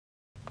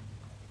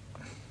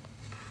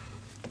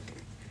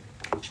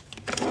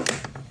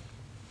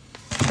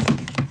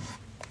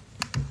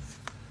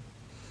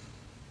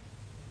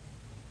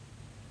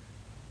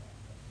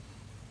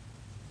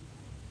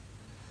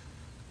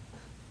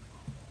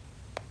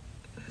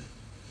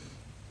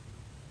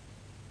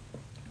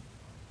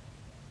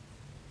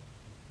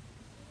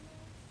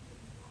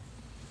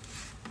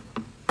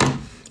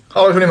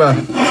好，兄弟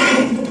们，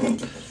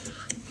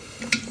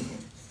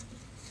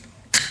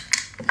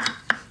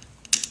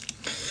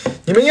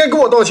你们应该给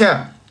我道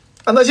歉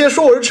啊！那些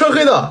说我是车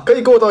黑的，可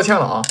以给我道歉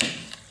了啊！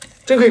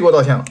真可以给我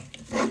道歉了。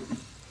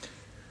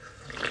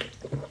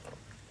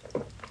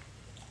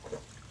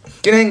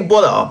今天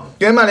播的啊，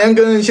今天曼联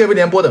跟谢菲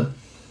联播的。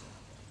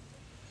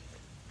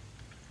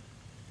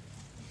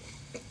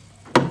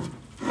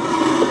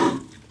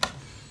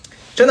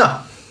真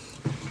的，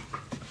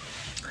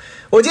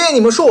我建议你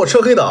们说我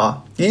车黑的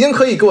啊，已经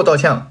可以给我道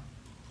歉了。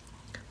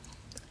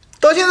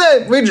到现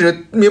在为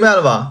止，明白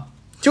了吧？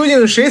究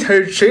竟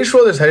谁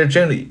说的才是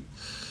真理，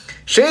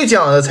谁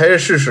讲的才是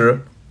事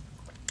实？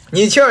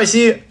你切尔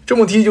西这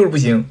么踢就是不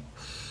行。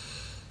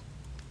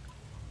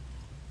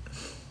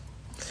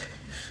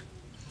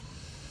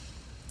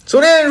昨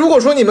天如果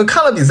说你们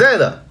看了比赛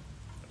的，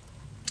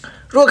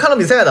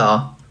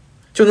啊，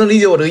就能理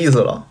解我这个意思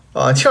了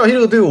啊。切尔西这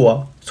个队伍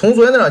啊，从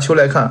昨天那场球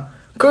来看，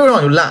根本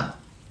上就烂，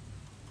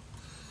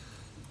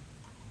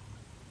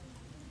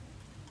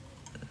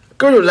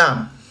根儿就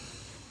烂。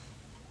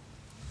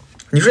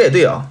你说也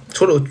对啊，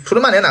除了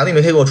曼联哪个队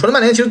没黑过？除了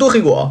曼联其实都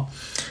黑过啊。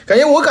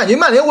我感觉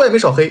曼联我也没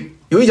少黑，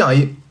有一讲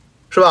一，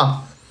是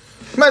吧？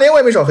曼联我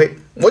也没少黑，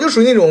我就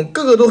属于那种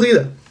个个都黑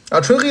的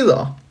啊，纯黑子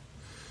啊，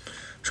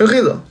纯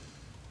黑子。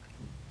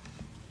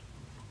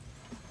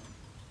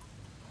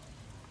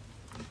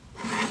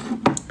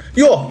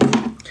哟，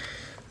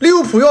利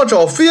物浦要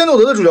找菲耶诺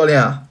德的主教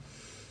练啊！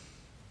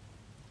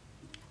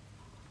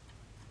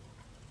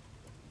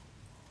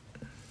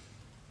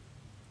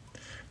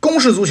攻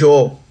势足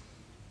球，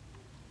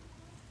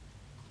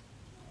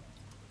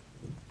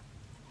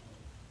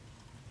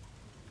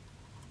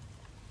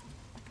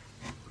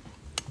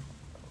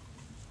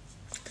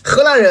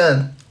荷兰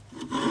人，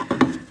利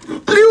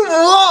物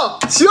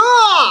浦行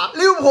啊！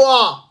利物浦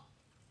啊，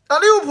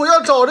利物浦要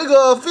找这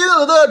个菲耶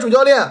诺德的主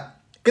教练。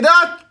给大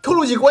家透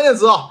露几个关键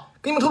词啊！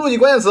给你们透露几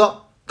个关键词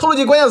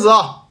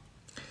啊！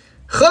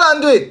荷兰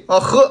队啊，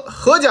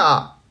荷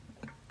甲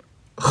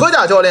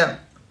教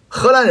练，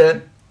荷兰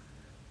人，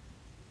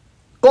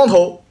光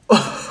头，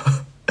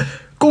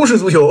攻势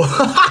足球，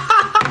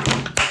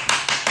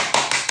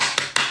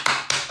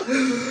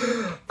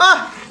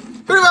啊，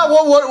兄弟们，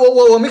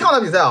我没看过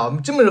他比赛啊，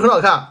真的是很少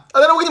看啊。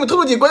但是我给你们透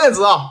露几个关键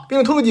词啊，给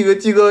你们透露几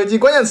个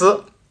关键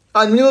词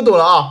啊，你们就都懂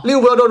了啊。利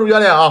物浦要找主教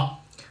练啊，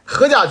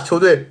荷甲球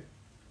队。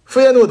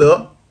菲耶诺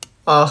德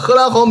啊，荷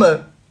兰豪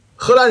门，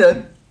荷兰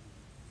人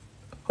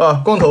啊，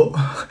光头，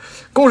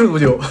攻势足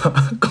球，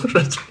攻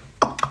势足球，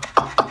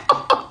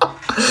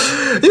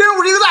一人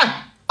51个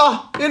赞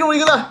啊，一人51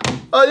个赞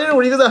啊，一人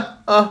51个赞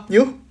啊，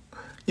牛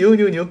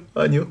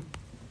啊牛！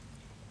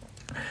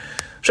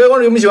帅光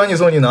是有没有喜欢你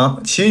送技能？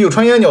其有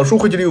传言鸟叔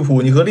会去利物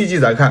浦，你和利记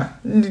咋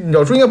看？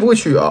鸟叔应该不会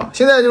去啊。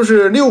现在就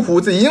是利物浦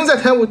已经在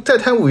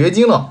谈违约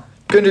金了，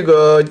跟这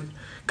个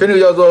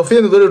叫做菲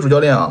耶诺德的主教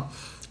练啊。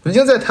已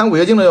经在谈违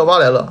约金了，要挖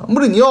来了。穆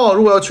里尼奥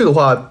如果要去的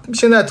话，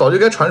现在早就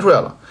该传出来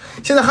了。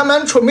现在还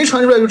没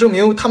传出来，就证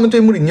明他们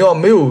对穆里尼奥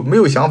没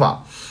有想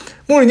法。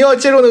穆里尼奥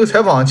接受那个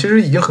采访，其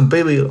实已经很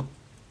卑微了，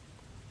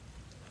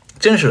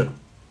真是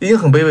已经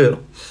很卑微了。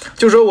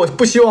就是说，我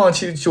不希望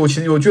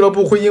有俱乐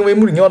部会因为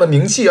穆里尼奥的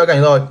名气而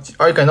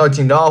感到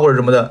紧张或者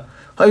什么的。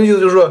还有意思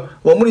就是说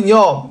我穆里尼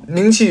奥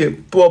名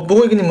气，我不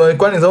会跟你们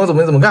管理层怎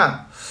么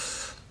干，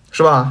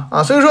是吧？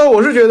啊，所以说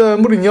我是觉得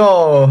穆里尼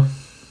奥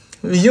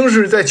已经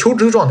是在求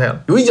职状态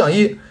了。有一讲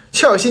一，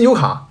切尔西纽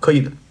卡可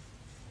以的。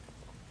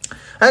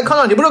哎，康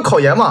纳，你不是考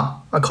研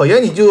吗？啊，考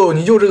研你就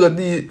这个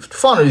你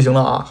放着就行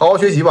了啊，好好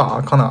学习吧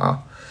啊，康纳啊，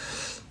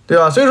对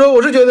吧？所以说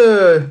我是觉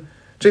得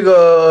这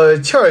个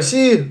切尔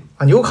西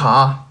啊、纽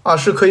卡啊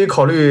是可以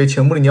考虑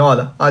请穆里尼奥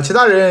的啊，其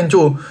他人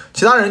就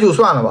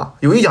算了吧。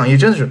有一讲一，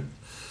真是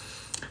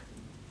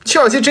切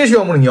尔西真需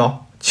要穆里尼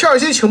奥，切尔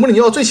西请穆里尼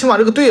奥，最起码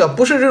这个队啊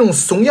不是这种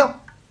怂样。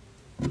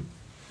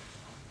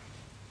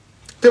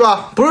对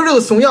吧？不是这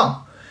个怂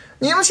样，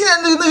你们现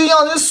在那个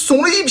样子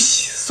怂了一批，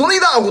怂了一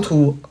塌糊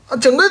涂啊！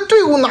整个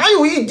队伍哪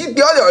有一点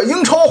点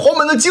英超豪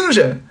门的精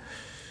神？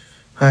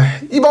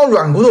哎，一帮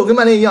软骨头，跟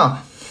曼联一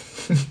样。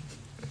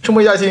什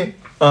么亚新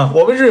啊？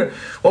我们是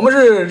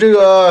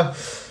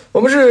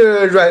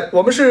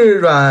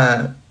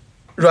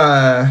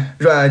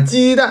软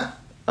鸡蛋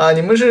啊！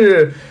你们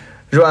是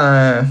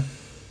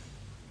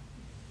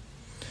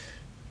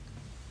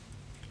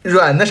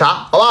软那啥，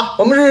好吧，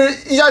我们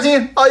是一家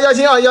亲啊，一家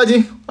亲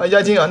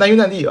啊，难兄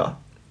难弟啊。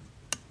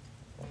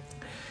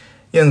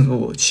彦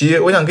祖齐，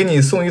我想给你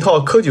送一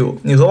套科酒，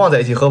你和旺仔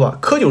一起喝吧。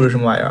科酒是什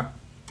么玩意儿？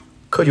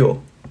科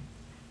酒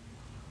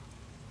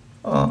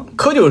啊，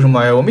科酒是什么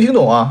玩意儿？我没听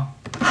懂啊。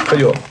科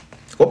酒，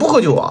我不喝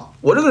酒啊，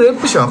我这个人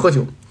不喜欢喝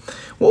酒，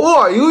我偶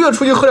尔1个月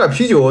出去喝点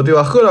啤酒，对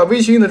吧？喝点微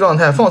醺的状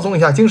态，放松一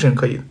下精神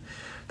可以。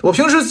我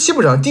平时基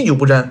本上滴酒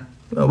不沾，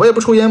我也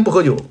不抽烟不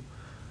喝酒。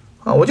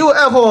啊，我就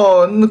爱好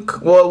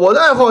我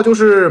的爱好就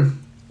是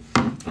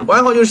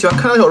喜欢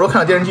看点小说，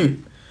看点电视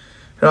剧，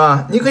是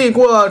吧？你可以给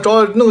我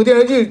弄个电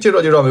视剧介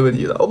绍没问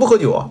题的。我不喝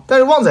酒啊，但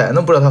是旺仔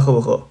呢，不知道他喝不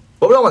喝，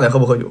我不知道旺仔喝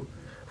不喝酒，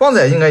旺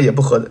仔应该也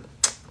不喝的，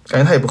感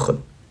觉他也不喝的。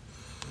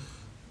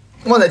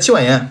旺仔7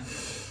万元。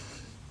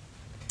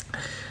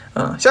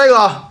下一个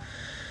啊，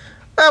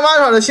爱玛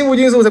莎的幸福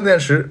金送3电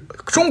池，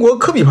中国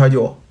科比牌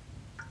酒。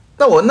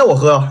那我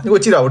喝啊，你给我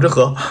寄点，我真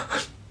喝。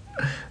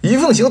于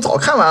凤行早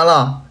看完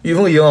了，于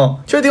凤行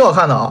确实挺好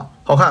看的啊，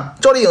好看。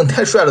赵丽颖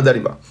太帅了，在里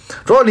边。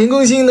主要林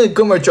更新那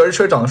哥们儿确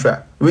实长得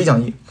帅，唯奖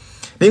励。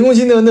林更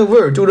新的那味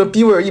儿，就这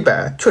逼味儿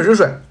100，确实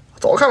帅。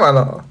早看完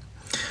了啊。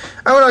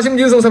爱玛莎幸福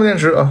金送3电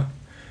池啊。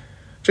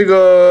这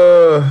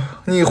个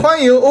你欢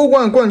迎欧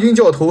冠冠军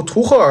教头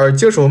图赫尔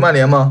接手曼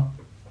联吗？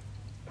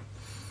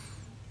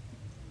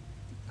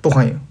不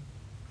欢迎。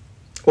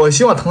我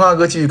希望滕哈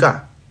格继续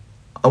干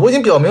啊！我已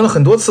经表明了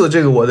很多次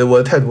这个我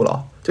的态度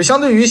了。就相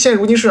对于现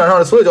如今市场上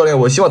的所有教练，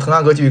我希望滕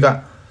哈格继续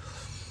干。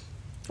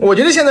我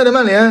觉得现在的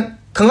曼联，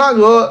滕哈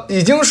格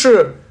已经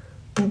是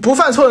不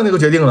犯错的那个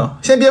决定了，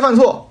先别犯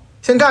错，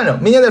先干着，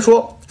明年再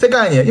说，再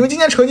干1年。因为今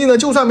年成绩呢，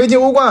就算没进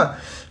欧冠，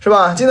是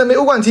吧？现在没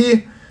欧冠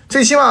踢，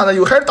最起码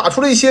呢还是打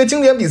出了一些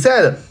经典比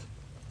赛的，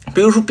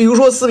比如说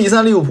4比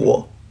3利物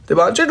浦，对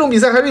吧？这种比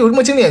赛还是有这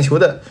么经典球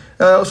的。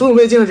足总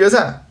杯进了决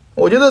赛，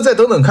我觉得再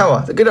等等看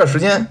吧，再给点时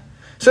间。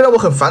虽然我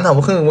很烦他，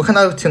我看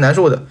他挺难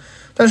受的，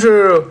但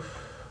是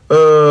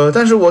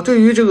我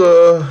对于这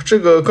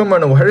个哥们儿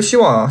呢，我还是希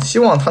望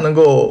他能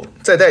够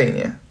再带1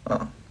年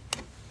啊。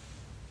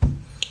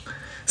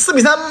4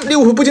比3利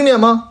物浦不经典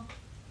吗？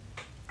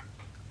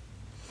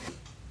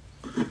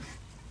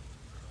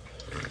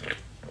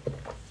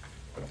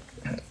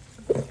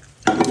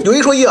有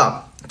一说一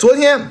啊，昨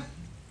天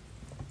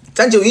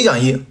咱91讲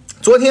1，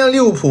昨天利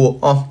物浦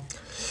啊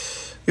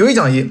有1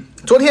讲1。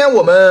昨天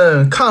我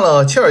们看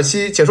了切尔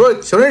西解说，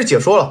昨天是解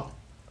说了，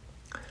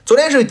昨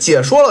天是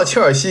解说了切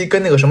尔西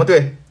跟那个什么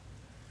队，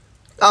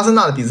阿森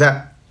纳的比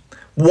赛。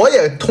我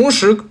也同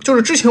时就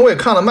是之前我也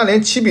看了曼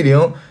联7比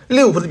0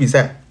利物浦的比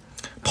赛。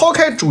抛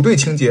开主队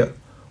情节，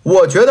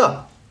我觉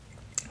得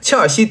切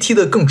尔西踢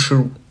得更耻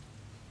辱，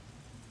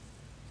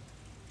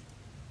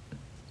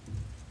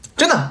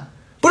真的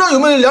不知道有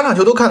没有2场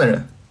球都看的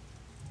人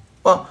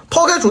啊？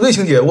抛开主队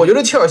情节，我觉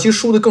得切尔西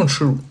输得更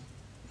耻辱。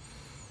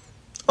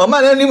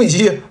曼联0比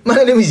7，曼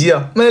联0比7，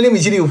曼联0比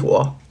7利物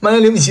浦，曼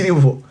联0比7利物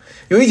浦，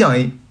有1讲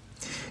1。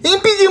因为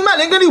毕竟曼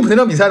联跟利物浦那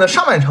场比赛呢，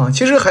上半场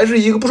其实还是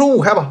一个不说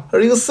5开吧，而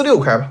是一个4-6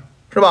开吧，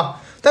是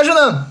吧？但是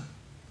呢，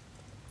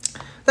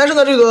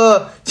这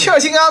个切尔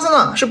西跟阿森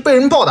纳是被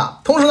人暴打，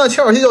同时呢，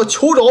切尔西叫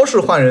求饶式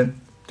换人，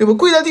对吧？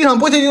跪在地上，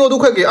波切蒂诺都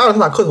快给阿尔特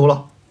塔磕头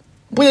了，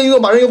波切蒂诺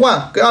把人一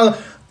换，给儿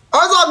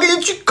子给你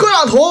去磕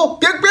两头，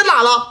别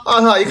打了。阿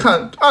尔特塔一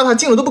看，阿尔特塔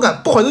进了都不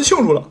好意思庆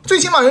祝了，最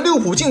起码人利物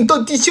浦进到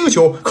第7个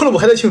球，克洛普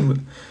还在庆祝呢，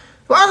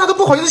阿尔特塔都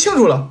不好意思庆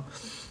祝了。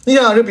你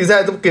想想这比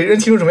赛都给人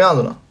踢成什么样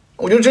子了？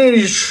我觉得真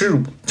是耻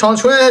辱。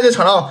球员还在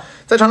场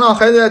上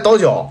还在倒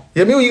脚，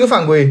也没有一个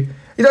犯规，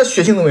一点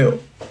血性都没有，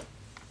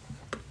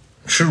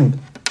耻辱。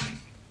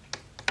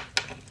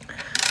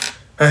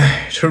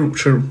哎，耻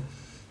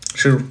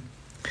辱。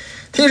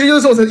听时就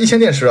送1000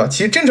电池啊！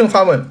其真诚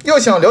发问：要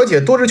想了解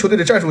多支球队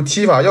的战术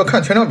踢法，要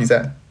看全场比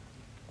赛。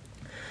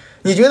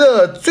你觉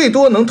得最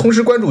多能同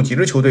时关注几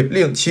支球队？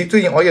令其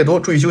最近熬夜多，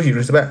注意休息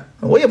，respect。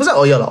我也不再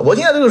熬夜了，我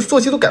现在这个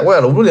作息都改过来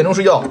了，我5点钟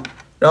睡觉，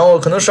然后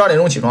可能12点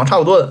钟起床，差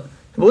不多的，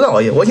不再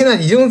熬夜。我现在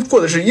已经过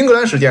的是英格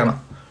兰时间了，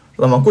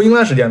知道吗？过英格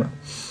兰时间了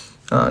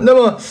啊。那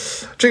么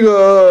这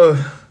个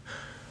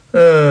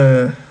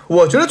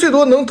我觉得最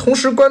多能同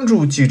时关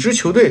注几支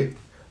球队。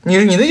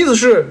你的意思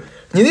是？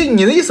你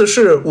的意思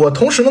是我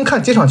同时能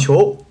看几场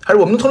球，还是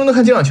我们同时能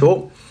看几场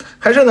球，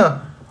还是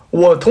呢？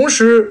我同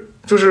时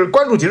就是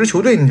关注几支球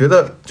队？你觉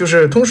得就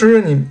是同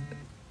时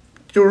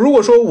就是如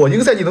果说我一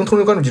个赛季能同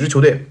时关注几支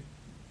球队，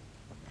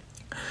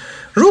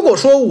如果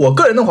说我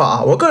个人的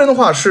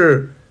话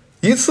是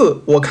一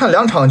次我看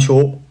2场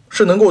球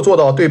是能够做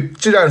到对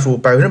技战术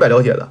100%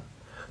了解的，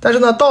但是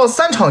呢，到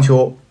3场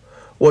球，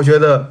我觉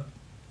得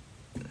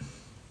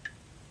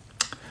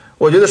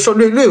稍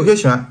略有些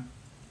悬。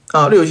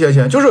略有些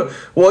就是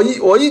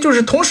我就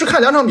是同时看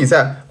2场比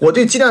赛，我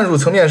对技战术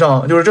层面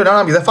上就是这2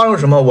场比赛发生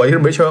什么我也是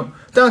没清，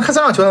但是看3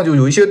场球呢，就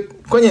有一些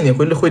关键点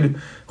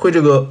会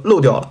这个漏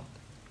掉了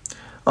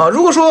啊。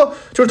如果说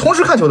就是同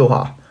时看球的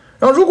话，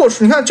然后如果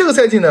你看这个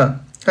赛季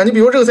呢，你比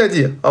如这个赛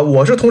季啊，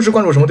我是同时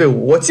关注什么队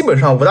伍，我基本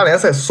上5大联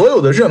赛所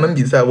有的热门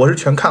比赛我是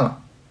全看了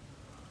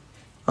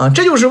啊。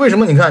这就是为什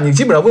么你看你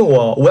基本上问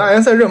我5大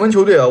联赛热门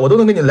球队啊，我都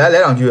能给你来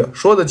2句，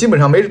说的基本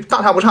上没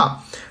大差不差，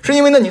是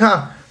因为呢你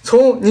看。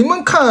从你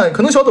们看，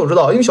可能小抖知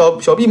道，因为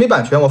小 B 没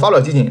版权，我发不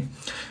了基金。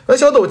而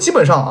小抖基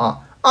本上啊，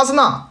阿森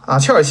纳啊、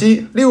切尔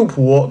西、利物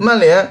浦、曼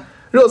联、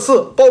热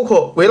刺，包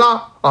括维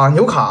拉啊、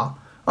纽卡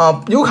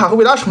和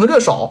维拉省的略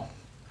少。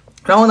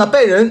然后呢，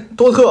拜仁、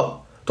多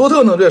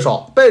特呢略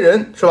少，拜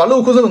仁是吧？勒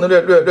沃库森可能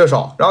略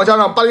少，然后加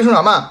上巴黎圣日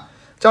耳曼，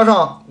加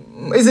上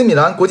AC 米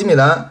兰、国际米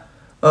兰，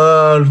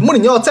穆里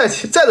尼奥在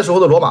的时候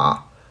的罗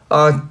马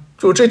啊，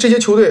就这些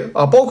球队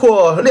啊，包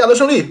括利雅得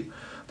胜利，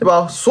对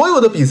吧？所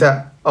有的比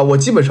赛。我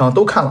基本上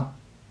都看了，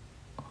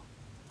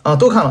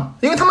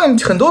因为他们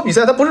很多比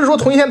赛，他不是说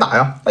同一天打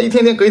呀，一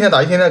天隔一天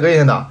打，一天隔一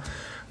天打。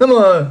那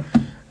么，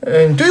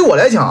对于我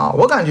来讲啊，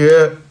我感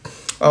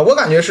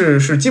觉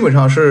是基本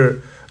上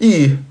是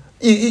一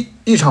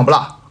一场不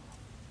落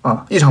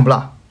啊，一场不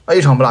落啊，一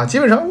场不落。基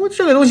本上我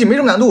这个东西没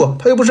什么难度，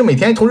它又不是每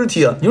天同时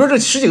踢啊。你说这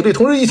10几个队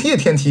同时一天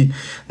踢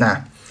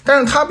难，但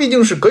是它毕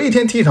竟是隔一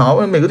天踢一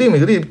场，每个队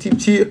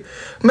踢。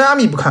迈阿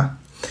密不看，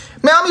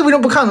迈阿密为什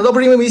么不看呢？倒不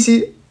是因为梅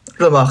西，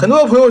知道吧？很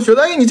多朋友觉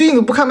得，哎，你最近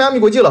怎么不看迈阿密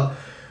国际了？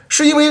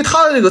是因为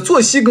他的这个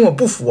作息跟我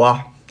不符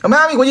啊。迈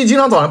阿密国际经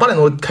常早上8点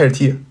多开始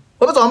踢，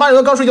我早上8点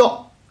多刚睡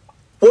觉。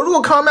我如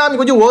果看完迈阿密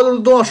国际，我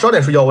都要12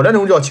点睡觉，我2点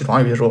钟就要起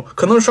床，有些时候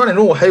可能12点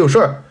钟我还有事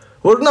儿。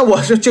那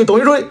我就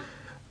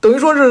等于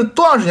说是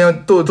多长时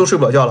间都睡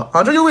不了觉了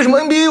啊！这就为什么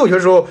NBA 有些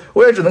时候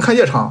我也只能看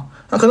夜场，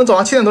那可能早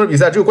上7点多的比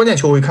赛只有关键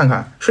球我会看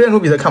看，10点钟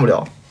比赛看不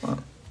了啊。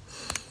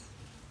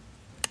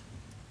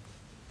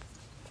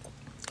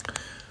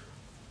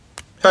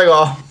下一个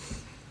啊，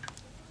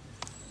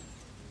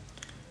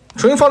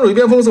纯防守一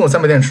边锋送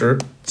300电池。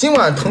今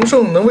晚腾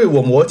盛能为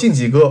我魔进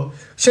几个？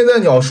现在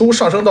鸟叔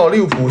上升到利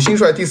物浦新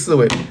帅第4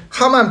位，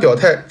哈曼表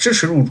态支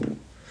持入主。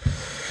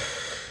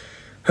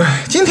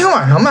今天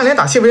晚上曼联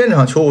打谢菲联这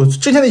场球，我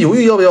之前的犹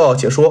豫要不要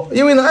解说，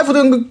因为呢，埃弗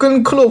顿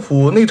跟克洛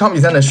普那场比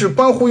赛呢是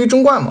关乎于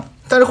争冠嘛。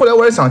但是后来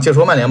我也想解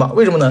说曼联吧，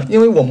为什么呢？因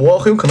为我魔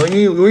很有可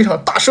能有一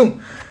场大胜，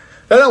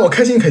来让我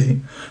开心开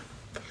心，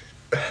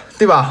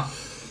对吧？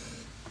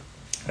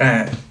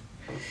哎，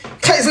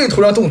太岁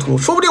头上动土，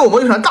说不定我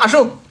魔有场大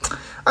胜。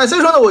哎，所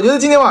以说呢，我觉得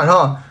今天晚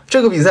上这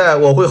个比赛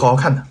我会好好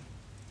看的，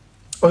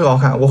我会好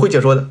好看，我会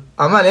解说的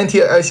啊。曼联踢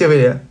谢菲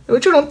联，因为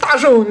这种大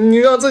胜，你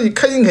让自己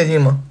开心开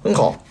心嘛，很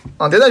好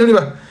啊。点赞兄弟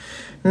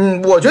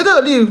们，我觉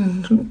得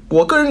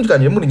我个人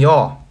感觉穆里尼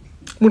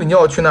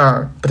奥去那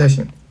儿不太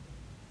行。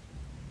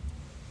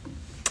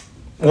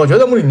我觉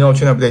得穆里尼奥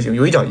去那儿不太行，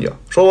有一讲一啊，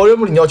说我觉得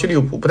穆里尼奥去利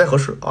物浦不太合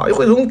适啊，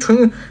会从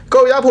纯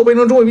高位压迫变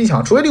成中卫逼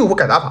抢，除非利物浦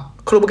改打法，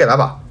克洛普改打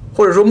法，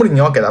或者说穆里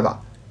尼奥改打法，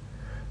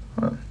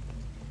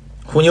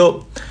虎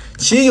妞，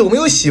其有没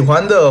有喜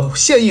欢的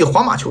现役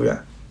皇马球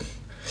员？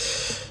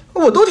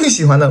我都挺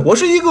喜欢的。我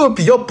是一个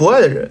比较博爱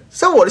的人，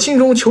在我的心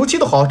中，球踢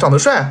得好，长得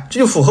帅，这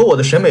就符合我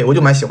的审美，我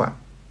就蛮喜欢。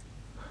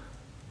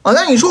啊，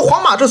那你说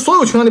皇马这所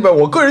有球员里边，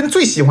我个人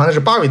最喜欢的是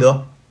巴韦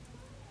德，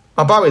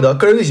啊，巴韦德，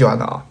个人最喜欢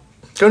的啊，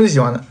个人最喜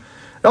欢的。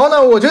然后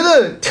呢，我觉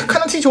得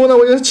看他踢球呢，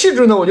我觉得气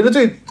质呢，我觉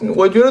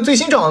得最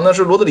欣赏的呢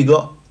是罗德里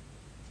戈，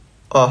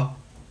啊，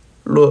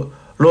罗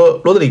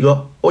德里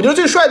戈，我觉得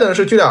最帅的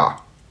是居里尔。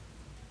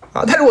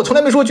啊，但是我从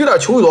来没说居里尔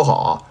球有多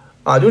好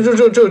啊，就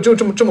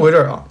这么回事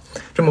啊，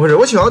这么回事。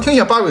我挺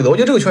喜欢巴韦德，我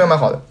觉得这个球员蛮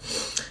好的，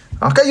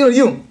啊，该硬的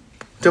硬，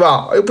对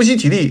吧？又不惜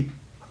体力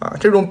啊，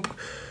这种，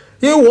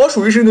因为我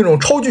属于是那种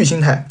超巨心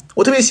态，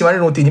我特别喜欢这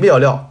种顶级边角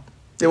料，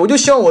对，我就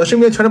希望我的身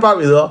边全是巴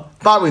韦德，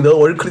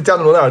我是克里斯蒂亚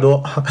诺罗纳尔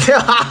多，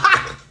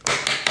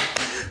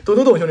懂，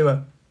兄弟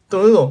们，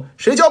懂，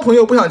谁交朋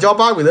友不想交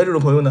巴韦德这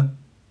种朋友呢？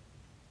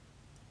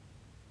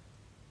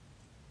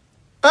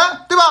哎，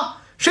对吧？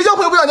谁交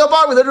朋友不想交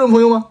巴韦德这种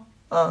朋友吗？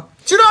啊，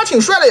居里尔挺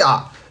帅的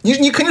呀，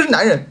你肯定是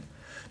男人。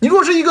你如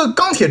果是一个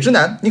钢铁直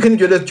男，你肯定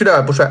觉得居里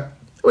尔不帅。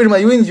为什么？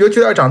因为你觉得居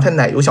里尔长得太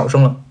奶油小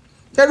生了。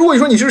但如果你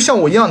说你是像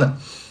我一样的，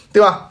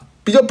对吧？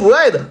比较博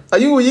爱的啊，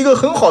拥有一个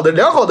很好的、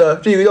良好的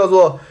这个叫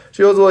做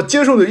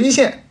接受的一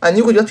线啊，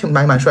你会觉得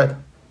蛮帅的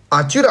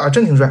啊。居里尔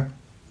真挺帅，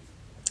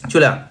居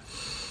里尔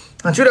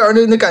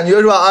那感觉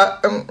是吧？啊，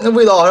那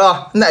味道是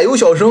吧？奶油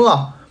小生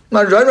啊，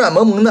那软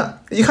萌的，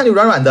一看就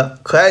软的，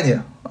可爱你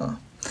啊。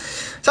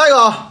下一个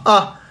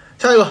啊。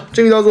下一个，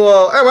这个叫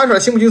做爱玩耍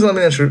心不金色的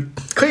面池，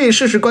可以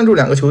试试关注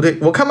2个球队。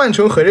我看曼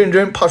城很认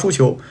真，怕输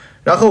球，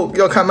然后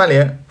要看曼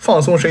联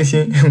放松身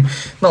心。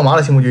闹麻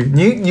了，心不君，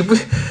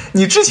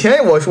你之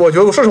前我觉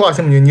得我说实话，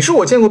心不君，你是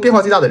我见过变化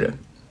最大的人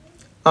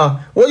啊！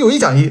我有一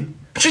讲一，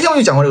之前我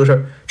就讲过这个事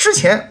儿。之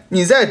前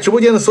你在直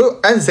播间的所有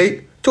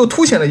SC 就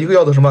凸显了一个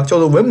叫做什么，叫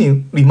做文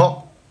明礼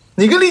貌。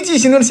你跟利记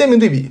形成了鲜明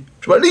对比，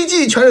是吧？利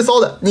记全是骚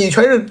的，你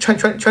全是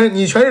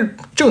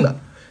正的。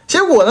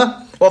结果呢，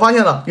我发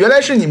现了，原来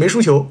是你没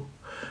输球。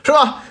是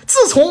吧？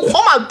自从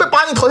皇马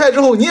把你淘汰之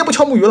后，你也不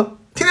敲木鱼了，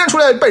天天出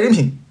来败人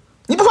品，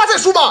你不怕再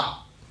输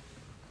吧？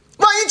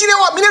万一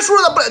明天输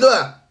了的布莱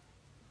顿，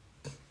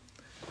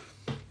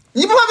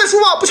你不怕再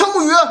输吧？不敲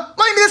木鱼，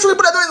万一明天输给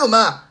布莱顿怎么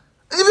办？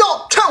你不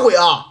要忏悔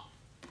啊！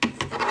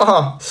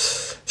啊，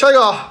下一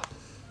个，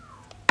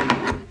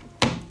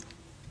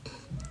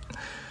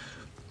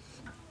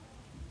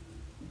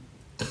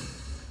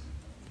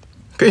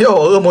别叫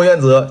我恶魔原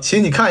则，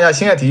请你看一下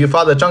星海体育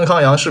发的张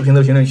康阳视频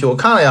的评论区，我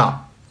看了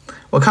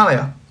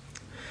呀，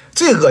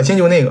最恶心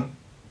就那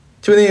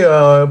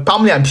个把我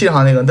们脸 P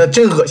上那个，那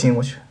真恶心，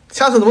我去！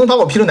下次能不能把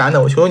我 P 成男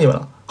的？我求求你们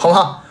了，好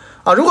吗？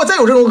啊，如果再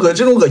有这种恶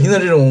心的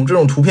这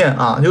种图片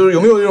啊，就是有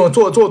没有这种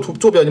做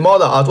表情包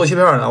的啊，做切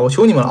片的，我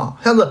求你们了啊！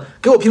下次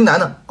给我 P 成男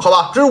的，好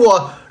吧？这是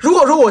我如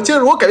果说我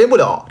改变不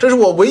了，这是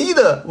我唯一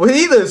的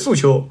诉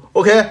求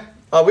 ，OK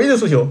啊，唯一的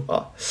诉求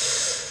啊！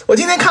我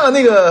今天看了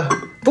那个，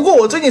不过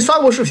我最近刷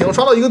过视频，我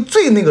刷到一个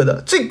最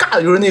尬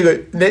的就是那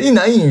个一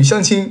男一女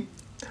相亲。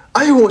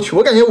哎呦我去！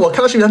我感觉我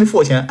看到视频他就付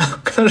我钱，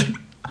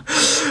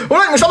我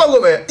让你们刷到过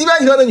没？一般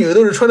情况的女的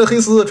都是穿着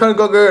黑丝，穿着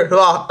高跟是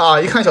吧？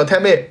啊，一看小太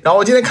妹。然后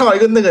我今天看到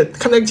今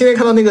天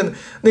看到那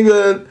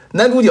个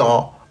男主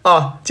角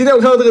啊！今天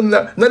我看到这个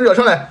男主角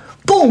上来，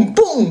蹦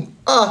蹦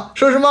啊，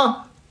说什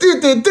么？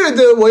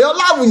对，我要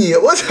拉布你，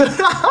我操！哎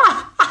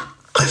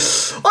呦，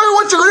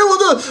我整个人我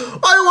都，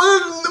哎呦，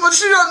我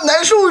身上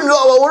难受，你知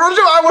道吗？我说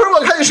这玩意儿，我说我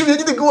看你视频，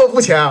你得给我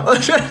付钱，我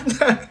真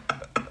的。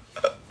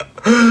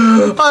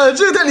啊，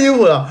这个太离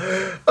谱了，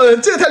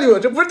这个太离谱了，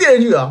这不是电视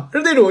剧啊，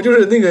是那种就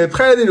是那个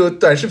拍的那种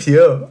短视频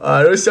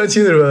啊，然后相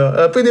亲的时候，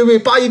背对背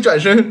八一转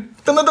身，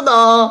当，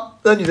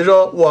那女的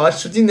说我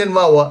是今天什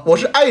么，我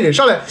是 I 人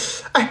上来，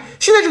哎，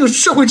现在这个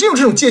社会真有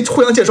这种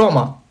互相介绍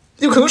吗？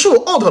有可能是我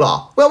out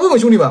了，我想问问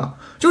兄弟们，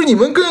就是你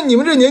们跟你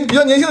们这比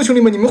较年轻的兄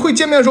弟们，你们会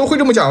见面的时候会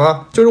这么讲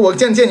吗？就是我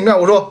见你面，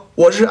我说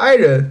我是 I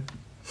人，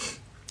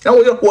然后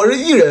我是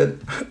E 人，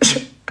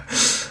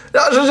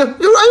然后就说哎呦我也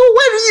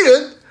是 E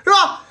人，是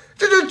吧？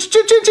这真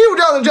有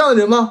这样的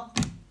人吗？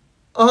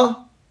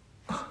啊！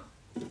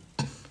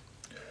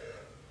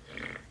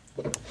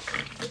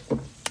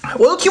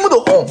我都听不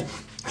懂，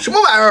什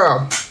么玩意儿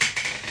啊！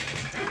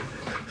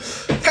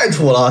太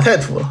土了啊！太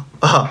土了，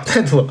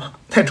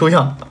太抽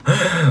象。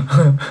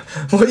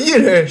我一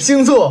人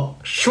星座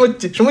说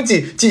什么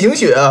几行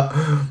血啊？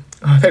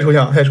太抽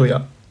象。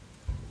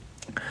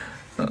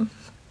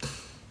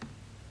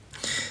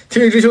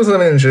听雨之秋色的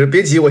美食，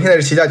别急，我现在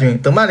是齐家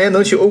军。等曼联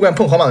能去欧冠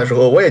碰皇马的时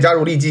候，我也加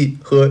入利记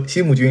和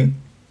西姆军。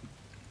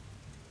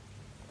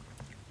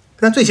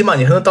那最起码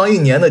你还能当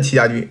1年的齐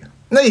家军，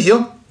那也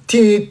行。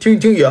听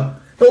雨，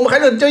我们还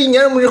是这1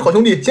年我们是好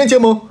兄弟，先结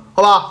盟，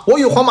好吧？我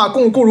与皇马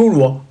共荣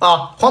辱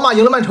啊！皇马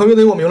赢了曼城，又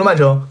等于我们赢了曼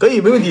城，可以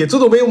没问题。足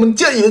总杯我们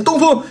见你东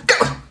风，干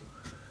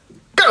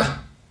了！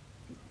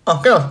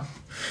啊，干了！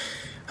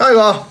还有一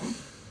个啊。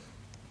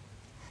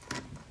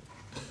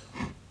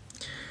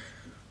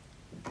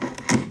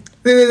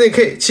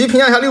ZZK， 其评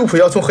价一下利物浦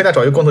要从荷甲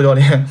找一个光头教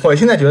练。我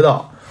现在觉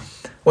得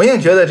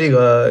这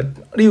个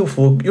利物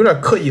浦有点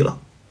刻意了，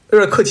有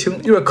点刻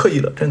意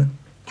了，真的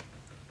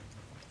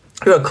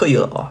有点刻意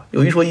了啊！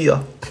有一说一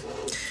啊，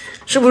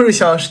是不是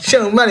想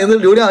向曼联的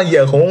流量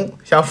眼红，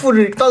想复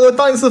制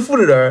当一次复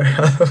制人？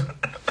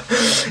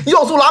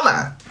要素拉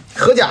满，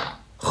荷甲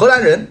荷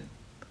兰人，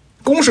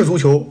攻势足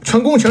球，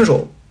全攻全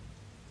守，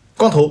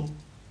光头，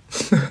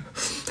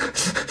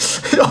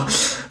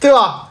对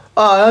吧？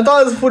啊，然后当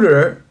一次复制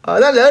人啊，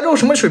但来了之后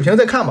什么水平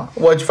再看吧。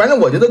反正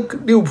我觉得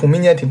利物浦明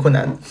年挺困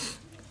难的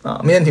啊，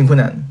明年挺困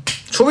难的，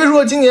除非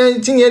说今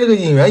年这个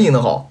引援引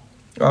得好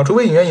啊，除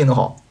非引援引得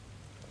好。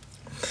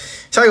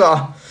下一个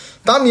啊，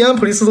达米安·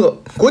普利斯特，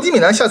国际米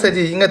兰下赛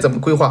季应该怎么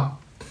规划？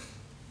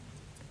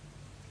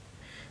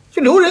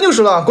就留人就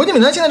是了。国际米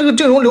兰现在这个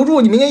阵容留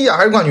住，你明年意甲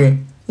还是冠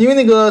军，因为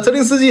那个泽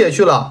林斯基也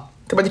去了，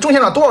对吧？你中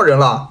前场多少人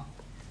了？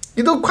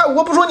你都快，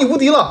我不说你无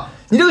敌了。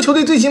你这个球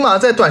队最起码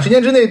在短时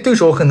间之内，对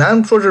手很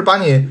难说是把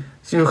你，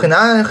就很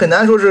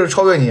难说是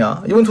超越你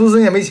啊。尤文图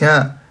斯也没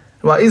钱，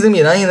是吧 ？AC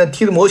米兰现在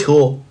踢的魔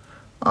球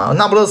啊，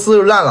那不勒斯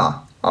又烂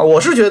了啊。我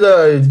是觉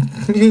得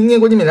明年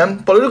国际米兰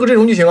保留这个阵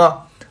容就行啊。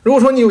如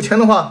果说你有钱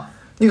的话，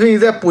你可以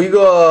再补一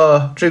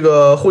个这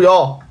个后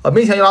腰啊，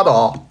没钱就拉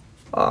倒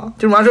啊，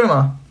就完事儿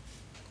嘛。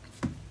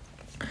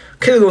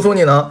K 的总送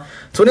你呢？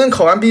昨天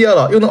考完毕业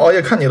了，又能熬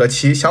夜看你了，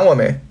齐想我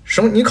没？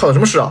什么？你考的什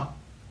么试啊？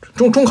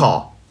中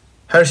考？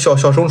还是小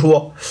升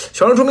初？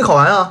小升初没考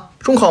完啊？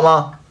中考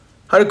吗？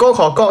还是高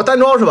考单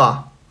招是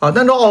吧？啊，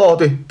单招哦，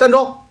对，单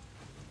招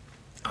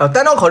啊，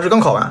单招考试刚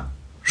考完，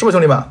是吧，兄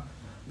弟们？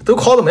都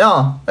考怎么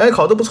样？哎，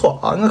考得不错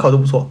啊，应该考得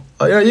不错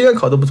啊，应该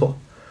考得不错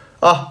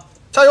啊，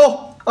加油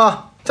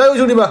啊，加油，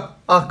兄弟们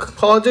啊！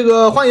好，这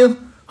个欢迎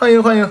啊，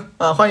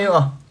欢迎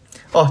啊！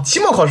哦，期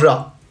末考试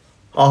啊，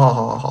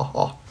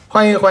好，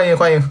欢迎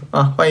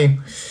啊，欢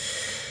迎！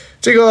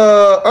这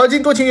个而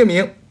今多情月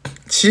明。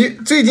其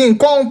最近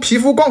皮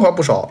肤光滑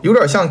不少，有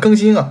点像更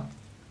新啊，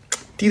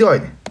低调一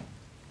点。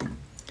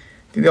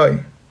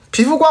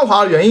皮肤光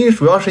滑的原因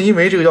主要是因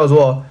为这叫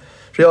做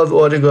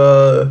这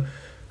个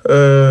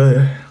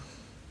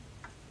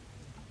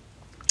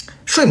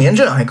睡眠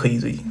质量还可以，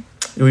最近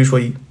有一说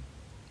一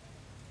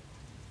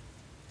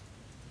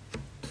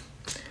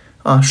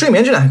啊，睡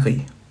眠质量还可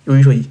以，有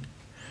一说一，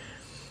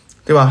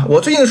对吧？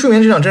我最近的睡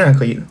眠质量真还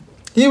可以的，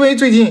因为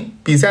最近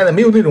比赛呢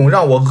没有那种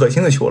让我恶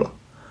心的球了。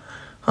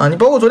啊，你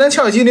包括昨天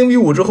切尔西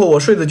0-5之后，我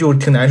睡得就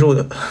挺难受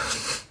的，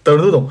懂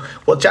的都懂。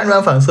我辗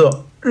转反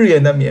侧，日夜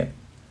难眠。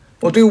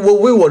我为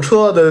我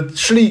车的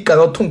失利感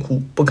到痛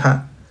苦不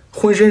堪，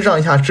浑身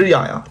上下直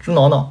痒痒，直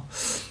挠挠，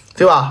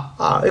对吧？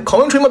啊，考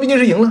文垂嘛，毕竟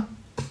是赢了，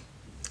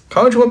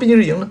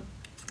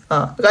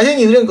啊！感谢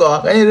你的认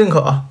可，感谢认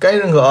可啊！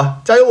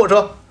加油，我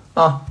车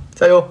啊，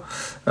加油！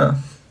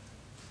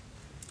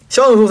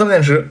小组送3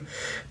点10，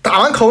打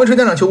完考文垂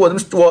那场球，我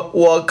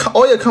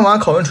熬夜看完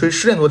考文垂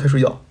10点多才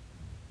睡觉。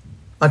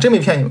啊，真没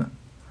骗你们，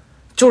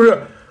就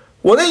是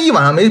我那一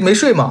晚上没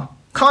睡嘛，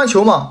看完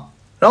球嘛，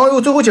然后又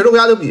最后解释国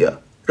家德比，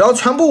然后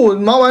全部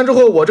忙完之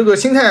后，我这个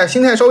心态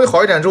稍微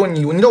好一点之后，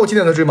你知道我几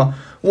点才睡吗？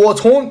我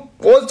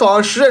早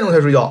上10点钟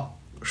才睡觉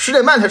，10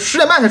点半才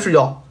睡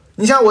觉。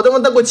你想我他妈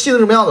给我气的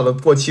什么样子了？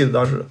给我气的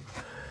当时，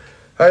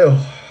哎呦，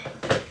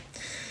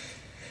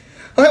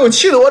哎呦，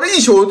气得我这一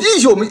宿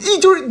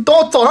就是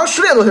到早上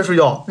10点多才睡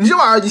觉。你这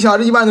玩意儿，你想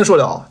这一般能受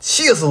了？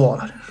气死我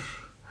了，真是。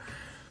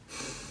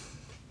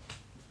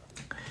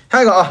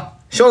下一个啊，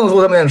小冷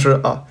素他们电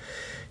池啊，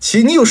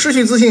你有失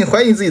去自信、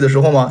怀疑自己的时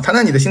候吗？谈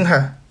谈你的心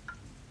态，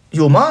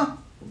有吗？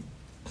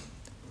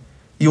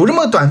有这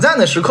么短暂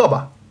的时刻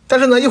吧，但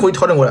是呢，一会儿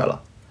调整过来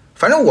了。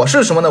反正我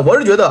是什么呢？我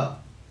是觉得，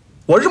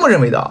我是这么认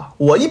为的啊，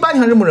我一般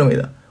是这么认为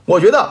的。我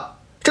觉得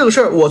这个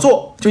事儿我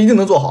做就一定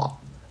能做好，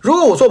如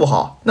果我做不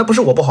好，那不是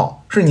我不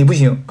好，是你不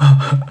行。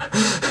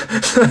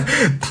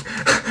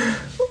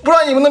不知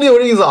道你们能理解我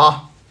这意思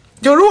啊？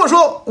就如果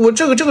说我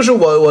这个是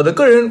我的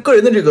个人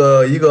的这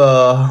个一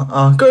个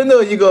啊个人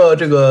的一个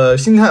这个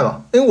心态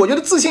吧，因为我觉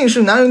得自信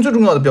是男人最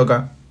重要的标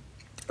杆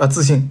啊，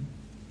自信。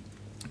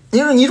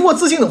你如果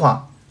自信的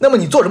话，那么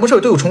你做什么事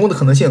都有成功的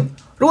可能性。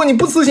如果你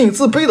不自信、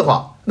自卑的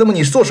话，那么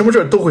你做什么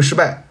事都会失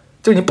败，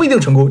就是你不一定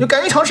成功。就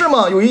敢于尝试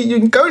嘛，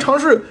你敢于尝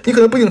试，你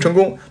可能不一定成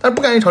功，但是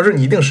不敢于尝试，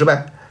你一定失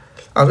败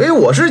啊。所以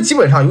我是基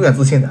本上永远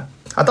自信的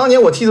啊。当年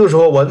我踢球的时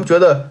候，我就觉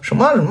得什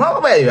么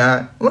外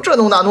援，什么这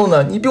弄那弄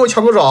的，你比我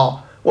强多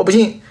少？我不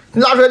信，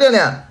你拉出来练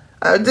练，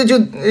哎，这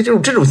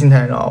种心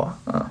态，你知道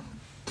吧？啊，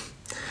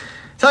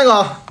下一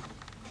个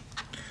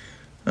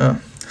啊，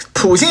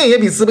普信也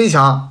比自卑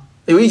强，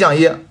有一讲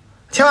一，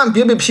千万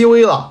别被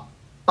PUA 了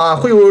啊！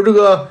会有这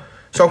个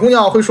小姑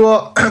娘会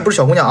说，不是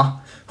小姑娘啊，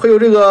会有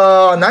这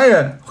个男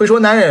人会说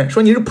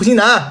说你是普信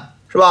男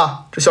是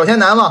吧？这小贤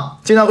男嘛，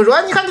经常会说，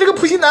哎，你看这个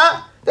普信男，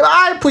对吧？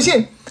哎，普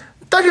信。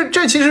但是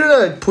这其实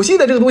呢，普信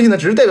的这个东西呢，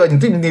只是代表你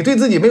对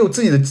自己没有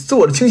自己的自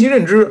我的清晰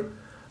认知。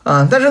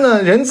啊，但是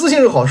呢，人自信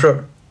是好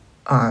事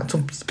啊，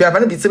反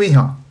正比自卑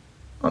强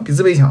啊，比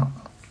自卑强。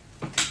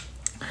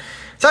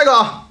下一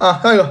个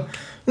下一个，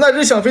那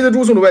只想飞的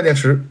猪送的外电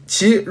池。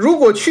如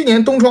果去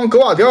年东窗格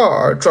瓦迪奥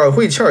尔转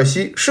会切尔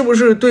西，是不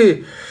是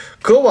对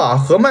格瓦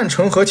和曼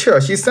城和切尔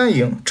西3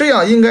赢？这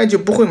样应该就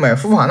不会买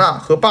福法纳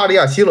和巴利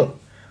亚西了。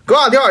格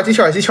瓦迪奥尔去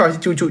切尔西就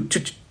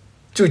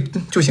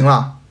行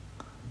了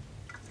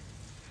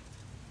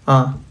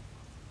啊。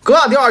格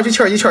瓦迪奥尔去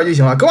切尔西就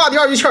行了。格瓦迪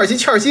奥尔去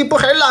切尔西不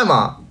还烂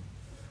吗？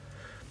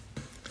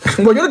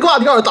我觉得格瓦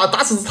迪奥尔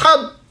打死他，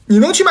你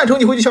能去曼城，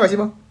你会去切尔西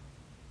吗？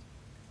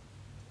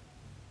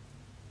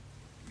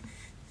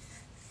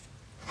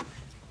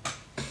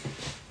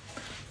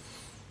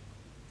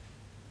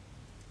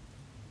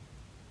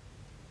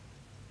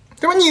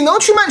对吧？你能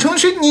去曼城，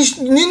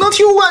你能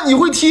踢欧冠，你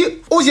会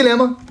踢欧协联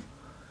吗？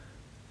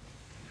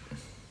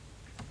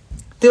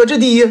对吧？这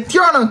第一。第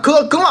二呢，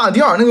格瓦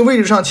迪奥尔那个位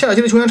置上，切尔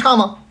西的球员差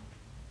吗？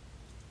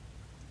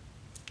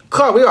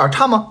科尔维尔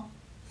差吗？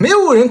没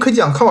有人可以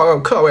讲科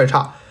尔维尔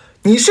差，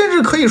你甚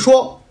至可以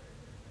说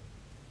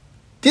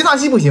迪萨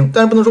西不行，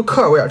但是不能说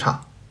科尔维尔差，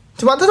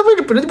对吧？他的位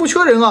置本来就不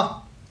缺人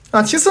啊。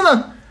其次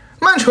呢，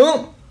曼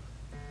城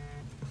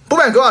不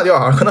买格瓦迪奥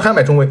尔，可能还要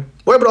买中卫，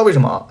我也不知道为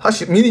什么啊，他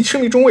痴迷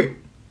中卫。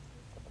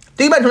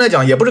对于曼城来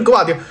讲，也不是格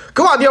瓦迪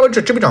奥尔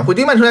这笔转会，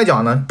对于曼城来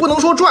讲呢，不能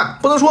说赚，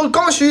不能说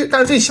刚需，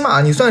但是最起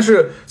码你算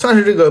是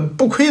这个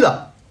不亏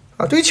的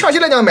啊。对于切尔西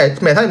来讲，买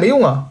他也没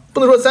用啊，不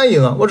能说3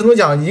赢啊，我只能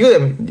讲一个也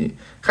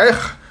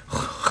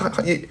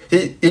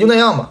就那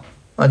样吧，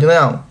啊，就那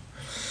样吧。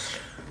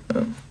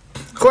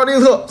赫尔利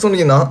特送的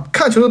锦囊，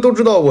看球的都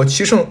知道我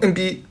奇圣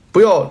NB， 不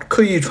要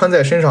刻意穿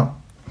在身上。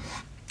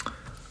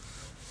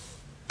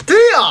对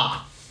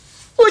呀，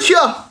我去，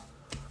哎，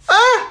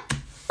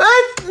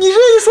你这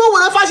一说，我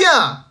才发现，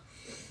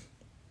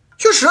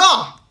确实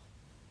啊，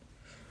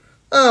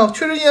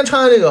确实今天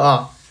穿的这个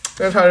啊，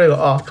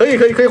可以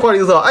赫尔利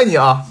特，爱你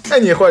啊，爱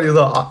你赫尔利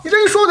特啊，你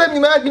这一说才你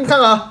们给你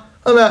看看，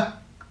看到没？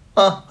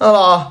看到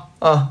了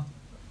啊。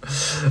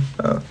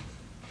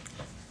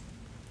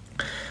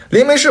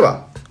林没事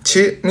吧？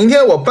明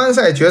天我班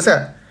赛决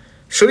赛，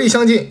实力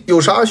相近，有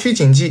啥需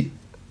谨记？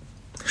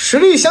实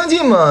力相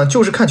近嘛，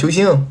就是看球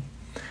星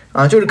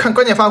啊，就是看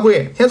关键发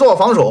挥。先做好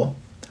防守，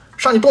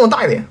上去动作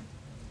大一点，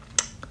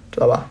知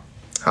道吧？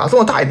啊，动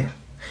作大一点。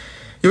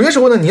有些时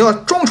候呢，你要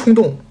装冲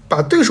动，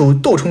把对手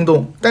斗冲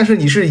动，但是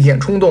你是演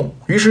冲动，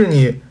于是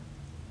你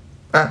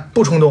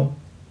不冲动，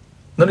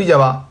能理解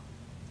吧？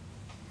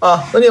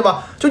能理解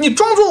吧？就你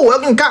装作我要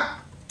跟你干，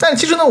但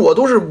其实呢，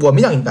我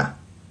没想跟你干，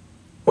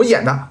我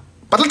演的，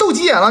把他斗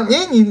急眼了，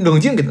你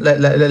冷静给他来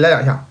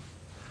两下，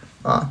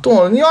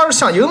你要是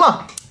想赢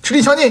嘛，实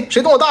力强劲，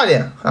谁动作大一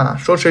点啊，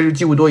说谁就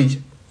机会多一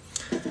些。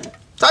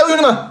加油，兄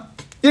弟们，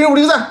一人5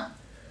个赞。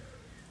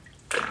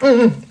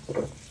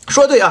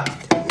说的对啊，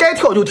该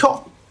跳就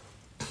跳，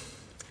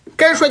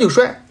该摔就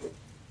摔，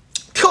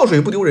跳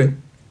水不丢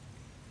人，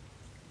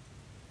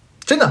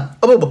真的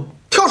不，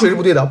跳水是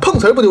不对的，碰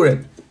瓷儿不丢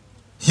人。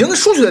赢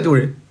输球才丢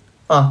人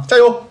啊！加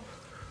油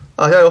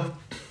加油！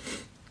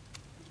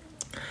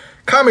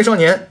卡尔美少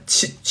年，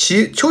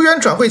其球员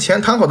转会前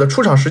谈好的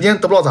出场时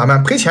间得不到咋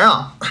办？赔钱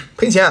啊！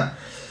赔钱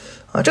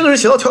啊！这个是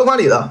写到条款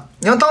里的。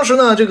你看当时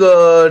呢，这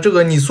个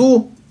你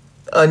苏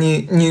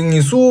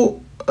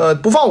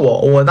不放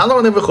我拿到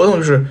了那份合同，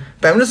就是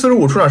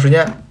45%出场时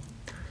间。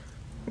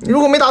你如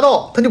果没达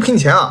到，他就赔你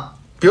钱啊！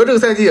比如这个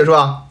赛季是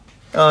吧？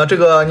这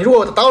个你如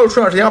果达到了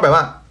出场时间200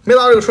万，没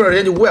达到这个出场时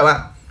间就500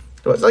万。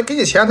对吧？他给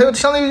你钱，他就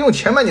相当于用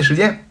钱买你时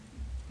间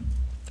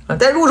啊。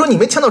但如果说你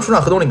没签到出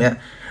场合同里面，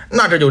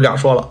那这就两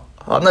说了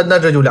啊，那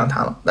这就两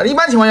谈了。但一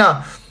般情况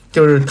下，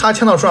就是他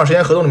签到出场时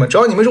间合同里面，只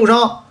要你没受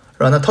伤，是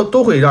吧？那他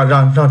都会让你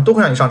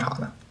上场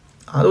的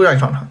啊，都会让你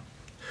上场。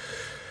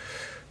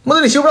莫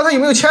德里奇不知道他有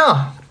没有签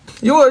啊？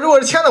如果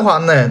是签的话，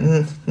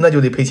那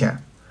就得赔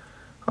钱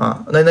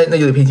啊，那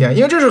就得赔钱，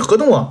因为这是合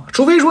同啊。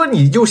除非说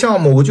你就像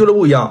某个俱乐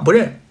部一样不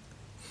认，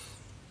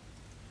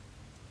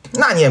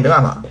那你也没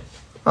办法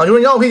啊。就是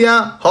你让我赔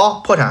钱，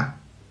好破产，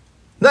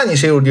那你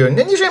谁有理？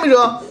那你谁也没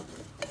辙，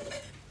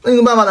那你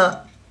有办法呢？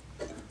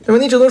对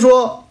吧？你只能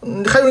说，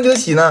还有人给他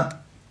洗呢，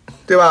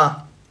对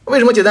吧？为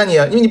什么解单你？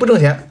因为你不挣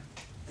钱，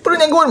不挣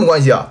钱跟我有什么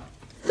关系啊？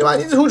对吧？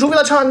你除非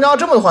他唱你要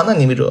这么的话，那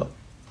你没辙。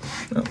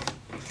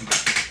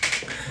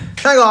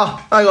下一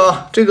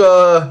个，这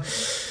个，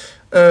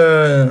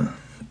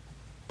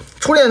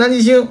初恋男巨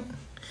星，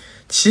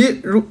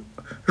其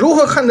如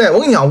何看待？我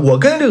跟你讲，我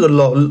跟这个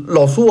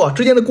老苏啊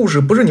之间的故事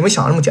不是你们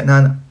想的那么简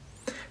单的，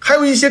还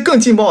有一些更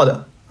劲爆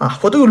的啊，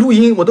我都有录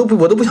音，我都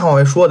不想往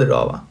外说的，知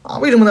道吧？啊，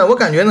为什么呢？我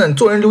感觉呢，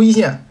做人留一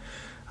线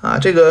啊，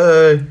这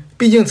个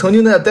毕竟曾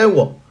经在那待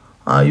过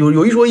啊，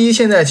有一说一，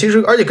现在其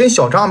实而且跟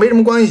小张没什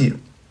么关系，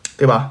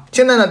对吧？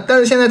现在呢，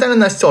但是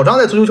呢，小张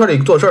在足球圈里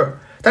做事儿，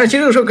但是其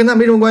实这个事儿跟他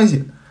没什么关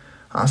系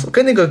啊，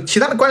跟那个其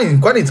他的管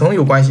理层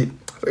有关系，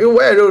所以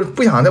我也就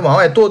不想再往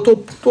外多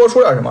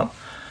说点什么了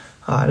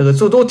啊，这个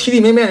都体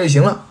面就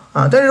行了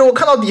啊。但是我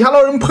看到底下老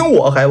有人喷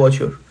我，我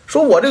去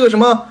说我这个什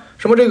么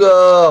这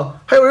个，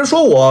还有人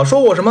说我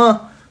什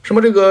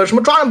么这个什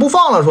么抓人不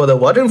放了说的，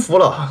我真服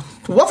了。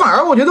我反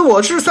而我觉得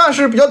我是算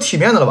是比较体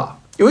面的了吧，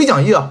有一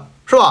讲一啊，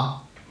是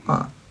吧？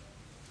啊，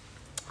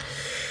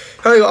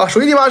还有一个啊，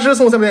手机第8师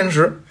送3倍电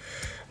池，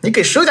你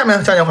给10个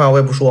加钱好像我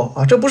也不说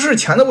啊，这不是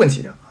钱的问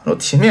题，说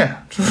体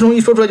面，这种一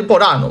说出来就爆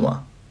炸，你懂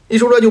吗？一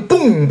说出来就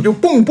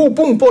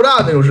蹦爆炸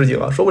那种事情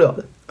啊，受不了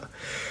的。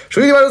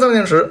手机第8师3倍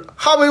电池，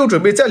哈维又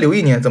准备再留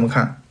1年，怎么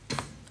看？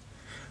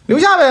留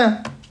下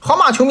呗，皇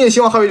马球迷也希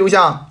望哈维留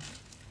下，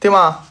对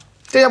吗？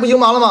这下不赢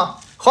完了吗？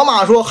皇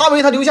马说哈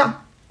维他留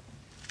下，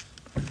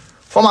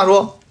皇马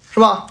说是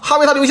吧？哈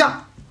维他留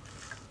下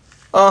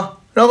啊，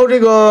然后这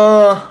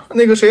个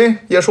那个谁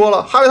也说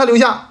了，哈维他留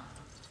下，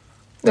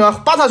对吧？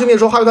巴萨球迷也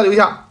说哈维他留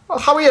下，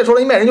哈维也说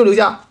了，你买人就留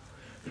下，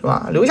是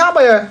吧？留下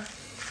呗，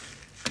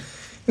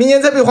明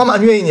年再被皇马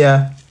虐1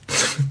年，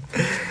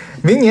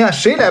明年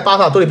谁来巴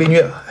萨都得被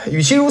虐，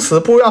与其如此，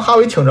不如让哈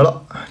维挺着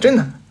了，真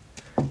的。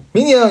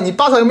明年你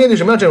巴萨要面对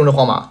什么样阵容的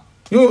皇马？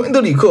拥有恩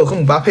德里克和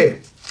姆巴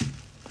佩，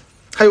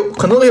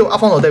可能还有阿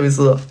方索戴维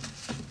斯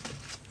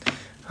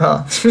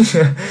啊，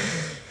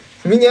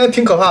明年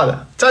挺可怕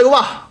的，加油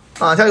吧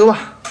啊，加油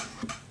吧，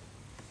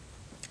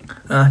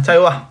加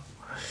油吧！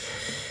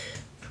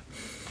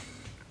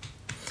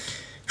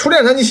初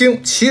恋男巨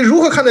星，其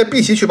如何看待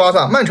碧玺去巴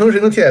萨？曼城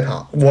谁能替代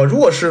他？我如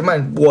果是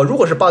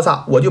巴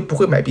萨，我就不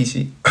会买碧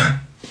玺。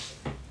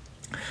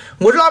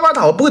我是拉巴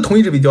塔，我不会同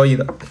意这笔交易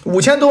的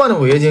，5000多万的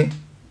违约金，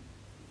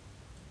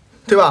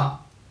对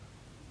吧？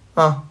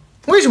啊，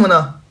为什么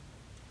呢？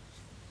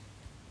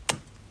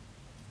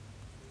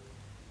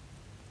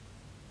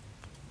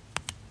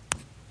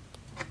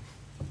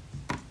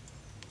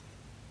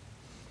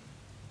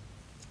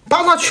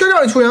巴萨缺这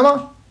样的球员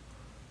吗？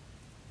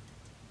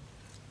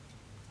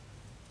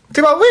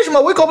对吧？为什么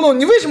我也搞不懂，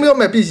你为什么要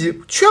买碧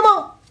玺？缺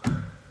吗？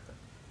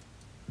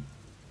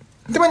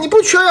对吧？你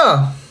不缺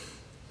呀，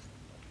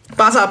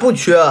巴萨不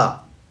缺，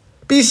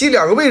碧玺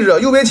2个位置，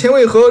右边前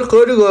卫和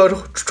这个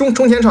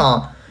中前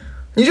场，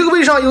你这个位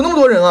置上有那么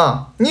多人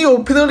啊，你有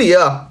佩德里、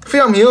费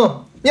扬明、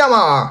亚马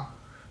尔，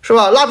是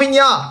吧？拉菲尼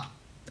亚，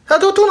他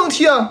都能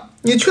踢啊，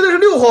你缺的是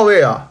6号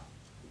位啊，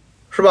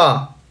是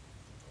吧？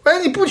哎，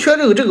你不缺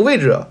这个位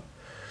置，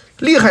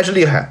厉害是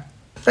厉害，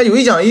但有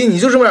一讲一，你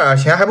就这么点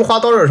钱，还不花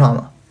刀刃上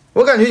呢？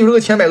我感觉有这个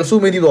钱买个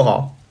苏梅蒂多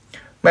好，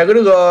买个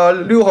这个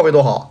6号位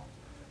多好，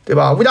对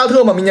吧？乌加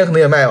特嘛，明年可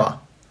能也卖吧，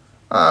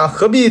啊，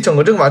何必整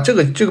个把这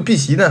个碧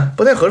玺呢？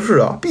不太合适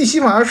啊，碧玺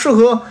反而适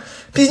合，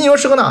碧玺你说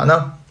适合哪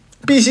呢？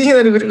碧玺现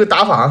在这个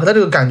打法和他这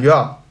个感觉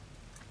啊，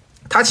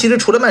他其实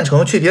除了曼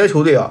城去别的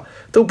球队啊，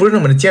都不是那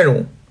么的兼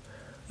容。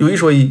有一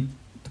说一，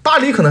巴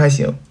黎可能还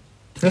行。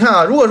你看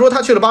啊，如果说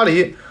他去了巴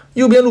黎，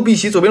右边路碧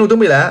玺，左边路登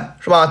贝莱，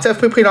是吧？再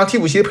配上替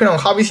补席，配上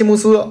哈维西蒙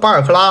斯、巴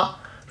尔克拉，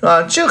是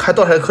吧？这个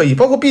倒还可以。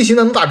包括碧玺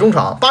呢能打中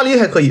场，巴黎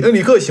还可以，恩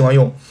里克喜欢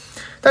用。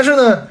但是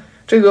呢，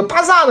这个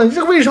巴萨呢，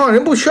这个位置上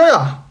人不缺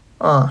呀，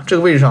啊，这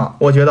个位置上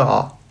我觉得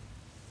啊，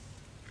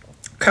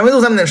凯文杜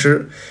3倍电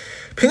池，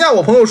评价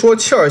我朋友说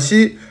切尔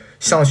西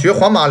想学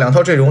皇马2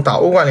套阵容打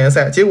欧冠联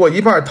赛，结果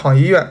一半躺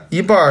医院，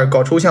一半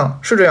搞抽象，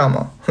是这样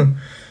吗？哼，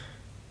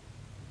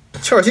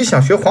切尔西想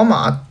学皇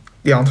马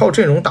2套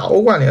阵容打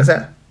欧冠联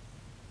赛。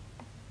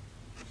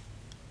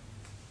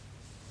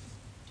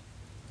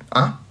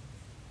啊？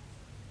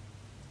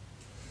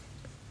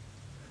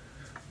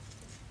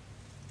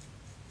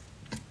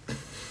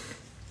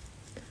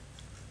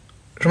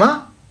什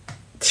么？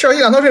切尔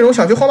西2套阵容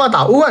想学皇马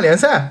打欧冠联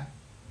赛？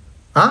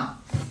啊？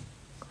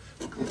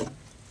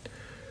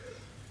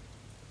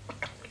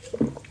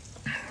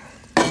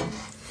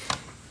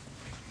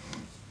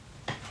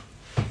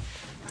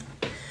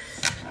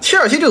切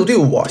尔西这个队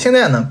伍现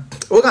在呢，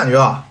我感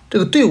觉啊，这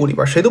个队伍里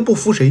边谁都不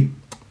服谁。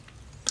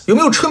有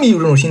没有车迷有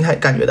这种心态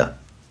感觉的？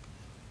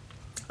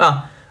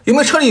啊，有没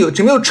有车迷有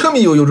这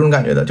种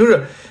感觉的？就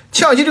是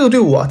切尔西这个队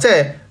伍啊，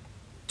在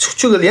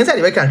这个联赛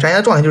里边展现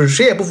的状态就是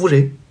谁也不服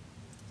谁，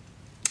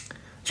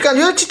就感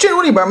觉阵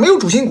容里边没有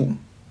主心骨，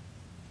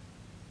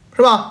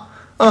是吧？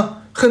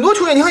很多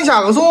球员，你看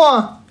雅各松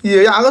啊、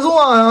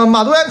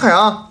马杜埃凯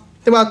啊，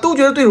对吧？都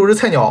觉得对手是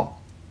菜鸟，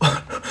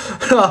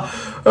是吧？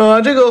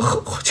这个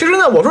其实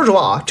呢，我说实话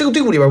啊，这个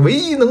队伍里边唯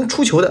一能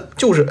出球的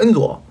就是恩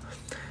佐，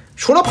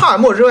除了帕尔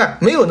默之外，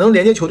没有能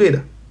连接球队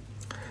的。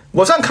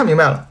我算看明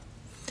白了，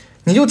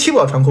你就踢不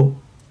了传控，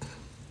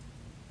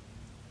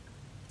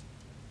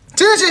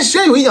真的是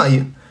先有一讲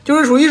一，就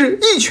是属于是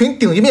一群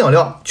顶级面脚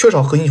料，缺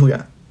少核心球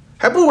员，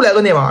还不如来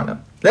个内马尔呢。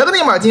来个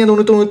内马尔，今天都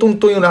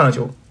赢2场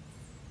球。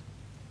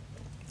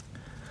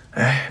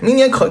哎，明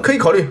年可以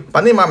考虑把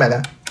内马尔买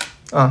来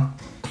啊，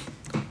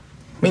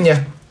明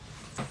年，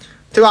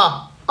对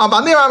吧？把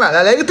内马尔买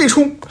来，来个对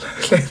冲，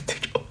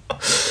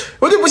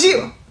我就不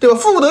信，对吧？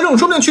富德这种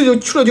说不定去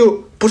了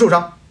就不受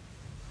伤，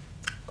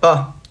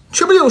啊，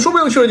说不定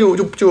去了就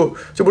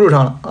不受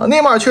伤了啊。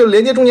内马尔去了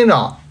连接中间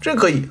场，真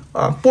可以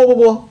啊！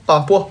播啊，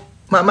播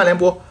慢连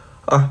播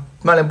啊，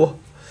慢连播。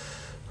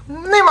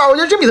内马尔我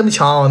觉得真比他们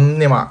强啊，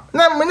内马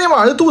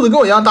尔的肚子跟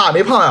我一样大，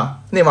没胖呀。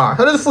内马尔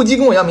他的腹肌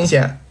跟我一样明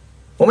显。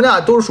我们俩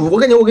都是属于，我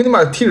感觉我跟内马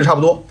尔体脂差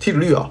不多，体脂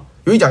率啊，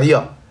有一讲一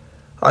啊，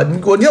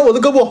你看我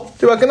的胳膊，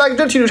对吧？跟他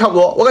这体脂差不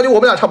多，我感觉我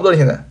们俩差不多了。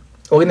现在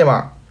我跟内马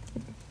尔，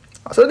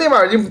所以内马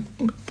尔就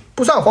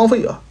不算荒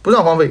废啊，不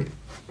算荒废。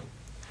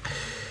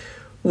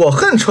我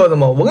恨车子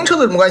吗？我跟车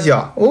子有什么关系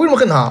啊？我为什么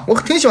恨他？我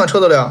挺喜欢车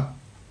子的呀。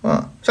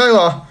下一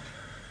个啊，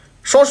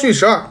双十一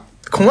12，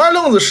孔二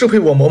愣子适配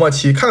我磨磨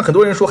漆，看很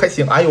多人说还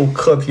行，哎呦，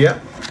可别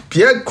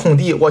孔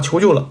蒂，我求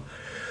求了，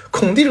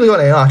孔蒂这个教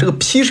练啊，这个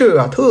批事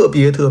啊特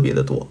别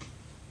的多。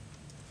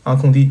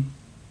孔蒂，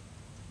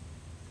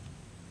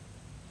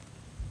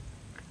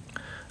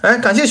哎，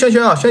感谢轩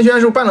轩啊，轩轩是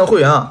不是办了会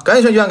员啊？感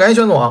谢轩轩，感谢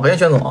轩总啊，感谢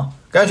轩总啊，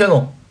感谢轩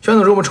总，轩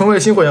总是我们成为了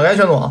新会员，感谢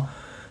轩总啊。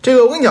这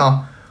个我跟你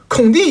讲，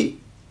孔蒂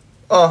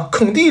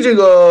这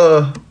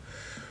个，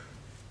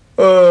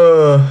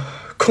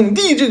孔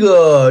蒂这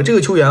个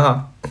球员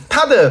啊，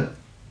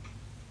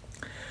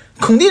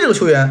孔蒂这个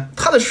球员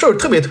他的事儿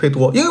特别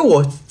多，因为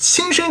我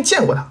亲身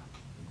见过他，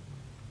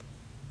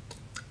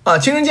我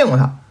亲身见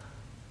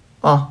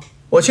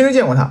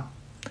过他，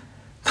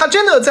他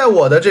真的在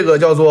我的这个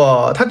叫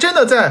做，他真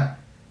的在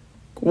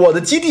我的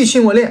基地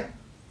训过练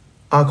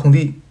啊，孔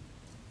蒂，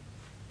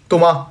懂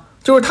吗？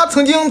就是他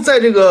曾经在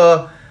这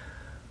个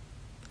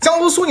江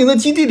苏苏宁的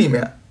基地里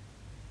面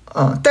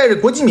带着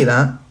国际米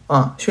兰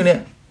训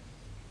练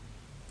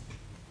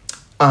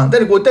带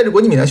着国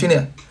际米兰训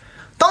练。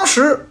当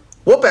时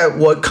我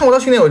看过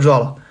他训练，我就知道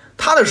了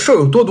他的事儿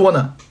有多多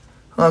呢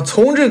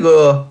从这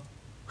个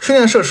训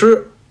练设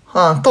施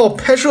到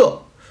拍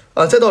摄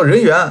再到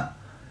人员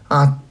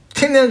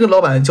天天跟老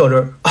板较真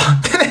儿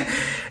天天，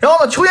然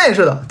后呢球员也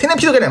是的，天天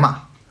劈头盖脸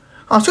骂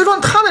所以说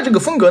他的这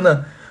个风格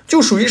呢，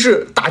就属于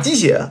是打鸡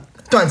血，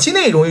短期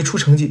内容易出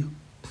成绩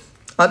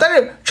但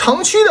是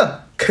长期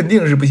的肯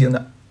定是不行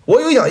的。我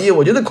有讲义，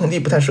我觉得孔蒂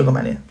不太适合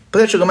曼联，不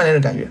太适合曼联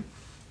的感觉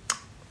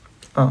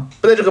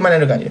不太适合曼联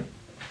的感觉。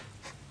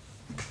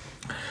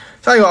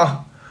下一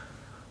个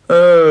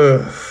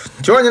92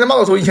年的马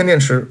可索1千电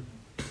池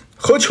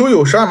和球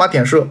友12码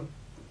点射，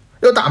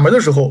要打门的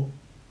时候，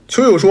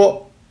球友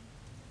说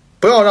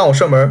不要让我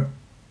射门，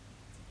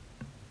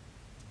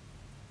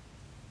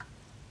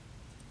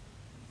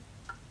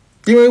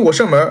因为我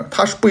射门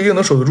他是不一定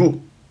能守得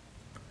住。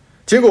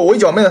结果我一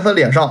脚迈在他的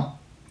脸上，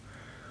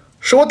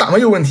是我打门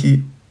有问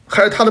题，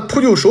还是他的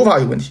扑救手法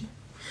有问题？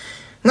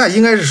那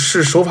应该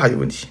是手法有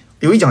问题。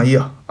有一讲义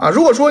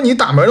如果说你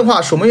打门的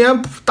话，守门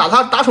员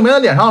打守门员的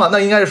脸上了，那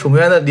应该是守门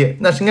员的脸，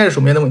那应该是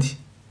守门员的问题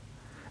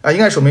应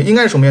该是守门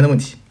员的问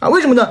题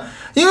为什么呢？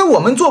因为我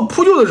们做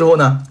扑救的时候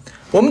呢，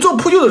很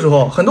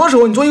多时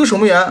候你做一个守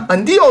门员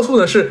你第一要素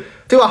呢是，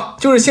对吧？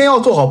就是先要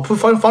做好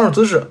防守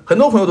姿势，很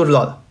多朋友都知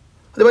道的，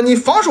对吧？你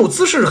防守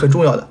姿势是很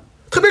重要的，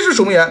特别是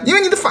守门员，因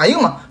为你的反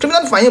应嘛，证明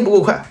他的反应不够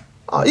快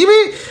因为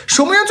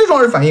守门员最重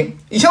要是反应。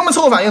以前我们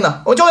测过反应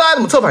的，我教大家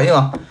怎么测反应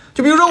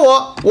就比如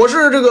说我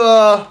是这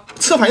个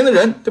测反应的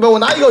人，对吧？我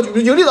拿一个举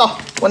个例子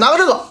我拿个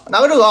这个然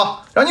后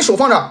你手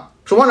放这儿，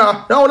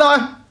然后我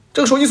让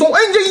这个手一松，你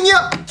这一捏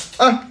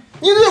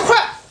捏得越快，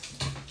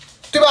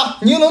对吧？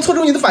你就能测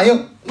出你的反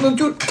应，那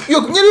就捏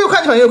得越快，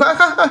你反应越快。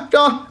看这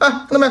样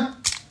看到没？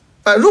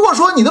如果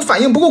说你的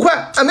反应不够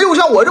快，没有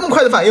像我这么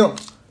快的反应，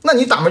那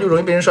你打门就容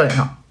易被人射脸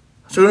上，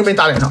就容易被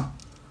打脸上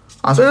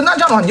所以说那这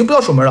样的话你就不要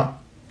守门了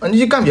你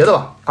去干别的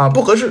吧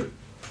不合适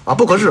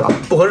不合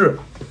适。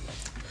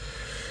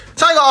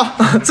下一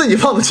个自己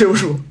放的切入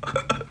数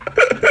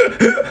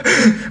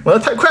我的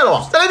太快了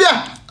吧，再来一遍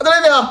看到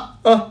没？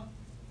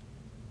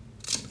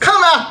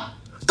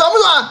短不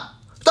短？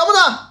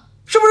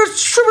是不是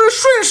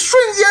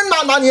瞬间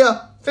拿捏？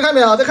再看一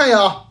遍再看一眼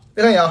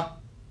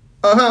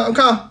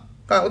看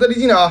我再离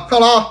近点看好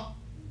了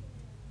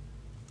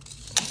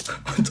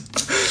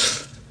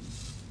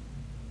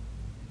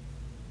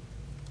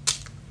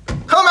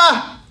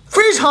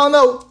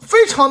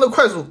非常的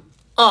快速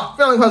啊，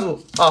非常的快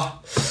速啊。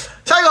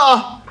下一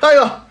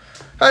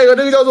个，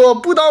这个叫做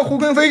不当胡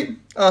昆飞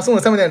啊，送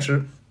了3枚电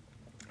池。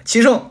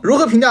齐胜如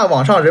何评价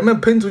网上人们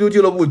喷足球俱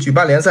乐部举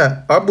办联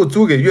赛而不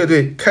租给乐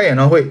队开演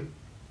唱会？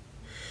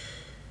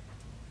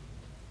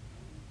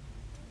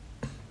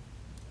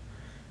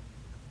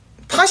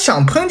他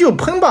想喷就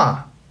喷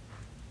吧，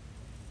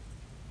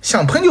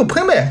想喷就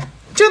喷呗，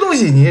这东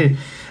西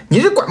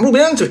你是管不住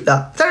别人嘴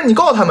的。但是你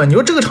告诉他们，你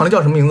说这个场地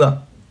叫什么名字？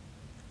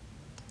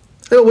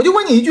对吧？我就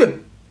问你一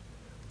句，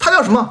它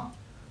叫什么？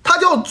它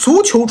叫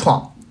足球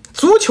场。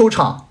足球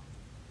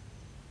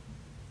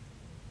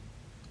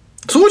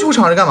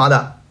场是干嘛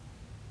的？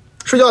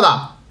睡觉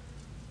的，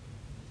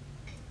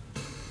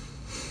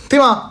对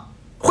吗？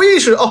会议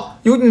室哦，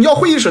你要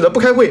会议室的不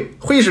开会，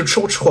会议室吃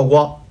火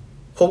锅，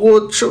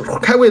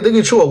开会得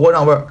给吃火锅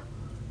让味儿，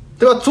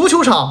对吧？足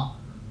球场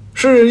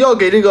是要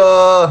给这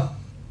个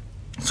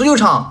足球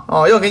场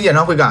啊，要给演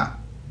唱会干。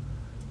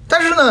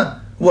但是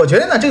呢，我觉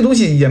得呢，这个东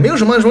西也没有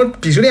什么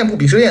鄙视链不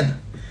鄙视链的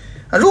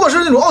啊。如果是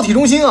那种奥体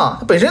中心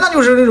啊，本身它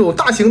就是那种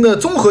大型的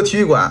综合体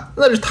育馆，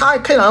那是他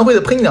开演唱会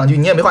的喷你2句，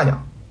你也没话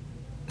讲，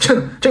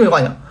真没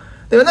话讲，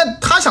对吧？那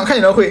他想看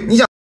演唱会，你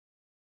想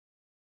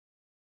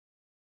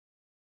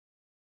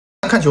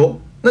看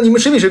球，那你们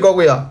谁比谁高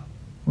贵啊？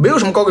没有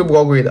什么高贵不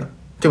高贵的，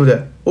对不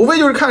对？无非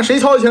就是看谁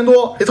掏的钱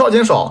多，谁掏的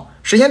钱少，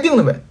谁先定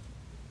的呗，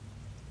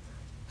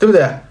对不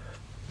对？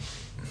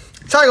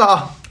下一个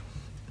啊，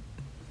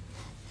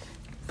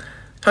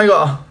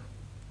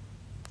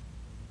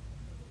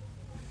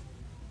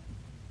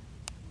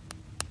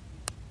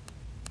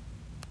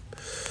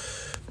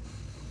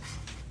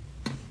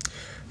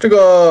这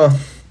个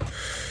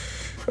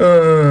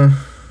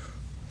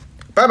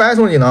拜拜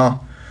送你呢啊，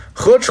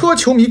和车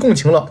球迷共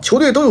情了，球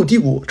队都有低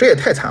谷，这也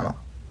太惨了。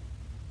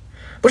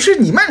不是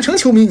你曼城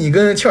球迷，你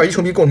跟切尔西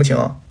球迷共什么情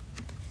啊？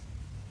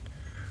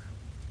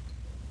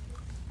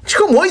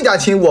车模一家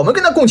亲，我们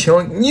跟他共情，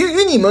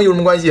与你们有什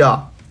么关系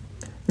啊？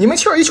你们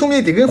切尔西球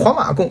迷得跟皇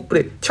马不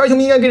对，切尔西球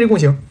迷应该跟谁共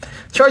情？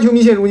切尔西球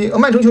迷现如今，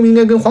曼城球迷应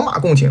该跟皇马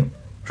共情，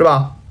是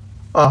吧？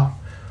啊，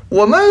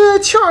我们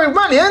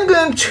曼联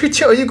跟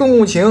切尔西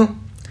共情，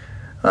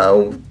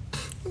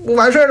不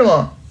完事儿了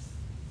吗？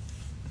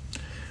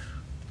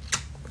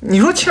你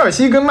说切尔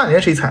西跟曼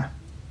联谁惨？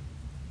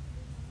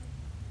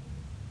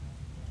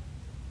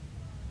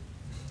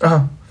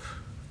啊，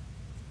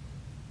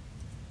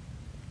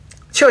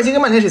切尔西跟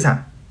曼联谁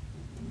惨？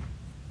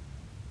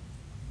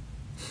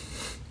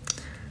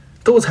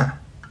都惨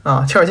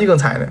啊！切尔西更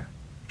惨一点，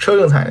车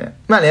更惨一点，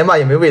曼联吧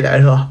也没未来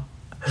是吧？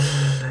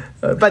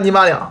半斤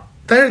八两。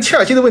但是切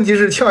尔西的问题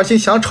是，切尔西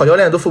想炒教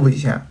练都付不起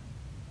钱。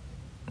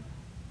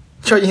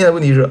切尔西现在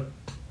问题是，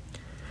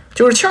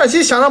就是切尔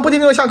西想让波切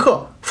蒂诺下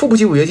课，付不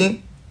起违约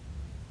金。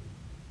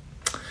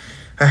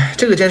哎，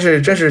这个真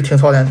是挺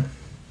操蛋的。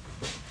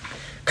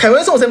凯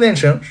文送3枚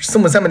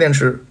电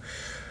池，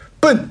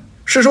笨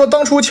是说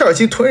当初切尔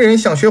西囤人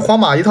想学皇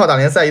马一套打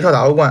联赛一套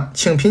打欧冠，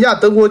请评价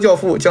德国教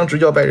父将执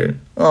教拜仁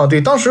啊。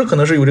对，当时可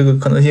能是有这个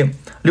可能性，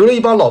留了一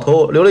帮老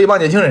头，留了一帮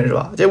年轻人是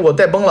吧？结果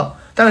带崩了，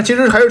但是其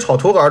实还是炒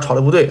图赫尔炒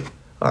的不对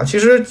啊，其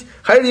实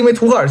还是因为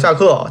图赫尔下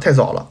课太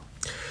早了。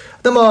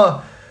那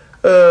么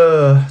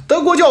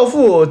德国教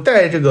父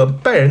带这个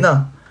拜仁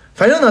呢，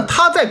反正呢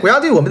他在国家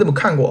队我没怎么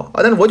看过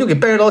啊，但是我就给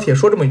拜仁老铁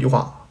说这么一句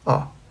话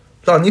啊，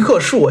朗尼克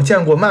是我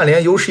见过曼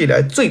联有史以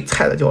来最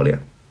菜的教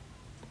练。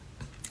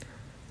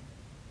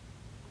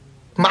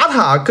马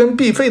塔跟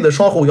毕费的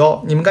双后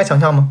腰，你们敢想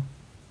象吗？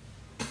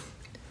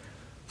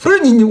不是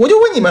我就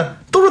问你们，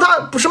都说他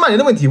不是曼联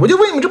的问题，我就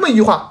问你们这么一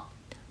句话：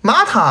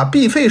马塔、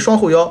毕费双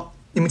后腰，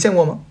你们见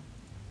过吗？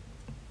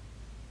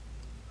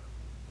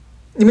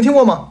你们听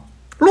过吗？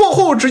落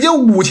后直接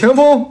5前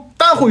锋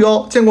单后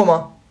腰，见过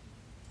吗？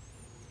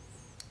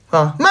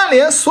啊，曼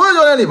联所有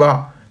教练里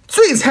边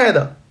最菜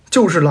的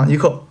就是朗尼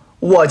克，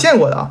我见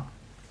过的啊。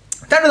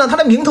但是呢，他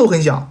的名头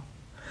很响，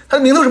他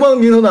的名头什么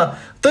名头呢？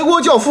德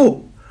国教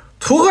父。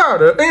图赫尔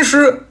的恩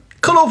师，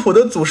克洛普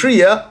的祖师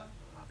爷，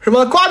什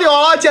么瓜迪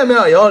奥拉见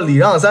面也要礼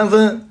让3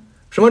分，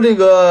什么这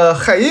个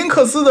海因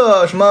克斯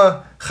的什么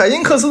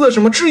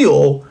挚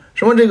友，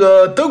什么这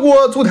个德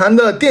国足坛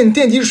的奠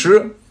基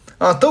石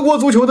啊，德国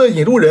足球的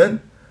引路人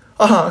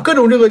啊，各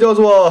种这个叫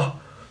做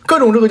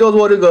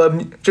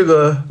这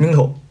个名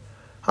头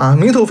啊，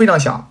名头非常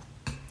响。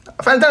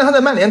反正但是他在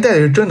曼联带的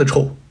是真的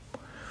臭，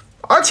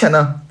而且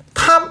呢，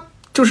他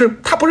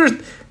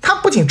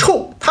不仅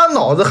臭，他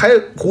脑子还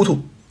糊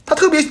涂。他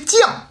特别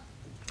犟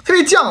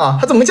啊！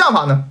他怎么犟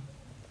法呢？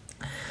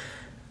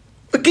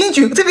再给你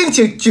举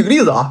个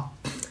例子啊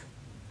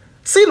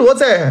 ！C 罗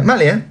在曼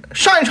联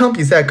上一场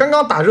比赛刚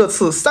刚打热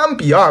刺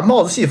3-2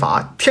帽子戏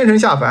法，天神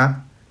下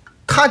凡。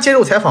他接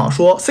受采访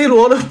说 ，C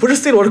罗的不是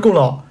C 罗的功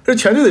劳，是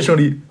全队的胜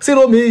利。C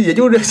罗也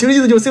就是其实意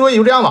思就是 C 罗也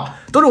就这样吧，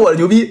都是我的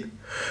牛逼。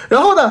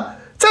然后呢，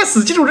在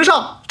此基础之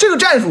上，这个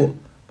战术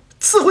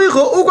4回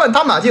合欧冠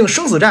打马竞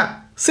生死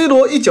战 ，C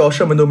罗一脚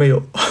射门都没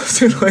有。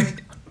C 罗。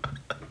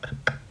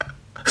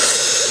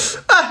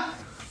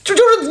就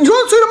是你说，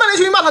所以说曼联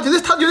球迷骂他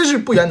绝对是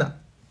不冤的，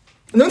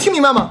能听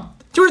明白吗？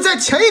就是在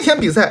前一天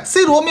比赛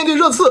 ，C 罗面对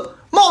热刺，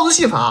帽子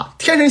戏法，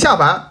天神下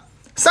凡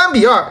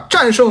，3-2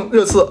战胜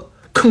热刺，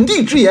肯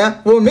地直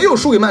言我们没有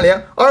输给曼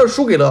联，而是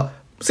输给了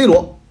C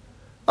罗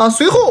啊。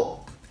随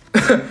后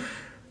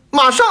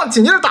马上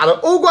紧接着打的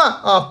欧冠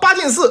啊，8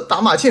进4打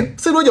马竞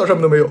 ，C 罗一脚射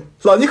门都没有，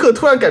老尼克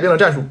突然改变了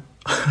战术。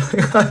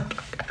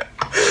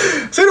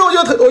所以说，我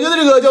觉得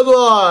这个叫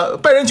做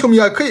拜仁球迷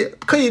啊，可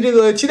以这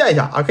个期待一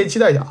下啊，可以期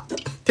待一下。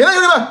铁蛋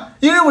兄弟们，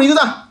一人5一个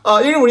赞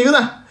啊，一人5一个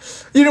赞，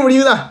一人5一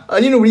个赞啊，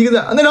一人5一个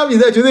赞。那场比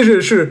赛绝对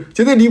是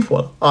绝对离谱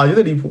了啊，绝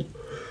对离谱，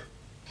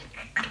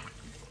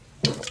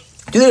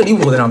绝对是离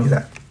谱的那场比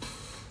赛。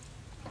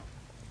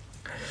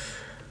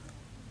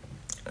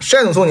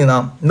单总送你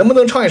呢，能不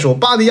能唱一首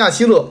巴迪亚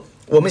希勒？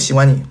我们喜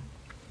欢你。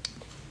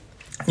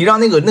你让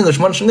那个什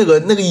么那个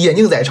眼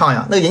镜仔唱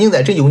呀，那个眼镜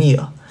仔真油腻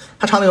啊。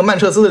他唱那个曼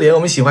彻斯特联，我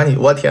们喜欢你，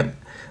我天！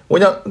我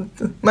讲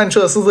曼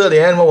彻斯特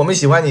联什么，我们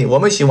喜欢你，我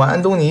们喜欢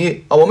安东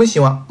尼啊，我们喜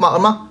欢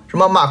什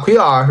么马奎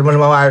尔什么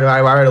玩意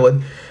儿的，我，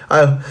哎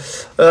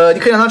呦，你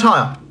可以让他唱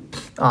呀，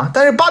啊！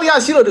但是巴迪亚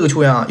希勒这个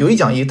球员啊，有一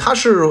讲一，他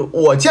是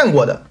我见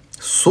过的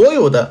所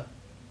有的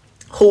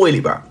后卫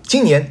里边，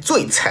今年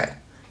最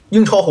菜，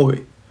英超后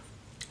卫，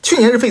去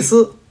年是费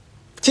斯，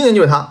今年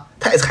就是他，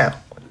太菜了。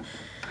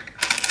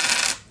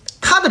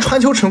他的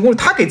传球成功率，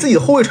他给自己的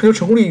后卫传球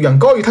成功率远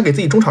高于他给自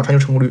己中场传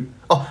球成功率。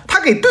哦，他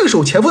给对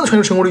手前锋的传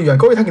球成功率远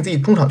高于他给自己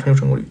中场传球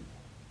成功率。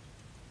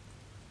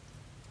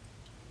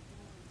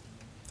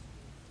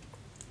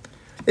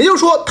也就是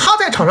说，他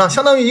在场上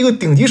相当于一个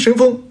顶级神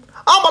锋。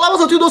阿姆拉巴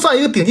特最多算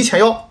一个顶级前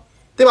腰，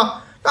对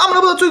吧？阿姆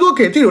拉巴特最多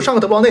给对手上个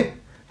德布劳内，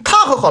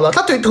他可好了，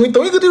他等于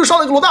给对手上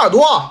了一个罗纳尔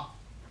多啊。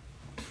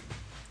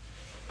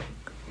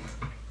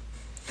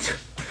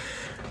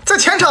在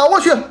前场，我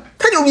去，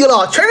太牛逼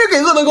了，全是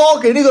给厄德高，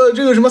给这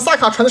个什么萨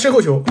卡传的身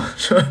后球。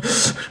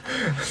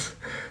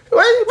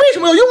为什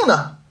么要用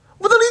呢？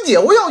不能理解。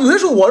有些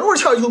时候我如果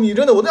是切尔西球迷，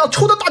真的我都要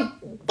抽他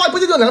不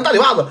就这两个大嘴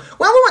巴子。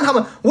我要问他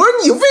们，我说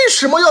你为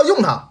什么要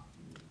用他？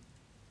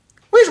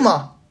为什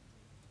么？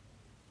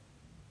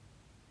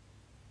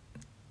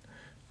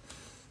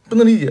不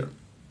能理解。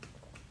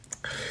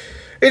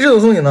A 这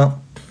种送你呢？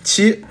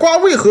其瓜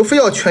为何非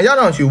要全压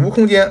上去，无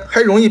空间，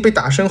还容易被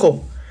打身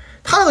后？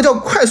他那个叫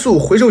快速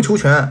回收球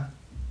权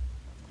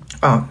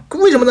啊，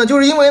为什么呢？就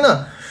是因为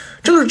呢，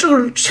这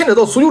个牵扯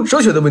到足球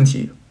哲学的问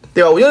题，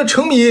对吧？我觉得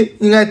球迷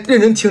应该认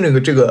真听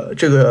这个，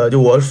就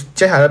我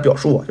接下来的表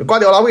述啊，就瓜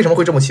迪奥拉为什么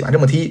会这么喜欢这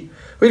么踢，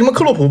为什么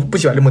克洛普不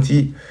喜欢这么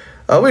踢，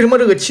为什么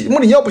这个穆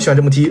里尼奥不喜欢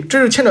这么踢，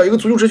这是牵扯一个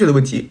足球哲学的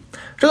问题。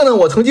这个呢，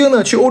我曾经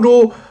呢去欧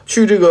洲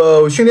去这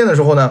个训练的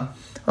时候呢，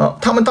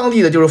他们当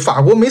地的就是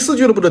法国梅斯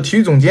俱乐部的体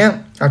育总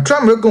监啊，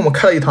专门给我们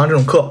开了一堂这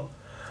种课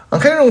啊，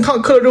开这种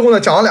课了之后呢，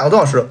讲了2个多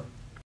小时。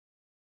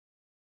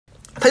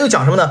他就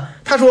讲什么呢？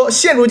他说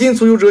现如今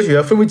足球哲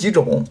学分为几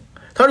种，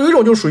他说有一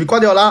种就属于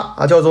瓜迪奥拉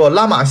啊，叫做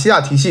拉玛西亚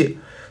体系，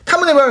他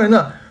们那边人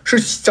呢是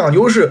讲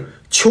究是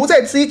球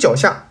在自己脚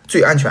下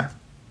最安全，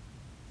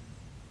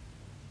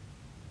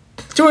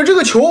就是这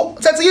个球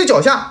在自己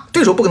脚下，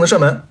对手不可能射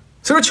门，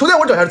所以说球在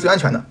我脚下是最安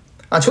全的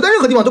啊，球在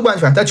任何地方都不安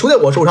全，但球在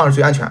我手上是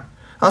最安全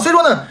啊，所以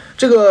说呢，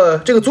这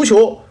个足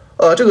球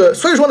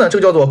所以说呢，这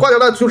个叫做瓜迪奥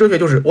拉足球哲学，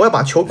就是我要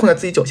把球控在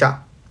自己脚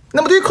下。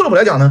那么对于克洛普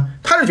来讲呢，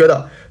他是觉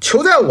得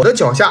球在我的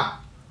脚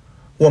下，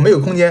我没有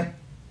空间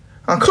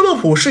啊。克洛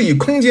普是以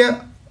空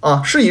间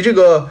啊，是以这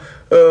个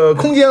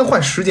空间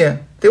换时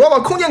间，对吧？我把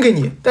空间给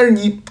你，但是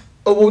你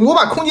我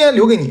把空间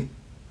留给你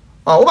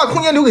啊，我把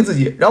空间留给自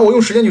己，然后我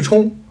用时间去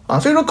冲啊。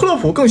所以说克洛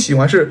普更喜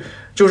欢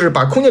就是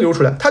把空间留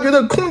出来，他觉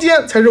得空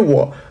间才是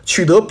我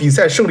取得比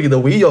赛胜利的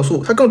唯一要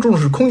素，他更重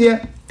视空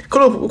间。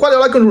瓜迪奥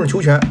拉更重视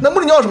球权。那穆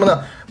里尼奥什么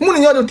呢？穆里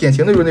尼奥就典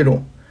型的就是那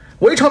种，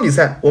我一场比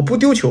赛我不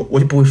丢球我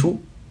就不会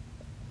输，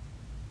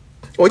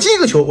我进一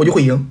个球我就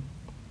会赢。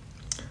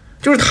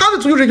就是他的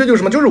足球哲学就是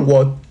什么？就是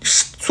我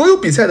所有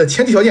比赛的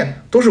前提条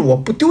件都是我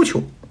不丢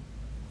球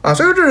啊。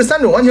所以说这是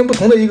3种完全不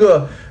同的一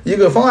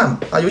个方案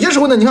啊。有些时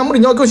候呢，你看穆里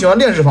尼奥更喜欢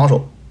链式防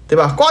守，对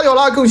吧？瓜迪奥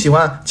拉更喜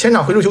欢前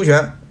场回收球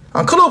权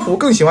啊。克洛普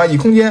更喜欢以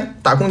空间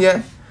打空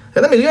间。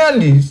那每个人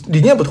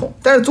理念不同，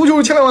但是足球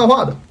是千变万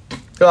化的，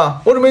对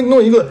吧？我准备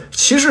弄一个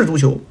骑士足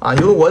球啊，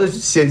由我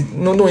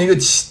弄一个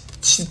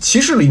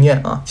骑士理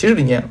念啊，骑士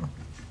理念。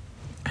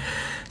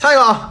下一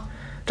个啊，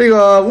这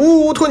个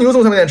乌托牛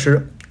送3枚电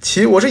池。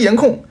我是颜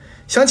控，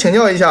想请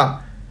教一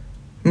下，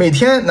每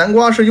天南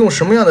瓜是用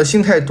什么样的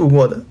心态度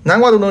过的？南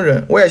瓜都能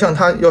忍，我也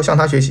要向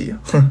他学习。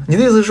哼，你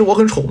的意思是我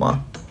很丑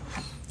吗？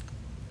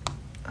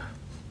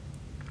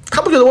他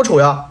不觉得我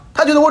丑呀，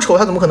他觉得我丑，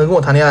他怎么可能跟我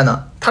谈恋爱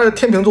呢？他是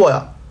天秤座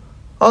呀，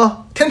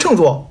啊，天秤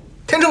座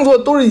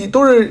都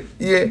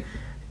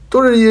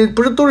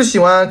是喜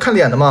欢看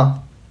脸的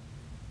嘛，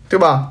对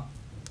吧？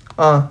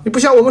啊，你不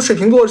像我们水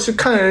瓶座是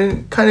看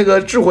这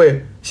个智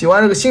慧，喜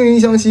欢这个惺惺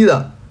相惜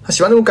的。他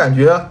喜欢那种感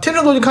觉，天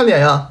秤座就看脸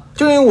呀，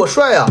就因为我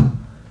帅呀。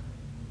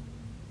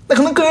那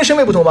可能个人审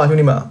美不同吧，兄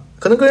弟们，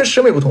可能个人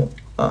审美不同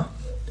啊。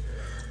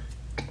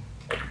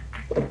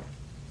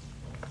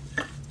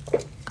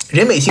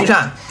人美心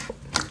善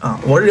啊，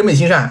我是人美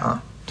心善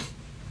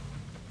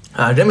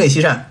啊，人美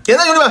心善，点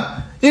赞兄弟们，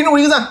一人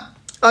1个赞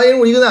啊，一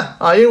人一个赞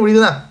啊，一人一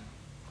个赞。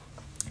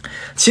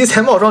其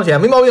才貌双全，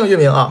没毛病，月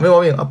明啊，没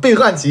毛病啊，贝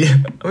汉奇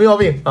没毛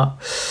病啊。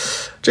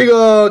这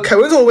个凯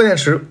文作为电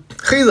池，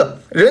黑子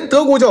人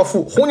德国教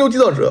父，红牛缔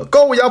造者，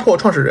高位压迫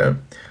创始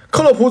人，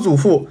克洛普祖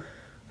父，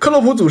克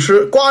洛普祖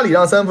师，瓜里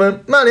让3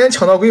分，曼联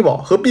抢到瑰宝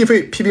和必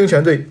费批评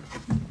全队，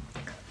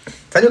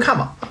咱就看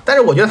吧。但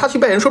是我觉得他去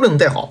拜仁说不定能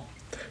带好，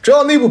只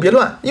要内部别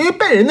乱，因为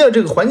拜仁的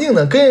这个环境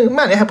呢跟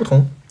曼联还不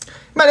同。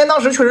曼联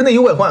当时确实内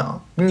忧外患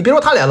啊，你别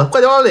说他来了，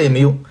怪掉了也没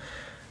用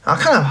啊。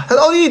看看吧，他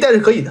的奥地利带是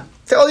可以的，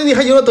在奥地利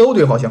还赢了德国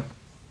队好像。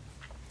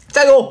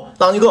加油，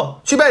朗尼克，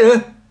去拜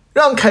仁，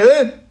让凯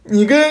恩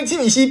你跟基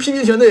米希批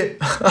评全队。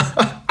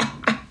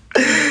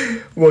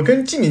我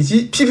跟基米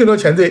希批评了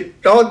全队，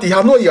然后底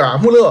下诺伊尔、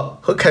穆勒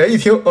和凯恩一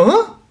听，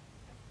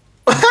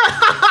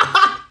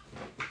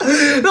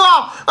是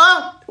吧？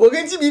啊，我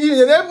跟基米批评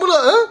全队，穆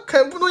勒，凯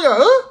恩、诺伊尔，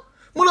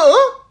穆勒，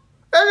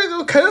哎，这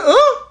个凯恩，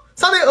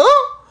萨内，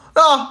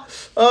啊，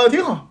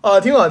挺好啊，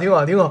挺好，挺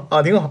好，挺好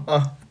啊，挺好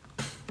啊。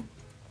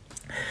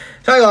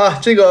下一个啊，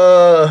这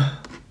个，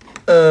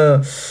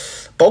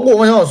包括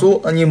王小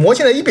苏，你魔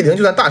现在1-0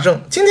就算大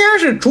胜。今天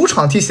是主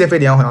场踢谢菲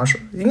联，好像是，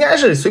应该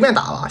是随便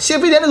打吧。谢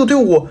菲联这个队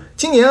伍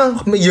今年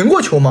没赢过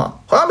球吗？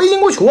好像没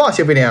赢过球啊，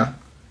谢菲联。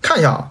看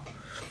一下啊，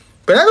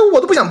本来我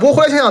都不想播，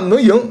后来想想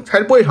能赢还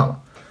是播一场了。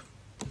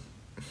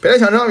本来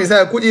想这场比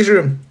赛估计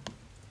是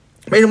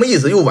没什么意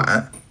思，又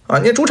晚啊。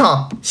你看主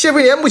场谢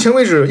菲联目前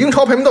为止英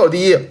超排名倒数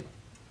第一，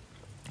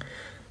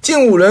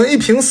近5轮1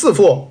平4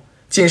负，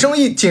仅剩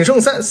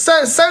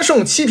3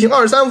胜7平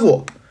23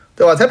负，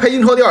对吧？才排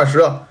英超第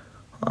20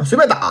啊，随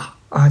便打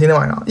啊！今天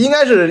晚上应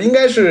该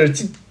是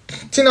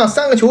尽量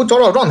3个球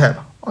找状态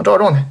吧，啊，找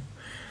状态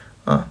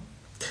啊。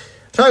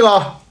下一个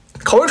啊，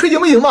考文吹赢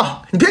不赢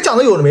吧？你别讲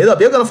的有的没的，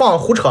别跟他放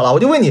胡扯了。我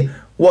就问你，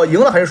我赢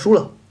了还是输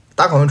了？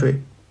打考文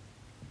吹。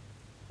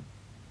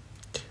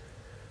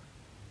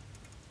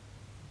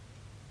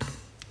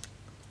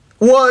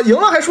我赢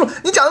了还是输了？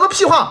你讲那么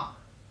屁话！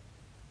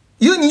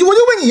我就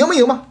问你赢不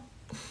赢吧？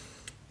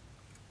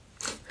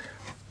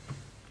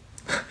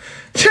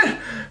这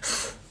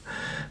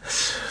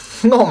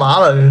闹麻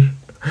了，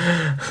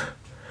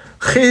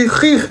真是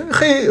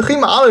黑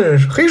麻了，真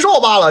是黑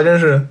哨罢了，真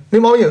是没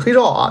毛病。黑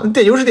哨啊，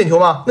点球是点球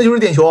吗？那就是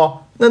点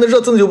球，那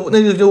热刺就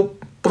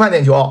不判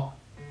点球。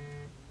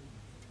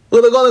厄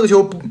德高那个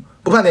球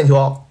不判点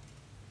球，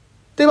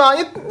对吧？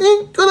你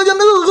厄德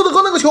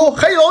高那个球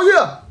海底捞月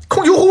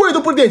控球后卫都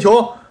不是点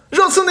球，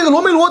热刺那个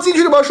罗梅罗进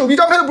去就把手臂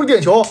张开都不是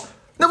点球，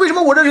那为什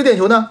么我这是点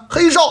球呢？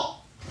黑哨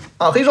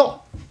啊，黑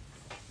哨。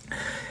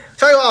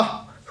下一个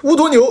啊，乌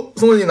托牛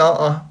送的锦囊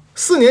啊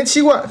，4年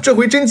7冠，这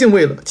回真敬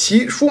畏了。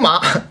其输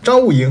麻张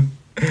悟赢，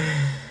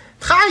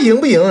他赢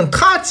不赢，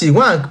他几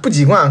冠不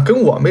几冠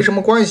跟我没什么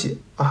关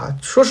系啊。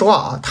说实话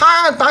啊，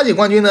他打几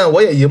冠军呢，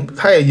我也赢，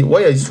我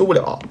也输不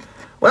了。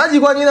我拿几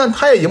冠军呢，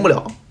他也赢不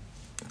了，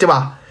对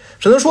吧？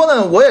只能说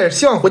呢，我也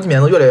希望国际米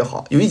兰能越来越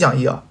好，有一讲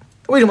一啊。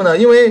为什么呢？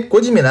因为国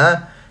际米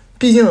兰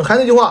毕竟还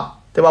那句话，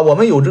对吧？我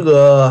们有这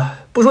个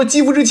不说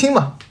肌肤之亲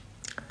嘛，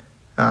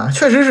啊，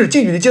确实是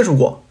近距离接触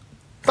过。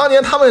当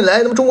年他们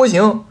来中国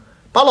行，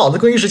把老子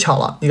更衣室抢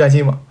了，你敢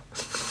信吗？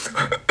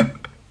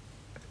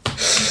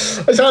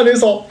我想想真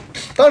骚。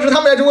当时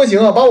他们来中国行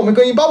啊，把我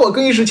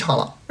更衣室抢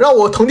了，让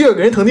我腾地儿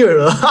给人腾地儿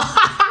了。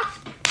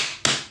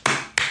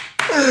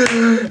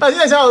啊，现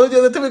在想想都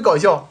觉得特别搞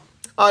笑。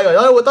哎呀，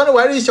然后当时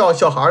我还是一小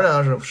孩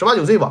呢，是18、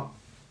19岁吧，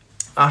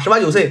啊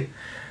，18、19岁。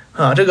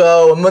啊，这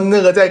个我们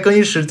那个在更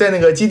衣室，在那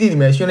个基地里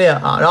面训练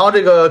啊，然后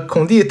这个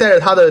孔蒂带着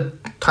他的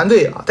团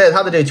队啊，带着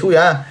他的这个球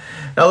员，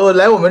然后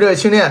来我们这个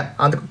训练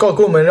啊，跟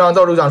我们让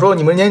到处讲说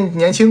你们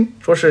年轻，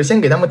说是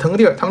先给他们腾个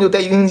地儿，他们就待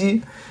1个星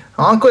期，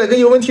啊，过来跟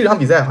尤文踢这场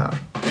比赛好像是，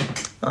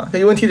啊，跟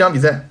尤文踢这场比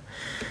赛，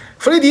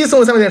弗雷迪送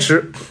了3个电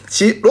池，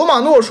其罗马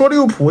诺说利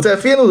物浦在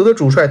菲耶诺德的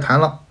主帅谈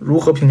了，如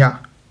何评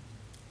价？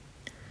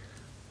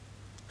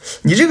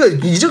你这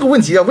个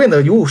问题啊问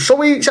的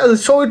下次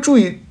稍微注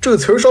意这个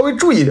词儿，稍微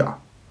注意点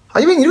啊，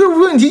因为你这个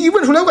问题一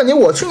问出来，我感觉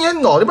我瞬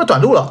间脑里边短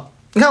路了。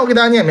你看，我给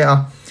大家念一遍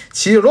啊。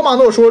其罗马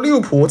诺说利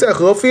物浦在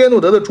和菲耶诺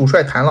德的主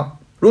帅谈了，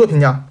如何评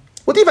价？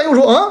我第一反应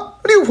说啊，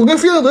利物浦跟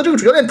菲耶诺德这个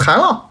主教练谈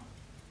了，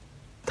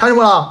谈什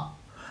么了？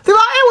对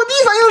吧？哎，我第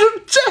一反应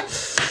是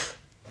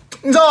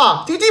这，你知道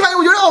吧？第一反应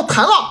我觉得哦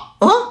谈了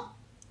啊，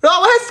然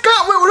后我还刚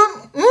想问我说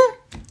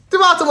对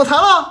吧？怎么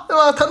谈了？对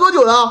吧？谈多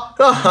久了？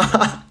是吧？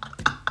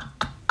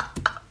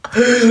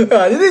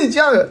啊，你这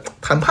样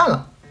谈判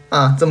了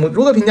啊？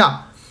如何评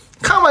价？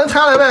看吧，谈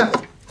下来呗，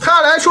谈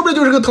下来说不定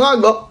就是个滕哈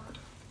格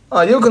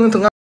啊，也有可能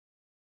滕哈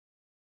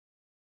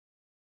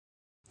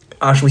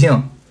啊属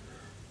性，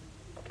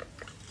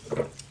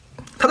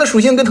他的属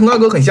性跟滕哈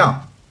格很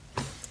像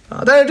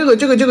啊，但是这个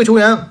球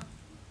员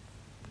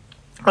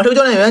啊，这个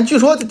教练员据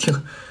说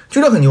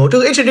很牛，这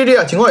个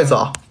HJJ 啊警告一次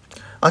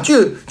啊，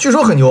据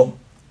说很牛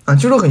啊，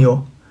据说很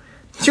牛，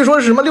据说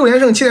是什么6连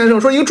胜7连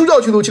胜，说一个助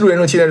教去都7连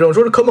胜7连胜，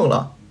说是可猛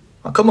了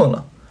啊，可猛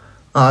了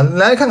啊，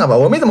来看看吧，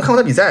我没怎么看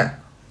过他比赛。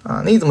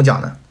啊，那你怎么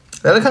讲呢？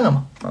来看看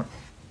吧。啊，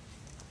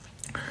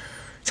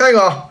下一个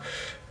啊，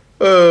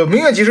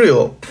明月即是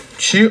有。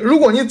其如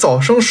果你早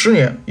生10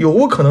年，有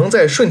无可能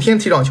在顺天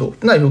踢上球？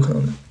那有可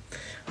能的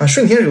啊，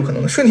顺天是有可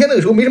能的。顺天那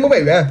个时候没什么外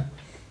援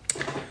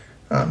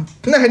啊，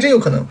那还真有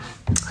可能，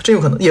真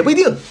有可能，也不一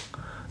定，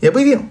也不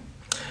一定。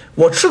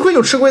我吃亏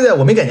就吃亏在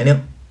我没改年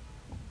龄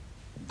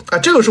啊，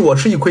这个是我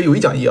吃一亏有一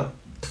讲一啊，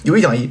有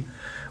一讲一。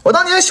我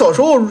当年小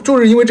时候就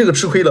是因为这个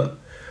吃亏了。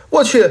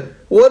我去，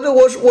我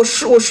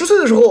10岁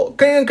的时候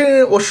跟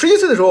人，我11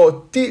岁的时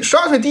候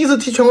12岁第一次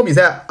踢全国比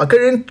赛啊，跟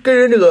人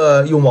这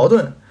个有矛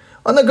盾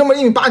啊，那哥们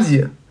1米8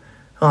几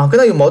啊，跟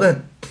他有矛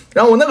盾，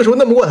然后我那个时候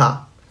弄不过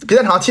他，比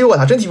赛场上踢不过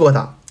他，真踢不过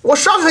他。我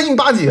12岁才1米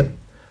8几，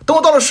等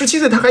我到了17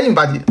岁他还1米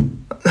8几。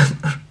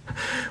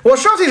我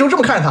12岁的时候这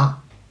么看着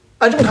他，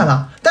啊这么看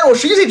他，但是我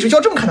11岁只需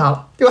要这么看他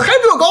了，对吧？还是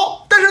比我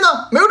高，但是呢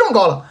没有这么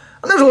高了，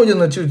那时候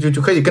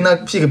就可以跟他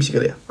PK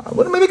的呀啊，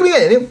我这没改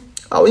眼镜。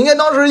啊，我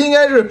当时应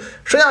该是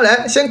生下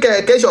来先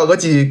改小个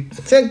几，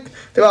先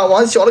对吧？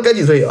往小了改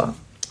几岁啊。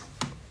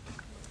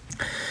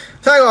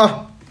下一个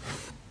啊，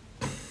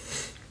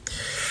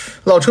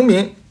老成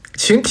民，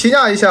请评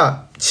价一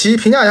下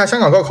香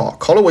港高考，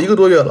考了我1个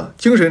多月了，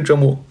精神折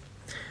磨，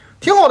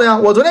挺好的呀。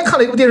我昨天看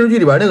了一部电视剧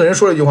里边，那个人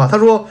说了一句话，他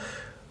说，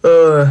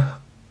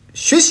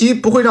学习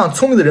不会让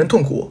聪明的人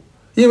痛苦，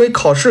因为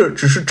考试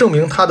只是证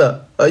明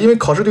因为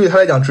考试对于他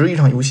来讲只是一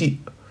场游戏。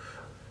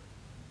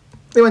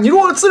对吧？你如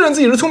果自认自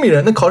己是聪明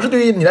人，那考试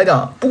对于你来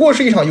讲不过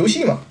是一场游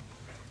戏嘛，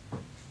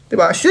对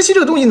吧？学习这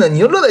个东西呢，你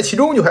要乐在其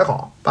中就还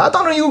好，把它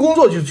当成一个工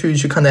作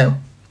去看待嘛。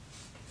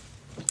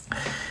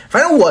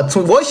反正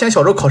我以前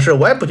小时候考试，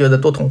我也不觉得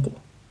多痛苦，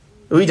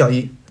有一讲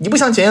一。你不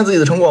想检验自己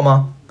的成果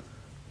吗？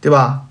对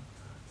吧？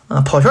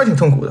啊，跑圈挺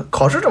痛苦的，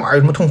考试这玩意儿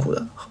有什么痛苦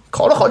的？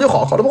考得好就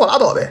好，考得不好拉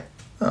倒呗。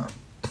啊，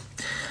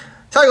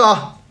下一个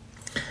啊，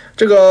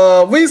这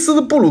个威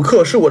斯布鲁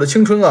克是我的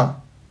青春啊。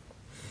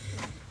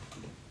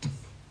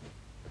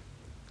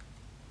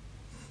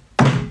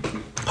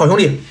好兄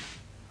弟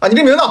啊，你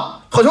这名字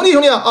好兄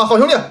弟啊，好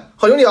兄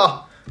弟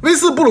啊，威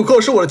斯布鲁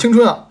克是我的青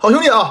春啊，好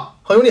兄弟啊，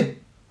好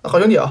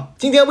兄弟啊，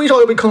今天威少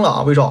又被坑了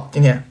啊，威少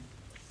今天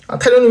啊，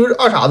泰伦卢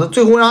二傻子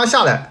最后让他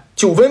下来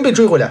9分被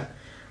追回来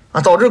啊，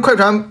导致快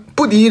船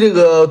不敌这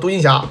个独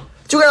行侠，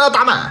就该让他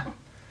打满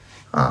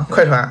啊，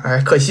快船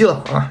哎可惜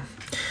了啊。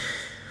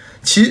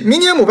明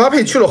年姆巴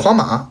佩去了皇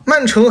马，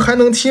曼城还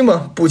能踢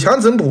吗？补强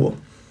怎补？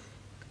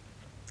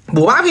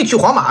姆巴佩去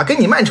皇马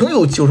跟你曼城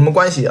有什么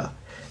关系啊？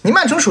你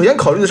曼城首先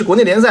考虑的是国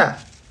内联赛，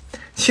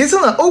其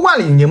次呢，欧冠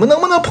里你们能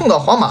不能碰到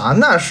皇马，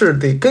那是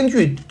得根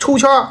据抽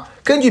签、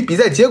根据比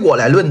赛结果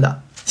来论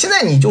的。现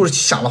在你就是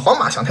想了皇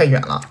马想太远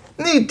了，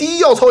那第一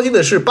要操心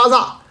的是巴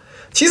萨，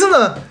其次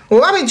呢，姆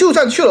巴佩就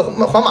算去了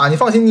皇马，你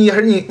放心，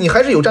你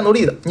还是有战斗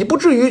力的，你不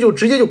至于就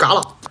直接就嘎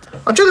了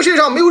啊！这个世界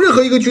上没有任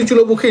何一个俱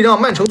乐部可以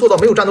让曼城做到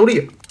没有战斗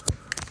力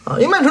啊，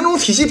因为曼城这种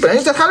体系本来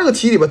就在他这个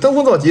体系里边登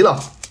峰造极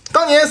了。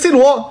当年 C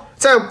罗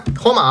在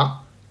皇马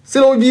 ，C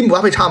罗比姆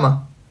巴佩差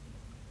吗？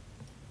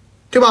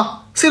对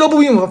吧 ？C 罗不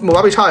比姆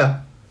巴佩差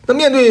呀。那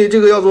面对这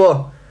个叫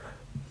做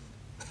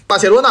巴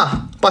塞罗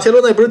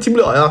那也不是踢不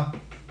了呀，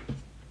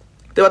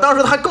对吧？当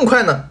时他更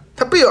快呢，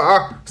他贝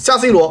尔加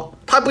C 罗，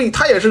他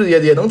也是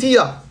也能踢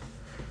呀，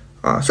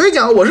啊，所以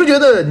讲我是觉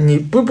得你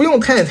不用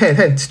太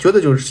觉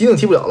得就是一定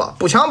踢不了了，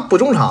补强、补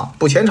中场、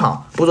补前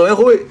场、补左边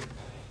后卫，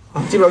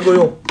啊，基本上够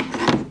用，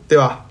对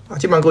吧？啊，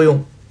基本上够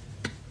用。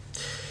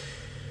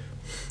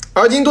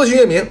而今多去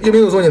月明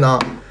有送你呢。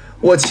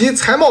我骑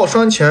才貌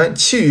双全，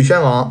气宇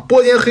轩昂，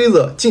波尖黑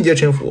子尽皆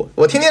臣服。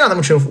我天天让他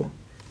们臣服，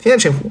天天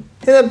臣服。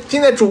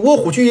现在主播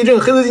虎躯一震，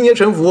黑子尽皆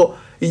臣服，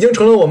已经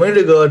成了我们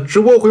这个直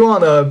播回望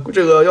的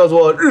这个叫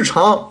做日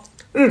常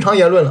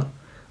言论了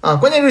啊！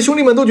关键是兄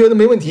弟们都觉得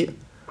没问题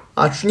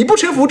啊！你不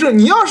臣服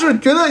你要是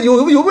觉得有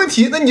问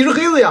题，那你是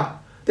黑子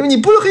呀，对吧？你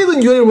不是黑子，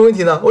你觉得有什么问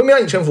题呢？我也没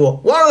让你臣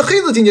服，我让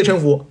黑子尽皆臣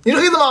服。你是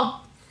黑子吗？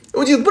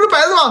不是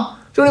白子吗？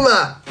兄弟们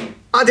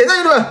啊，点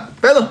赞兄弟们，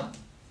白子。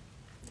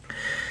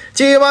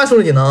接弯送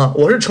了技能，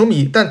我是成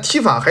迷，但踢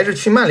法还是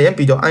去曼联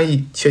比较安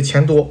逸且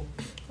钱多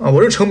啊！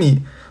我是成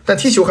迷，但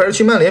踢球还是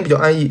去曼联比较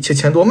安逸且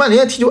钱多。曼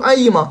联踢球安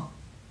逸吗？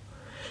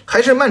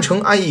还是曼城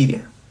安逸一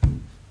点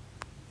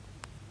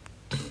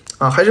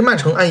啊？还是曼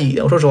城安逸一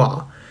点？我说实话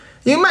啊，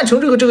因为曼城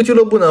这个俱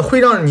乐部呢，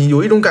会让你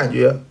有一种感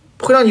觉，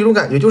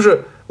就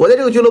是我在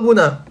这个俱乐部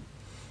呢，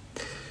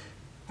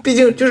毕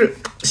竟就是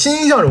欣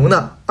欣向荣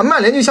的啊。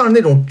曼联就像是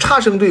那种差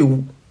生队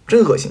伍，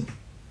真恶心。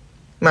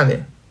曼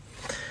联。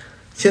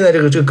现在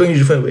这个更衣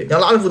室氛围，像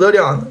拉什福德这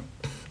样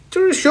的，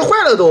就是学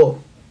坏了都。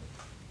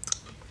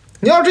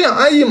你要这样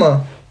安逸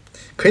吗？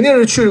肯定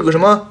是去这个什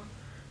么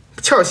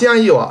切尔西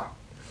安逸哇，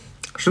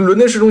是伦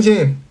敦市中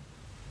心。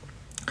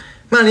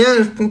曼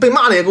联被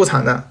骂的也够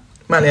惨的，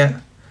曼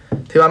联，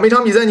对吧？每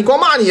场比赛你光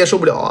骂你也受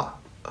不了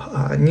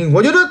啊！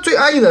我觉得最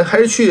安逸的还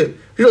是去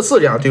热刺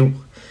这样的队伍，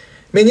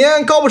每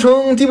年高不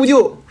成低不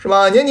就，是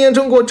吧？年年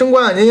争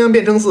冠，年年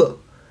变争四，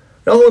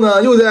然后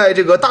呢又在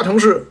这个大城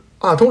市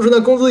啊，同时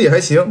呢工资也还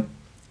行。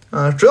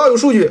啊，只要有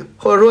数据，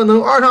或者说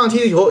能二上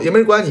踢球，也没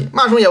人管你，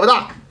骂声也不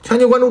大，全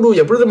球关注度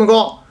也不是这么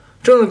高，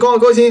挣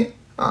高薪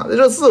啊。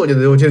热刺我觉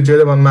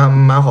得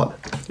蛮好的，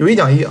有一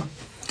讲一啊，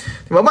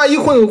对吧？万一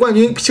混个冠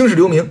军，青史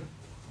留名，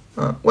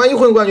万一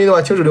混个冠军对吧？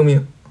青史留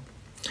名。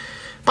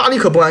巴黎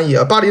可不安逸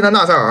啊，巴黎的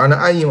纳塞尔那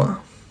安逸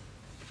吗？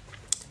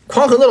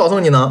狂横的老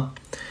宋你呢？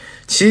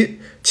其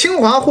清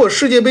华或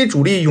世界杯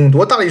主力勇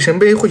夺大力神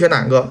杯会选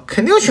哪个？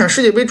肯定选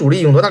世界杯主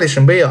力勇夺大力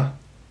神杯啊！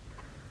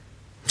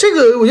这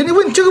个我觉得你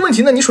问这个问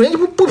题呢，你首先就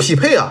不匹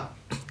配啊。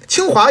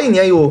清华一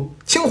年有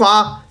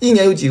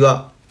几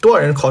个？多少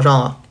人考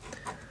上啊？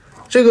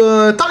这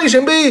个大力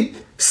神杯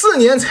4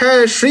年才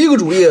11个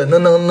主力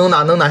能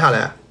拿下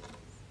来，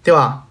对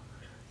吧？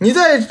你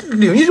在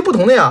领域是不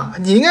同的呀，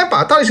你应该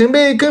把大力神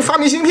杯跟发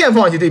明芯片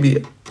放一起对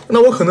比，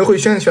那我可能会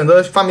选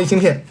择发明芯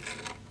片，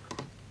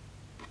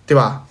对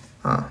吧？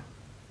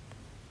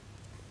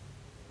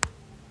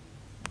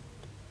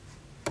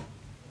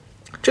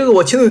这个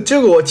我亲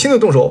自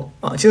动手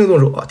啊，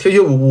铁血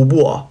五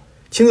步啊，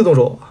亲自动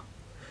手啊，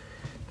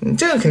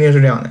这个肯定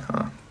是这样的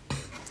啊。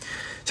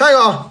下一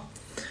个啊，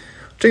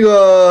这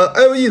个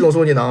LE 总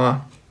数技能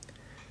啊，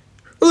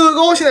厄德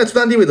高现在足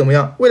坛地位怎么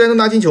样？未来能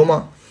拿金球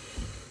吗？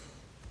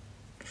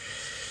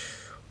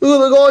厄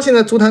德高现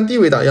在足坛地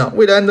位咋样？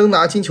未来能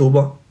拿金球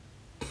不？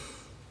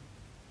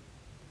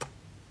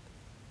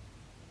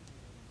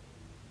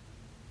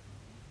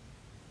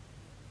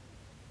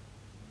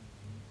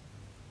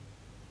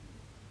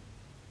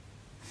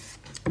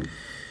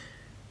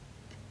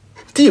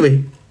地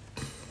位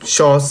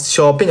小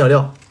边角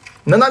料，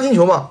能拿金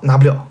球吗？拿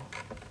不了，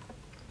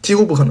几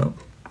乎不可能。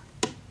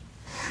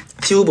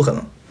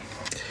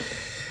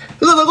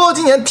厄德高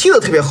今年踢得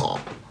特别好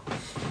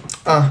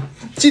啊，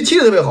踢得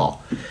特别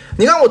好。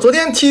你看我昨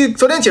天解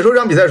说这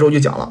场比赛的时候就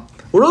讲了，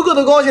我说厄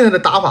德高现在的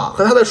打法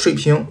和他的水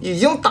平已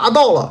经达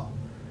到了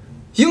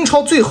英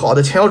超最好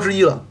的前腰之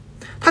一了。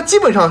他基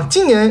本上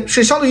今年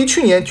是相对于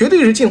去年绝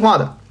对是进化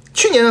的。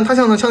去年呢，他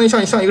像一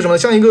个什么？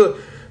像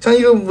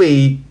一个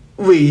伪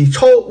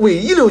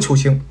一流球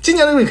星，今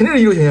年的肯定是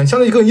一流球星，相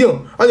对更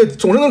硬，而且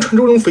总是能传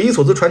出这种匪夷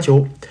所思传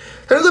球。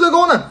但是厄德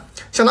高呢，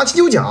想拿金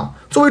球奖，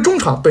作为中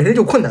场本身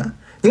就困难。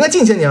你看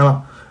近些年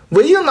了，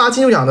唯一能拿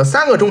金球奖的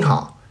3个中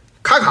场，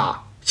卡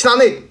卡、齐达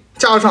内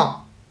加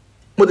上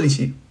莫德里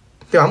奇，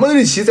对吧？莫德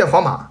里奇在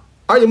皇马，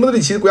而且莫德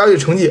里奇国家队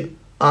成绩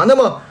啊，那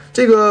么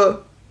这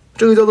个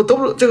叫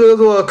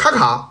做卡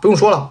卡不用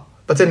说了，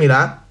在米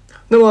兰，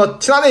那么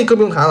齐达内更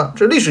不用谈了，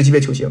这是历史级别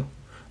球星。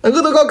那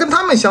厄德高跟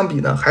他们相比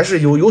呢，还是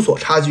有所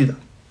差距的，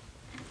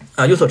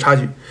啊，有所差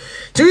距。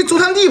至于足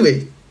坛地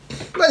位，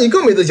那你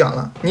更没得讲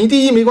了。你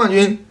第一没冠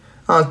军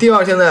啊，第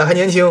二现在还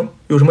年轻，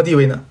有什么地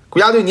位呢？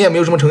国家队你也没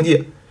有什么成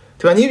绩，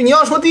对吧？你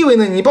要说地位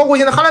呢，你包括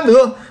现在哈兰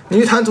德，你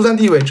去谈足坛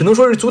地位，只能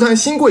说是足坛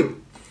新贵，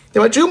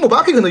对吧？只有姆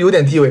巴佩可能有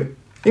点地位，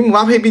因为姆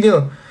巴佩毕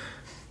竟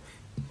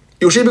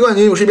有世界杯冠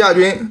军，有世界杯亚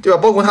军，对吧？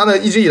包括他的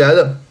一直以来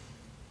的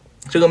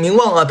这个名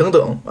望啊等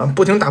等啊，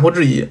不停打破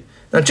质疑。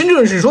那真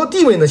正是说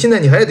地位呢，现在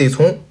你还是得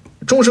从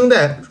中生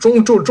代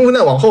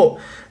往后，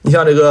你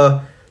像这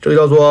个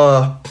叫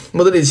做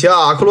莫德里奇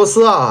啊、克罗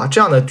斯啊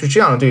这样的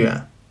队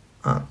员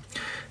啊。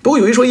不过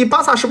有一说一，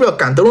巴萨是不是要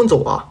赶德容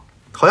走啊？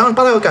好像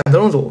巴萨要赶德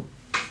容走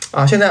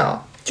啊，现在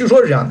啊，据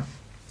说是这样的。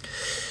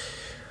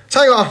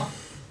下一个啊，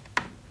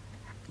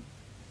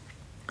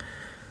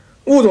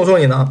吴总说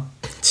你呢？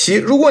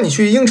如果你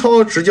去英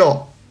超执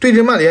教对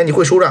阵曼联，你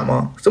会手软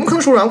吗？怎么可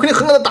能手软？我肯定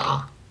狠狠的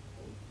打。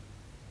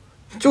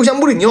就像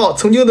穆里尼奥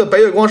曾经的白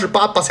月光是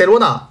巴塞罗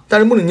那，但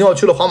是穆里尼奥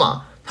去了皇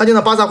马，他见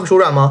到巴萨会手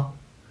软吗？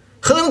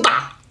狠狠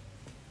打，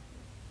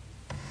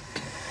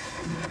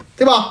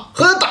对吧？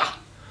狠狠打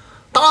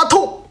他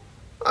痛，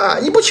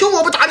你不求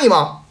我不打你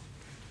吗？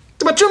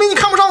对吧？证明你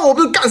看不上我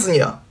不就干死你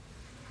啊？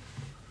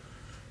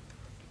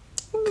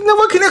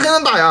那我肯定狠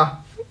狠打呀！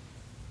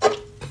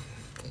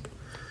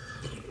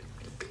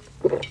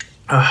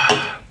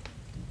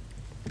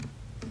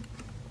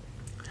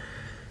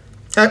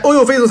欧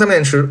右非足3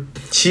点吃。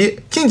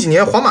近几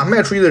年皇马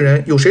卖出去的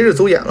人有谁是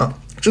走眼了，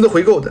值得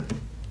回购的？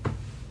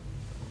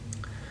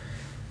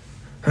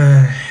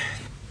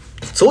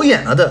走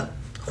眼了的，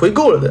回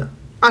购了的，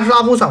阿什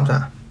拉夫算不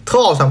算？特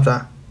奥算不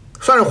算？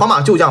算是皇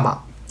马旧将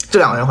吧？这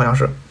2个人好像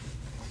是。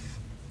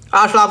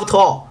阿什拉夫、特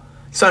奥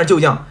算是旧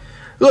将，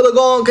厄德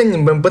高跟你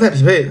们不太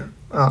匹配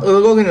啊。厄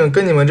德高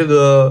跟你们这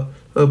个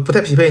不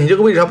太匹配，你这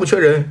个位置上不缺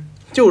人，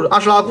就是阿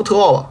什拉夫、特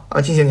奥吧？啊，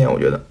近些年我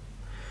觉得。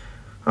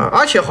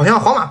而且好像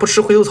皇马不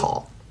吃回头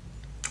草，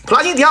普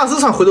拉辛迪亚斯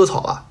算回头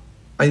草吧？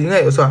啊，应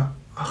该也算。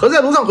何塞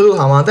卢算回头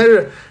草吗？但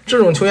是这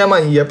种球员嘛，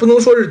也不能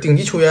说是顶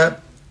级球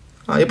员，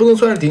啊，也不能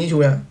算是顶级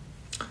球员。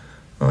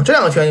这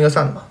2个球员应该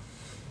算的吧？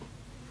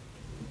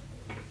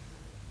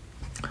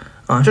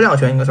这2个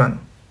球员应该算的。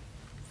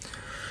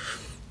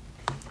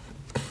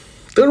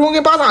德容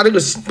跟巴萨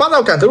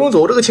赶德容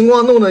走这个情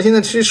况弄得现在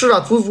其实市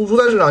场足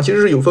坛市场其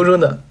实是有风声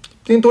的，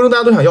因为多人大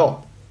家都想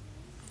要。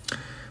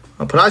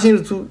普拉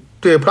辛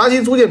是普拉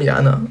辛租借米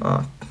兰的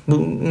啊，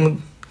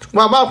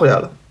挖回来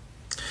了。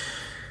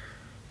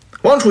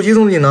王楚奇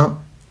总理呢？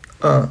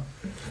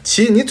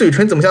你嘴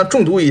唇怎么像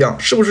中毒一样？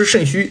是不是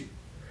肾虚？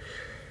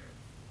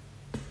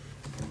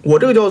我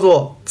这个叫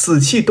做紫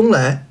气东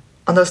来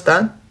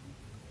 ，understand？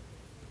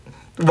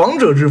 王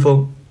者之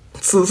风，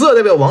紫色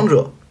代表王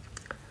者，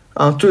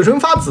啊，嘴唇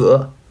发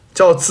紫，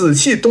叫紫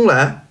气东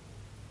来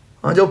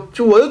啊，就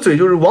我的嘴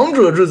就是王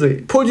者之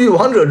嘴，颇具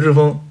王者之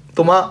风，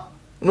懂吗？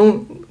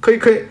可以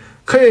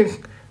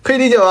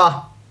理解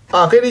吧？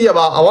啊，可以理解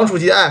吧？啊，王楚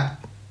奇爱，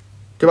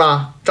对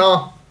吧？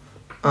张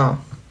啊，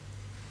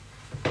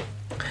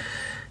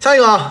下一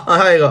个啊，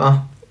下一个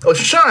啊，我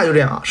生下来就这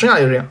样啊，生下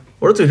来就这样，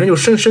我的嘴唇就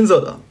深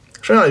色的，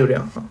生下来就这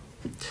样啊。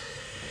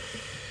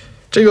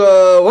这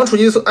个王楚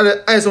奇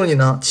爱送你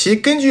呢，其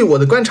根据我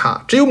的观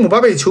察，只有姆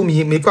巴佩球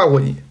迷没挂过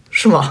你，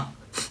是吗？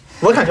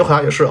我感觉好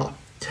像也是啊，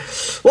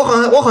我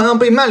好像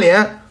被曼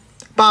联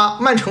8、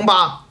曼城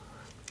8、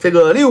这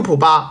个利物浦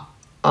8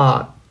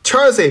啊、切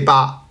尔西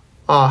8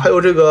啊，还有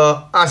这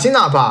个阿森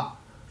纳8，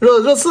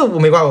热刺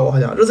没挂过我，好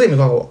像热刺也没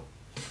挂过我。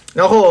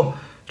然后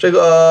这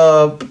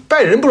个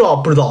拜仁不知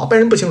道，拜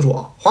仁不清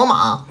楚，皇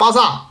马、巴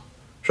萨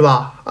是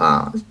吧？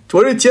啊，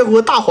我是结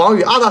合大黄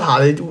与阿塔塔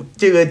的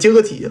这个结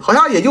合体，好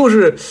像也就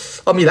是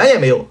米兰也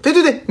没有，对，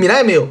米兰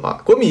也没有啊，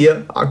国米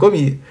啊，国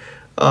米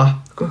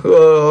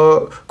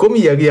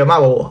也骂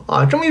过我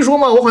啊，这么一说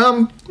嘛，我好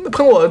像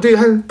喷我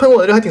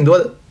的还挺多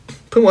的，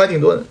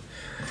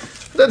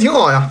那挺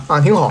好呀，啊，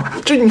挺好。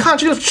这你看，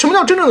这就什么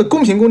叫真正的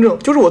公平公正？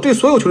就是我对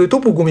所有球队都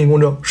不公平公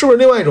正，是不是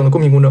另外一种的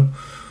公平公正？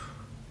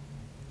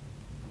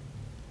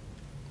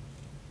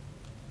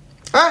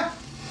哎，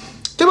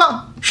对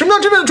吧？什么叫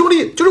真正的中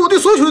立？就是我对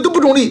所有球队都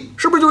不中立，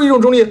是不是就是一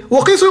种中立？我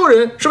黑所有人，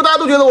是不是大家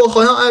都觉得我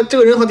好像这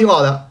个人还挺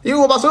好的？因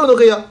为我把所有人都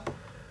黑呀，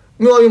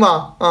没毛病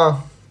吧？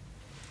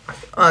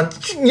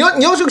你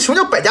要是什么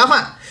叫百家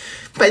饭？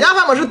百家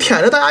饭嘛是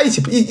舔着大家一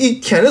起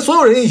舔着所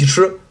有人一起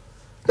吃。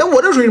那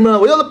我这属于什么呢？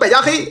我叫做百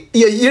家黑，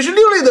也是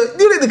另类的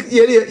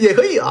也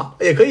可以啊，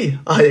也可以。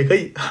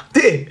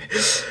对，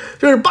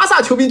就是巴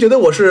萨球迷觉得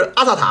我是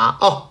阿萨塔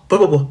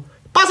不，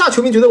巴萨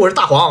球迷觉得我是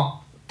大黄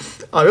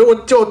啊，我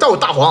叫我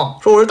大黄，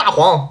说我是大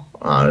黄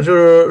啊，就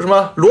是什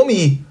么罗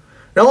米。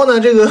然后呢，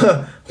这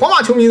个皇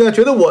马球迷呢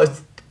觉得我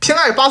偏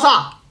爱巴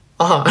萨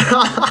啊。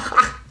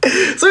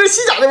所以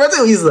西甲那边最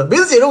有意思，每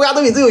次解说国家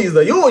队比最有意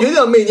思。以后我决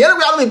定每年的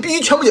国家队必须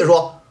全部解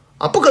说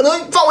啊，不可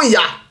能放我一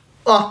家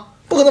啊，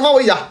不可能放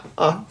我一家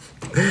啊。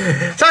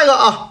下一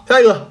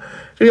个，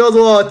这叫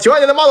做92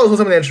年的马岛从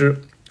3年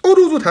池。欧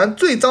洲足坛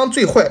最脏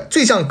最坏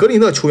最像格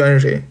林的球员是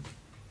谁？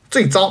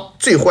最脏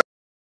最坏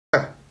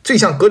最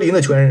像格林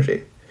的球员是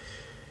谁？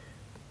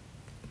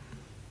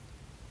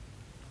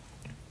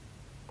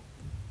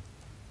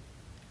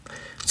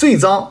最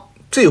脏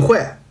最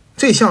坏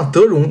最像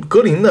格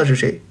林的是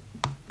谁？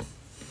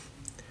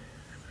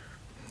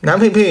南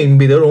佩佩、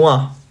韦德容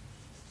啊，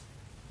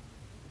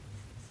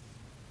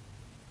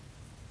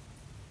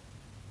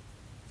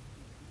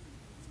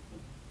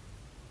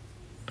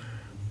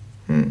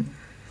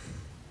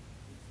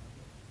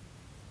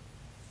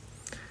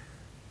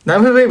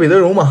南佩佩、韦德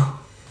容嘛。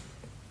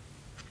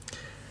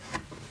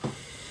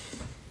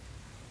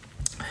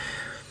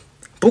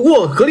不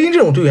过格林这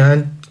种队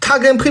员，他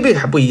跟佩佩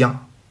还不一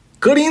样。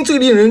格林最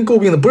令人诟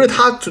病的不是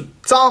他嘴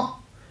脏，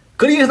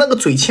格林是那个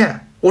嘴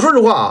欠。我说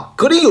实话啊，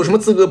格林有什么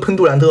资格喷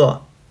杜兰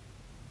特？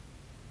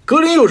格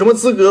林有什么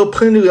资格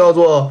喷这个叫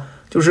做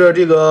就是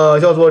这个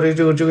叫做这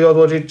个叫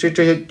做这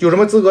些有什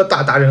么资格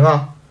打人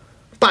啊？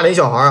霸凌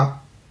小孩啊？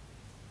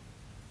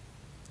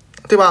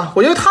对吧？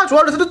我觉得他主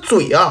要是他的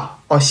嘴啊，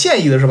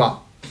现役的是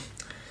吧？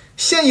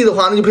现役的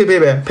话那就佩佩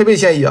呗，佩佩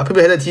现役啊，佩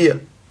佩还在踢。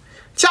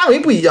加维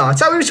不一样，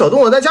加维是小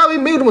动物，但加维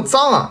没有这么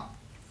脏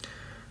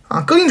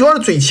啊。格林主要是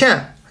嘴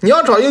欠，你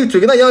要找一个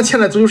嘴跟他一样欠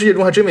的足球世界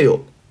中还真没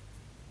有。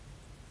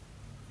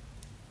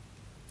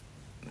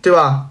对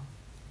吧？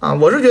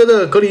我是觉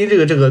得格林这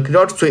个主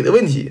要是嘴的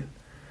问题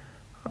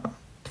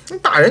你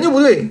打人就不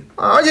对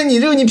而且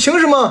你凭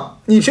什么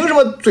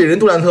嘴人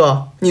杜兰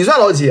特？你算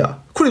老几啊？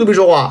库里都没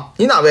说话，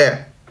你哪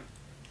位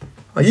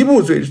伊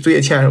布嘴也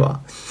欠是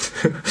吧？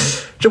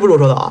这不是我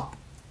说的啊，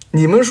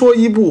你们说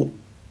伊布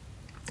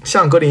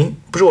像格林，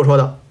不是我说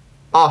的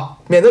啊，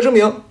免责声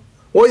明，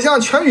我向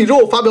全宇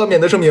宙发表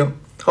免责声明，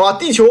好吧？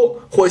地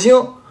球、火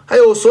星还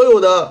有所有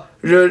的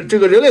人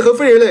类和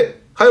非人类。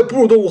还有哺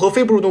乳动物和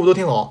非哺乳动物都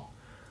挺好，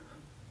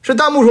是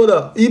弹幕说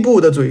的伊布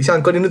的嘴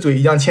像格林的嘴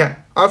一样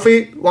欠，而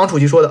非王楚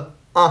奇说的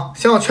啊！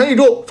向全宇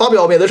宙发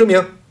表免责声明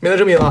啊！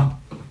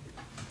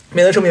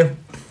免责声明。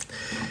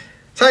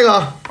下一个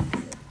啊，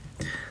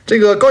这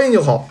个高音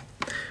就好。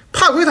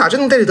帕奎塔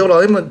真能代替德布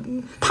劳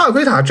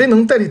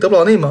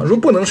内吗？如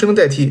不能，谁能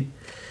代替？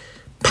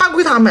帕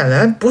奎塔买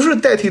来不是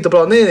代替德布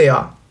劳内的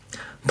呀，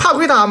帕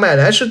奎塔买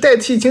来是代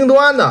替京多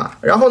安的，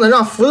然后呢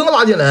让福登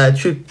拉进来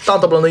去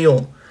当德布劳内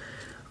用。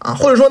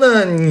或者说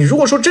呢，你如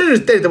果说真是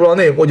代替德布劳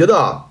内，我觉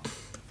得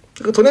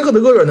这个昨天赫德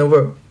高有点那味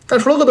儿，但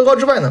除了赫德高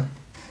之外呢，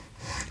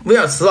威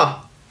尔茨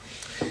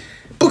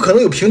不可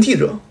能有平替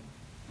者。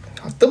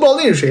德布劳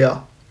内是谁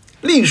啊？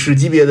历史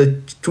级别的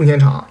中前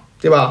场，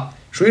对吧？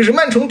属于是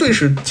曼城队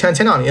史前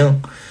2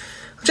名，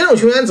这种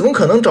球员怎么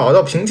可能找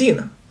到平替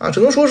呢？只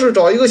能说是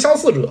找一个相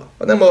似者。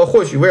那么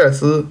或许威尔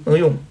茨能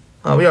用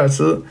威尔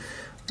茨，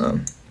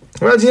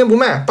威尔茨今天不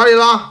卖，巴雷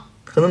拉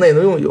可能也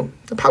能用一用。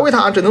帕奎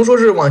塔只能说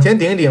是往前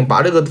顶一顶，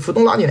把这个福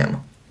登拉进来嘛。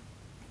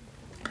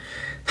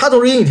他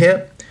总是阴雨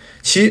天，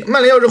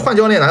曼联要是换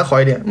教练哪个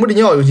好一点？穆里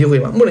尼奥有机会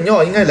吗？穆里尼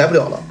奥应该来不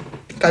了了。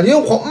感觉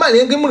曼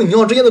联跟穆里尼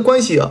奥之间的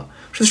关系啊，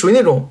是属于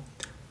那种，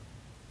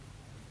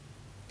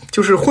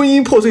就是婚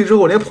姻破碎之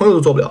后连朋友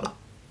都做不了了。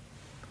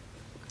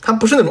他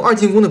不是那种二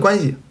进宫的关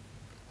系。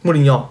穆里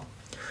尼奥，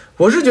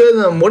我是觉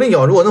得呢，穆里尼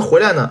奥如果能回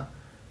来呢，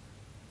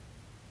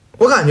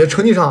我感觉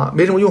成绩上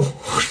没什么用，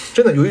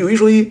真的有一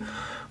说一，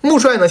穆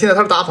帅呢现在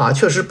他的打法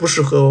确实不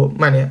适合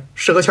曼联，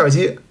适合切尔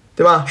西，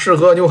对吧？适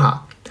合纽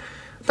卡。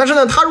但是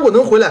呢，他如果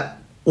能回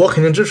来，我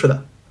肯定支持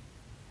的。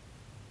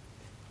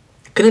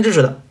肯定支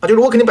持的啊，就是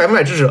我肯定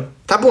100%支持，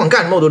他不管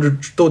干什么我都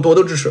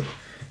支持，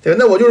对吧？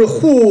那我就是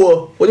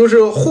护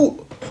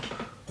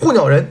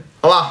鸟人，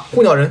好吧，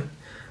护鸟人。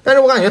但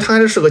是我感觉他还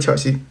是适合切尔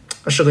西，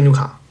适合纽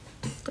卡，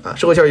啊，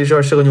适合切尔西，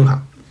适合纽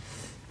卡。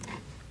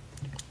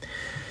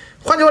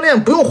换教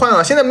练不用换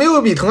了，现在没有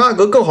比滕哈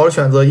格更好的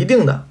选择，一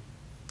定的，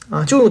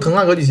啊，就用滕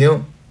哈格就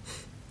行。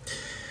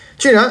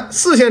竟然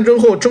4线争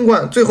后争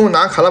冠，最后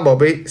拿卡拉宝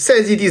杯，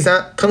赛季第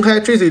3，滕开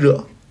追随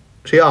者，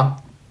谁啊？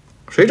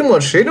谁这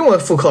么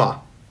复刻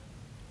啊？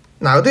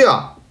哪个队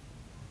啊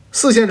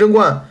？4线争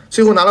冠，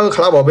最后拿了个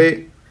卡拉宝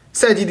杯，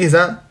赛季第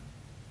3，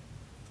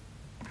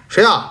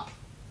谁啊？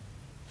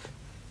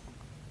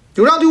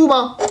有这样队伍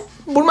吗？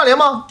不是曼联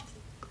吗？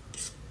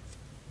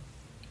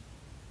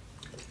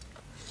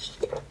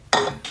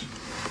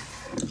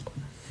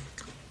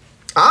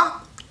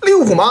啊？利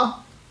物浦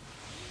吗？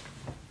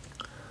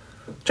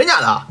真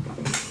假的？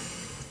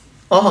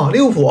哦，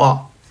利物浦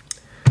啊。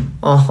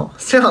哦，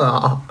这样的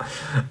啊。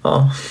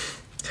哦。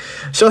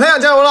小太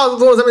阳加油了，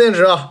总有3倍电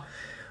池啊！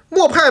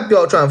莫派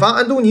转发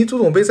安东尼足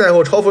总杯赛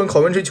后嘲讽考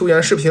文垂球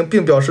员视频，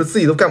并表示自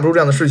己都干不出这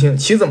样的事情，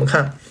其怎么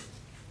看？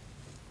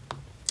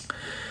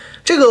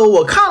这个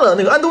我看了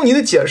那个安东尼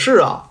的解释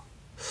啊，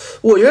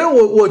我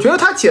觉得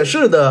他解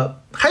释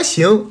的还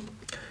行。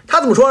他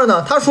怎么说的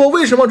呢？他说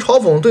为什么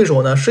嘲讽对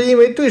手呢？是因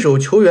为对手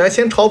球员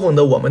先嘲讽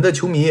的我们的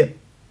球迷。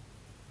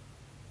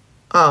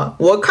啊，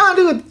我看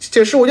这个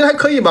解释，我觉得还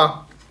可以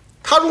吧。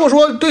他如果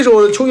说对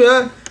手的球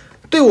员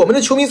对我们的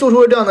球迷做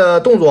出了这样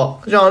的动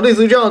作，这样类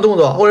似于这样的动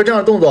作或者这样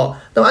的动作，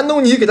那么安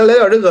东尼给他来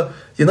点这个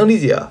也能理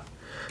解。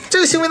这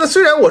个行为呢，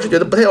虽然我是觉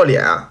得不太要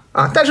脸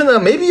啊，但是呢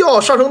没必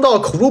要上升到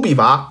口诛笔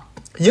伐。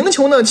赢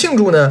球呢庆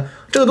祝呢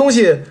这个东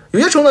西，有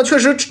些时候呢确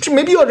实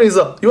没必要这一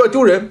次，有点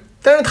丢人。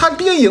但是他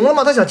毕竟赢了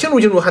嘛，他想庆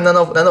祝，还难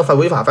道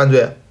违法犯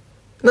罪？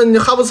那你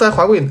哈弗茨还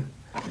华贵呢，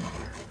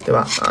对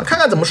吧？啊，看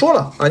看怎么说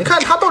了啊？你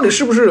看他到底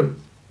是不是？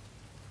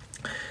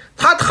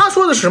他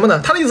说的是什么呢？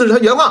他的意思是他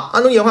原话，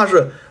安东尼原话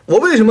是：我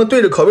为什么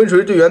对着考文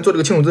垂队员做这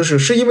个庆祝姿势，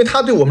是因为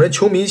他对我们的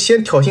球迷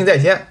先挑衅在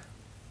先，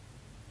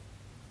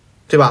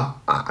对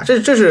吧？啊，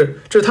这是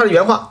他的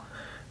原话。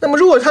那么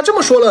如果他这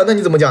么说了，那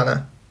你怎么讲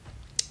呢？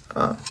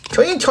啊，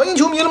挑衅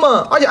球迷了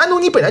吗？而且安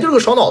东尼本来就是个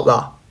少脑子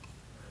啊，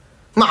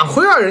马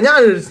奎尔人家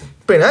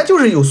本来就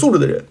是有素质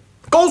的人，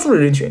高素质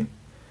人群，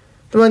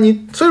对吧？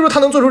所以说他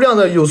能做出这样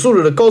的有素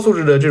质的高素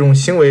质的这种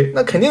行为，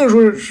那肯定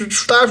是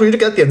大家属于给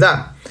他点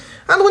赞。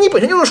安东尼本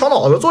身就是少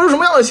脑子，做出什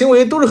么样的行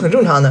为都是很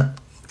正常的。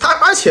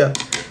而且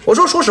我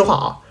说实话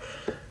啊，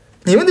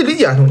你们得理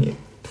解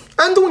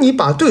安东尼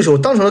把对手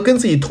当成了跟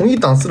自己同一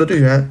档次的队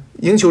员，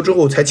赢球之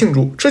后才庆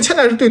祝，这现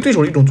在是对对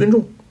手的一种尊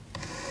重。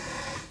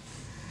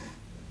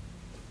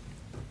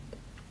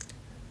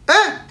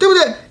哎，对不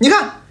对？你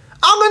看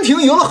阿根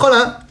廷赢了荷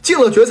兰，进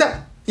了决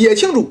赛也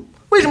庆祝，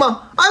为什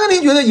么？阿根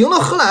廷觉得赢了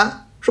荷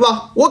兰是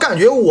吧？我感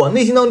觉我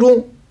内心当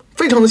中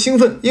非常的兴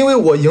奋，因为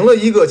我赢了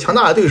一个强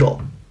大的对手。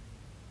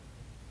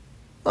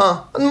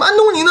啊，那么安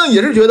东尼呢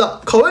也是觉得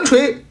考文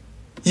垂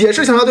也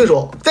是强大对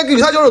手，在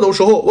与他交手的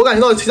时候，我感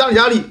觉到其他的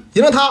压力，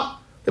赢了他，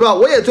对吧？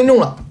我也尊重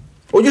了，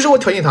我就是我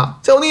挑衅他，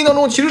在我内心当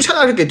中，其实恰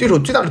恰是给对手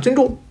最大的尊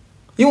重，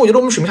因为我觉得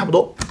我们水平差不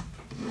多。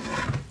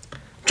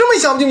这么一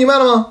想不就明白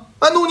了吗？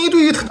安东尼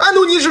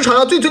是场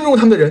上最尊重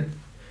他们的人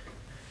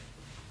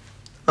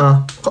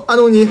啊，安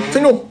东尼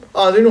尊重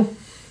啊，尊重。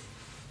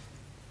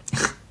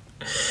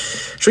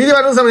水滴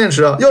发生3倍电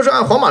池啊！要是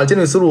按皇马的舰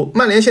队思路，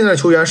曼联现在的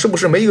球员是不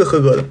是没一个合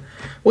格的？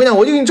我跟你讲，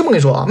我就这么跟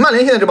你说啊，曼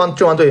联现在这帮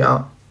队员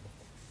啊，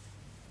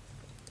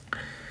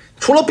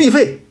除了毕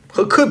费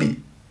和科比，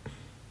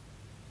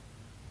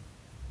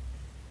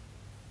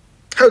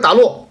还有达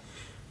洛，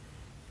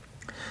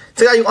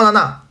再加一个奥纳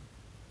纳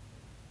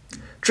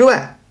之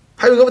外，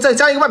还有一个再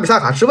加一个万比萨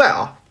卡之外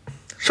啊，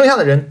剩下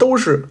的人都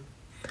是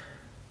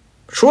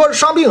除了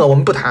伤病啊，我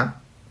们不谈，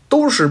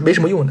都是没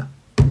什么用的。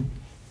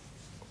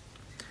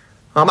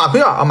啊，马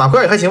奎尔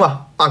也还行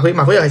吧，马奎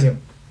也还行，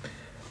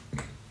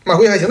那马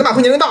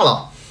奎年龄大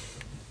了，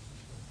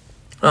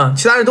啊，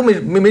其他人都没什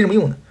么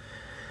用的。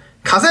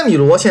卡塞米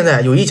罗现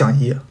在有一讲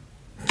一，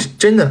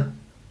真的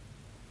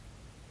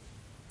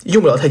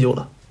用不了太久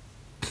了。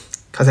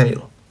卡塞米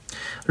罗，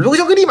卢克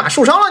肖格立马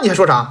受伤了，你还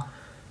说啥？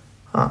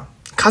啊，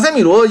卡塞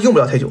米罗用不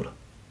了太久了，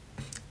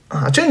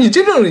啊，你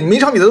真正每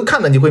场比赛都看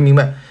的，你会明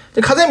白，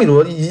这卡塞米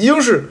罗已经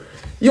是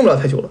用不了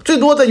太久了，最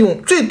多再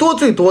用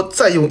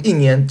1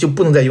年就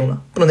不能再用了，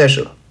不能再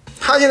使了。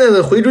他现在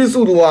的回追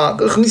速度啊，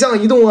横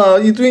向移动啊，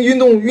一堆运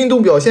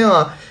动表现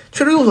啊，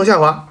确实有所下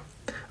滑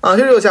啊，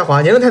确实有下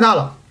滑，年龄太大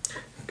了。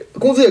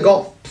工资也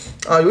高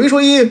啊。有一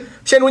说一，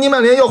现如今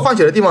曼联要换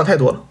血的地方太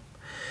多了。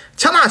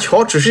加纳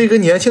乔只是一个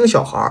年轻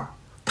小孩，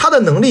他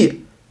的能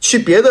力去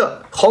别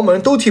的豪门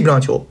都踢不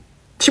上球，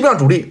踢不上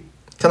主力。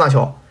加纳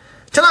乔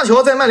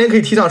在曼联可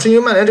以踢上，是因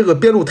为曼联这个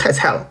边路太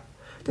菜了。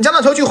加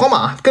纳乔去皇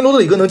马跟罗德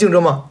里格能竞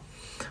争吗？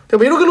对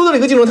吧？你说跟罗德里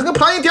格竞争，他跟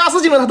普拉尼迪亚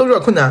斯竞争他都有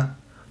点困难。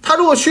他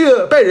如果去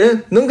拜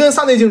仁，能跟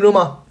萨内竞争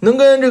吗？能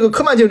跟这个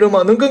科曼竞争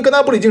吗？能跟格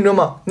纳布里竞争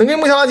吗？能跟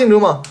穆夏拉竞争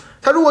吗？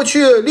他如果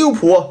去利物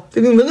浦，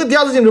这个能跟迪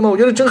亚斯竞争吗？我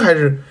觉得真还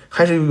是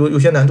有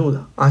些难度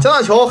的啊。加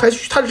纳乔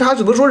他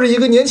只能说是一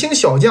个年轻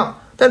小将，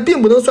但并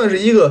不能算是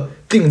一个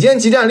顶尖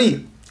集战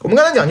力。我们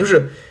刚才讲就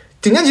是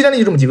顶尖集战力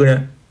就这么几个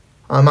人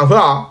啊，马奎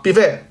尔、毕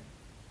费，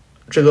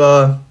这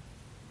个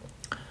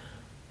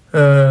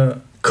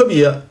科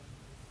比、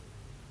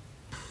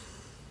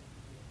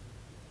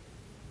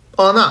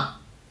奥拉纳、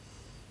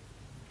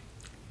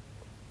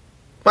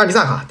万比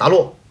萨卡、达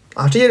洛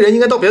啊，这些人应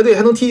该到别的队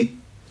还能踢，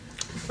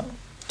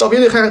到别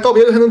的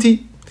队还能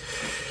踢。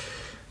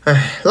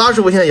哎，拉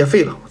师傅现在也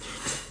废了。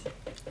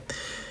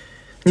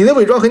你的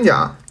伪装很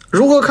假，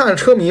如何看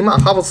车迷骂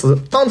哈弗茨？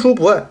当初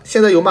不爱，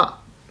现在又骂，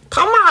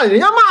他骂人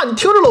家骂你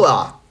听着了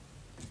吧？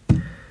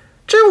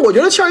这我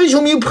觉得切尔西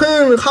球迷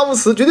喷哈弗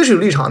茨绝对是有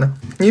立场的。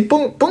你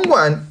甭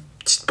管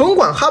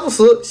哈弗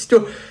茨，就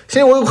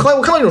现在我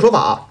看到一种说法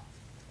啊，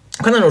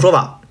看到一种说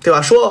法，对吧？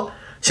说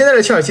现在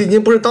的切尔西已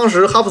经不是当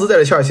时哈弗茨在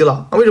的切尔西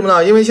了啊？为什么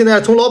呢？因为现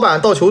在从老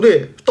板到球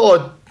队到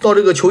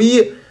这个球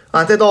衣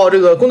啊，再到这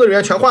个工作人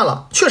员全换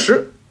了，确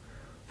实。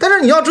但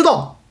是你要知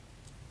道，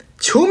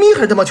球迷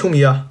还是他妈球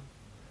迷啊，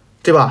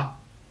对吧？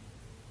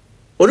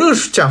我这个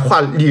讲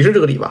话理是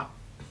这个理吧，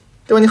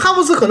对吧？你哈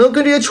弗茨可能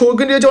跟这些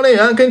教练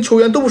员、跟球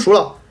员都不熟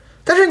了，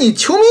但是你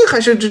球迷还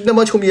是那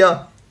帮球迷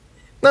啊。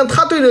那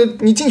他对着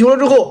你进球了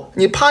之后，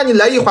你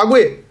来一滑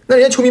跪，那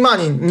人家球迷骂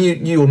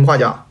你有什么话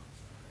讲？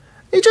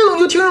你这种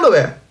你就听着了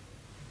呗，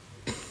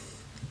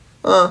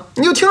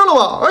你就听着了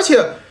吧。而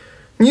且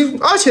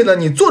呢，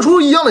你做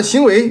出一样的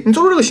行为，你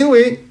做出这个行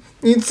为，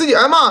你自己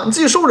挨骂，你自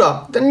己受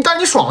着，但是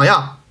你爽了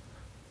呀。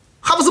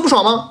哈弗茨不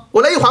爽吗？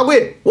我来一滑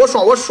跪，我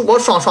爽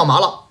麻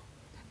了。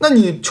那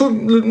你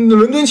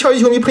伦敦切尔西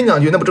球迷喷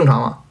两句，那不正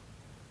常吗？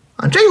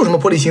啊，这有什么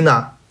玻璃心的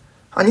啊？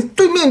你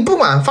对面不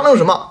管发生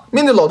什么，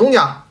面对老东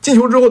家进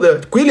球之后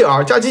的鬼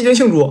脸加激情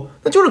庆祝，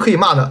那就是可以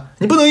骂的。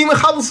你不能因为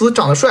哈弗茨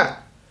长得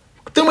帅，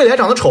登贝莱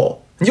长得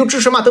丑，你就支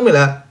持骂登贝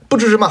莱，不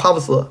支持骂哈弗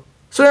茨。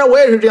虽然我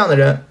也是这样的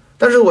人，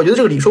但是我觉得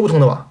这个理说不通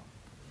的吧，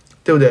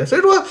对不对？所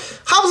以说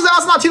哈弗茨在阿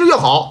森纳踢得越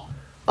好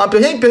啊，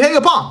表现越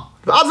棒，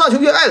阿森纳球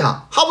迷越爱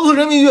他，哈弗茨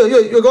人民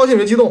越高兴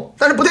越激动，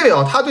但是不代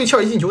表他对切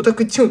尔西进球，他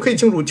可以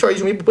庆祝切尔西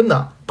球迷不喷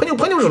的，喷就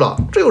是了，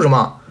这有什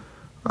么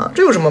啊？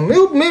这有什么？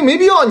没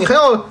必要，你还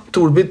要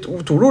堵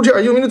住切尔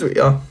西球迷的嘴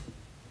啊！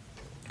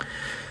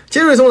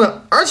杰瑞松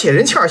呢？而且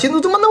人切尔西都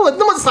他妈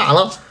那么惨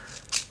了，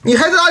你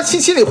还在他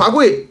心里滑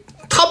跪，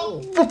他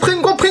不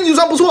光喷你就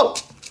算不错了，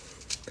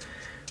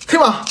对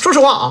吧？说实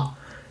话啊，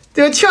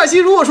这个切尔西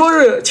如果说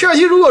是这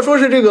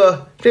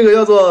个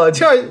叫做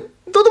切尔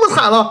都这么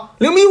惨了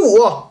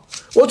，0-5，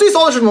我最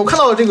骚的是什么？我看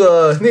到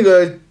那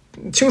个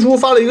青叔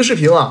发了一个视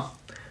频啊，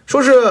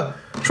说是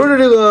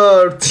这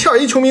个切尔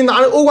西球迷拿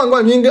着欧冠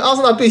冠军跟阿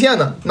森纳对线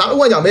的，拿着欧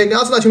冠奖杯跟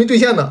阿森纳球迷对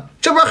线的，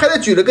这边还在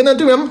举着跟那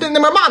对面那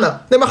边骂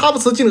呢，那边哈弗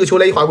茨进了个球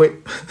来一滑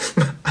跪，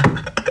那个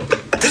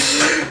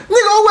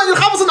欧冠就是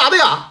哈弗茨拿的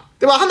呀，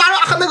对吧？他拿着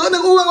那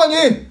个欧冠冠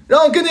军，然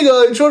后跟那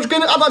个说跟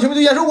阿森纳球迷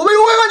对线，说我们是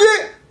欧冠冠军，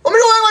我们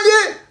是欧冠冠军，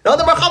然后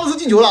那边哈弗茨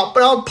进球了，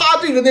然后啪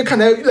对着那看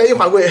台来一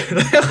滑跪，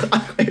来一滑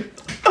跪。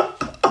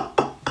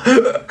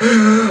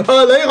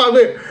来一滑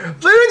跪，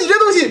所以说你这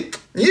东西，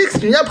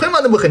人家喷嘛，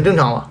那不很正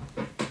常吗？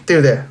对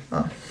不对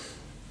啊？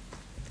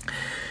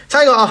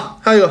下一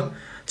个，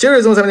杰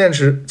瑞松3分电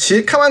池，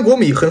看完国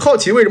米很好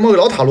奇为什么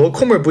老塔罗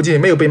空门不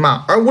进没有被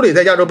骂，而吴磊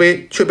在亚洲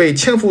杯却被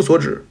千夫所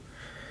指。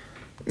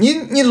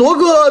你罗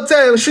哥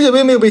在世界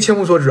杯没有被千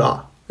夫所指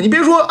啊？你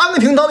别说阿根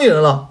廷当地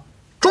人了，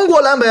中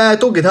国蓝白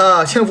都给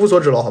他千夫所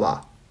指了，好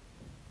吧？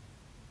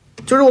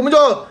就是我们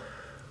叫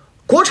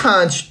国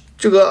产。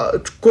这个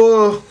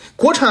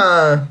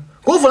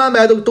国服蓝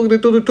白都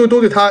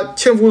对他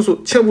千夫所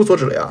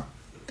指了呀。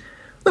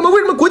那么为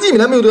什么国际米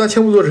兰没有对他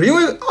千夫所指？因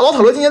为老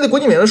塔罗今年在国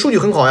际米兰的数据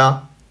很好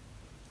呀。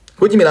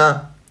国际米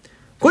兰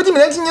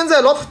今年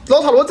在老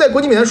塔罗在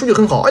国际米兰数据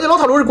很好，而且老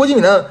塔罗是国际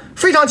米兰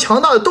非常强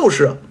大的斗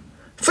士，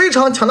非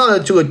常强大的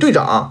这个队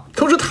长，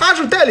同时他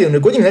是带领着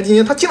国际米兰今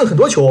年他进了很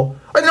多球，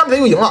而且那场比赛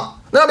又赢了，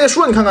那场比赛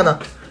输了你看看呢？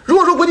如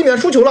果说国际米兰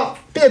输球了，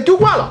并且丢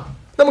冠了，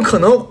那么可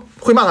能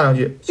会骂他两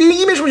句，因为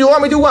一没输球，二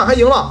没丢冠，还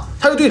赢了，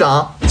他是队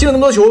长，进了那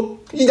么多球，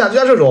意甲最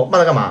佳射手，骂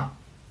他干嘛？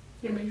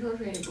也没说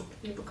谁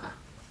也不看。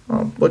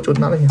啊，我就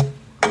拿了你，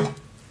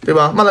对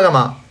吧？骂他干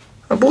嘛？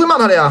啊，不会骂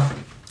他的呀，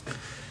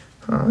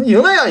啊，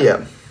赢了呀也。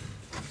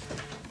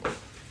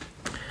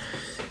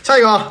下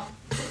一个啊，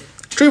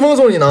追风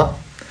送你呢，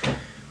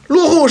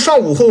落后上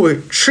5后卫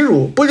耻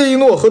辱，波切蒂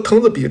诺和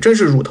藤子比真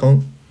是辱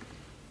疼，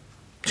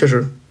确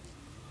实。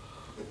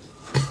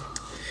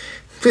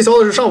最骚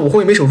的是上5后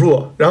卫没守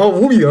住，然后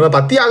5-0了，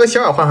把迪亚哥席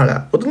尔瓦换上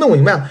来，我都弄不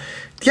明白了。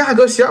迪亚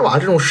哥席尔瓦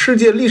这种世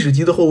界历史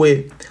级的后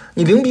卫，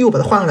你0-5把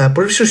他换上来，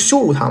不是羞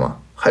辱他吗？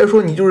还是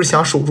说你就是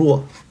想守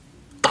住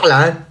大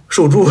蓝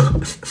守住？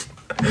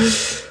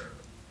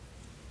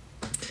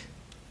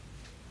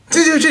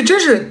这真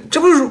是，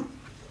这不是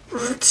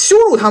羞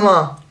辱他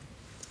吗？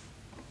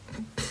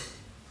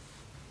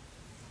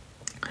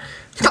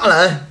大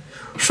蓝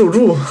守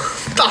住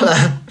大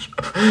蓝，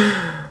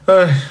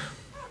哎，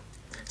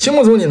青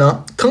木总你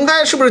呢？藤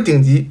开是不是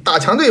顶级？打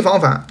强队防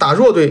反，打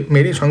弱队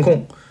美丽传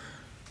控。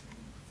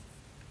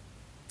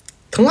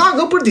滕哈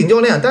格不是顶教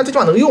练，但最起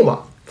码能用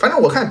吧？反正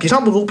我看比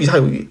上不足，比下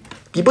有余，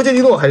比波切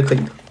蒂诺还是可以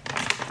的，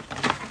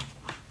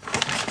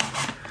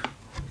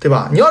对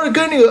吧？你要是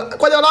跟这个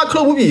瓜迪奥拉、克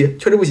洛普比，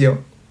确实不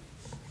行。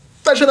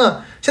但是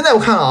呢，现在我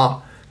看了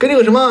啊，跟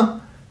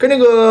这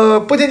个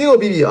波切蒂诺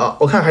比啊，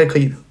我看还是可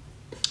以的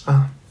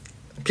啊，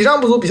比上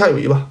不足，比下有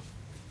余吧。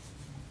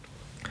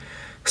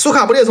苏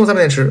卡布列送300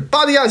电池，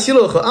巴迪亚希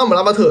勒和阿姆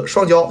拉巴特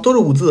双骄都是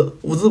5字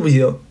，5字不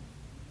行，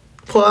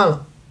破案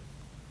了。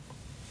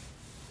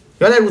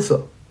原来如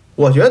此，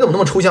我觉得怎么那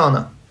么抽象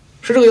呢？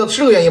是这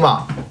个原因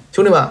吧，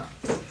兄弟们，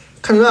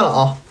看明白了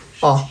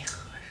啊！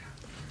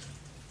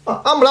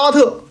阿姆拉巴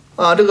特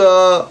啊，这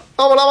个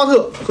阿姆拉巴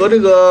特和这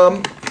个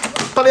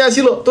巴迪亚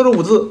希勒都是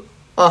5字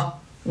啊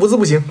，5字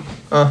不行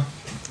啊。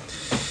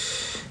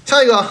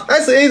下一个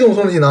SA 总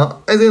送技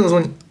能 ，SA 总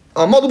送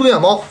啊，猫都不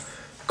养猫，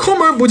抠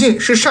门不进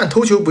是善，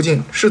头球不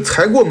进是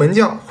才过门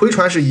将，回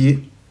传是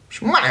移，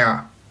什么玩意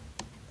儿？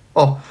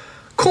哦，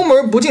抠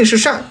门不进是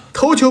善，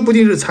头球不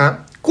进是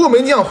残。过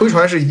门将回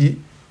传是移，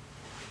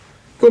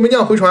过门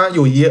将回传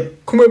有移，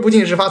空门不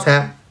进是发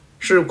财，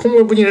是空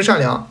门不进是善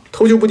良，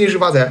头球不进是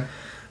发财。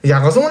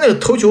雅克松那个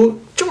头球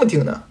这么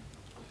顶的，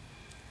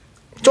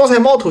招财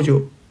猫头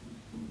球。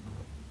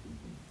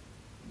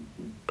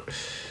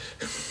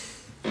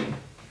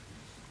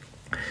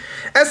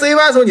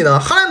SAY 送你呢？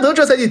哈兰德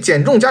这赛季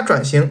减重加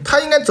转型，他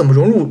应该怎么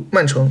融入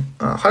曼城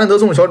啊？哈兰德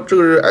送的这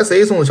个是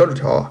SA 送的小纸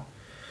条啊。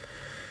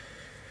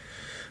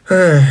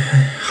哎，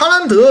哈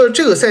兰德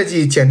这个赛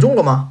季减重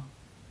了吗？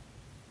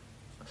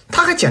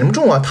他还减什么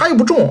重啊？他又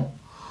不重，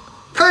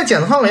他在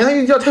减的话，感觉他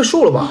有点太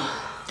瘦了吧？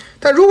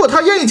但如果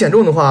他愿意减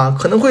重的话，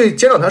可能会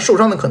减少他受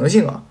伤的可能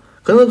性啊，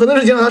可能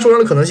是减少他受伤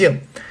的可能性。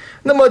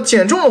那么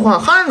减重的话，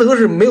哈兰德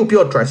是没有必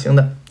要转型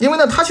的，因为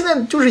呢，他现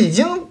在就是已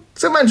经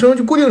在曼城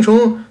就固定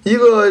成一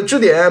个支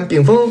点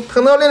顶峰，可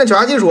能要练脚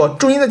下技术，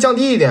重心再降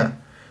低一点，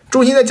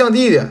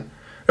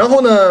然后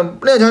呢，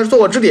练脚下做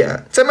个支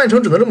点，在曼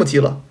城只能这么踢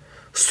了。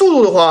速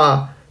度的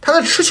话，他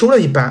的持球呢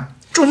一般，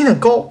重心很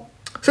高，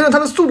虽然他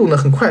的速度呢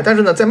很快，但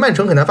是呢，在曼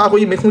城很难发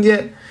挥，没空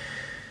间。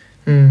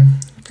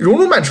融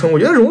入曼城，我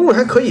觉得融入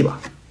还可以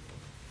吧。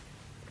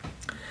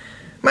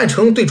曼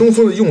城对中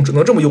锋的用只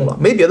能这么用了，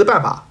没别的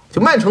办法。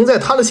就曼城在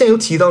他的现有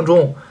体系当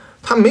中，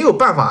他没有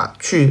办法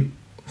去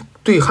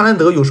对哈兰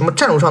德有什么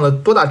战术上的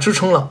多大支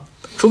撑了，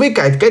除非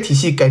改体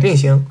系、改阵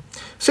型。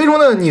所以说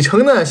呢，你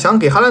城呢想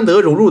给哈兰德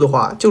融入的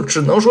话，就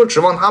只能说指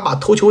望他把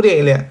头球练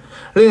一练，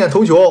练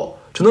头球。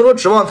只能说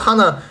指望他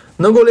呢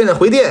能够练练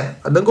回电，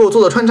能够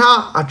做穿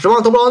插啊，指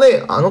望德布劳内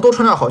啊能多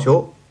传点好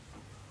球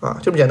啊，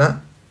就这么简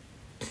单。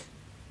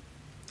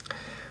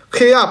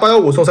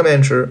KR815送300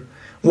电池，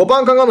我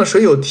帮刚刚的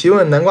水友提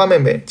问南瓜妹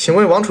妹，请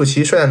问王楚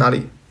奇帅在哪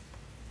里？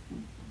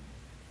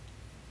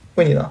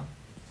问你呢？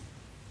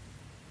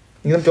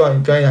你跟表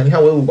演一下，你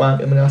看我的五官，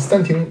别这样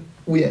三庭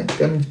五眼，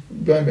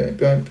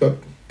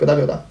表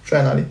达帅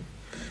在哪里？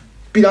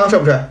鼻梁帅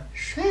不帅？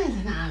帅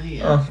在哪里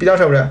啊？鼻梁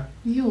帅不帅？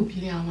你有鼻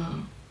梁吗？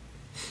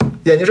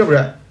眼睛帅不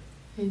帅？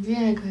眼睛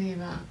还可以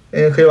吧。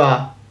可以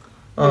吧？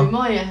眉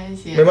毛也还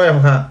行。眉毛也好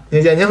看，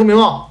眼睛和眉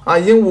毛啊，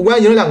已经5关，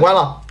已经2关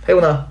了。还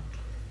有呢？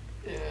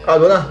耳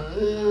朵呢？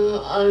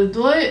耳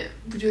朵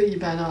不就一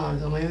般的耳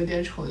朵吗？有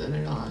点丑的那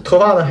种耳朵。头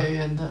发呢？圆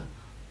圆的。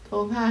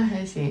头发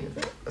还行。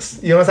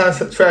赢了帅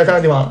3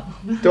个地方了，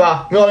对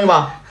吧？没毛病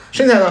吧？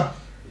身材呢？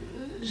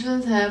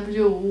身材不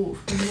就55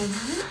分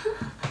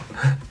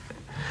吗？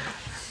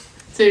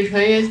嘴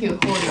唇也挺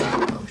厚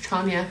的，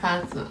常年发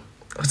紫。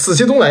紫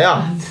气东来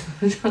呀！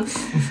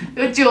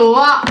有酒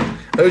啊！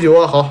还有酒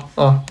啊，好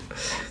啊！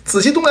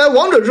紫气东来，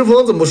王者之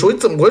风怎么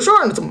回事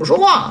呢？怎么说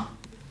话？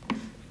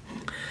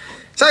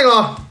下一个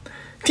啊，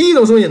第一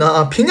种送你的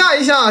啊，评价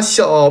一下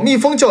小蜜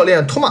蜂教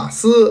练托马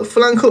斯·弗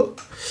兰克。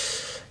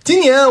今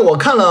年我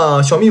看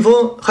了小蜜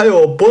蜂，还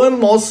有伯恩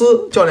茅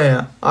斯教练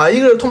员啊，一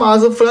个是托马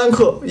斯·弗兰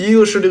克，一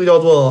个是这个叫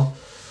做，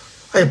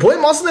伯恩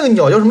茅斯那个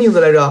鸟叫什么名字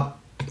来着？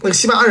那个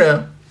西班牙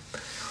人。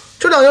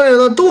这两个人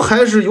呢，都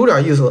还是有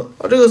点意思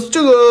啊。这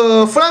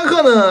个弗兰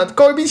克呢，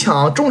高位逼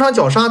抢，中场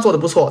绞杀做的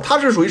不错。他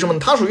是属于什么呢？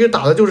他属于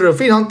打的就是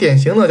非常典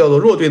型的叫做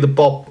弱队的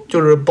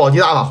就是保级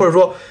打法，或者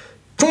说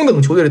中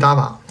等球队的打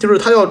法，就是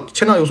他要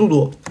前场有速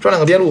度，抓2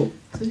个边路。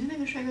昨天那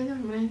个帅哥叫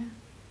什么来着？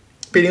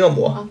贝林厄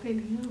姆。啊，贝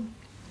林厄姆。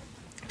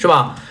是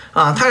吧？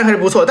啊，他还是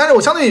不错。但是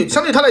我相对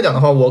他来讲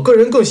的话，我个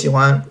人更喜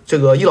欢这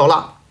个伊劳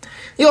拉。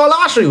伊劳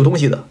拉是有东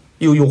西的，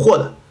有货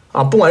的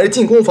啊，不管是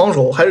进攻、防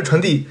守还是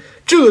传递。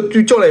这个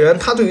对教练员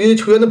他对于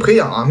球员的培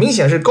养啊，明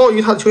显是高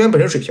于他的球员本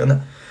身水平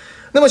的。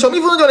那么小蜜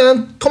蜂的教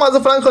练托马斯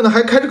·弗兰克呢，还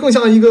是更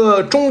像一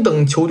个中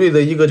等球队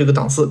的一个这个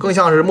档次，更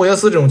像是莫耶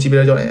斯这种级别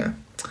的教练员。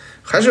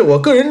还是我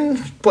个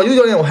人保级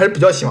教练，我还是比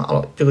较喜欢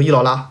这个伊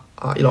劳拉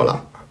啊，伊劳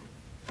拉。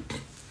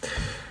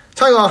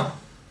下一个啊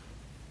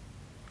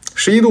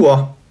，11度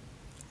啊，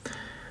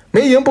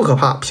没赢不可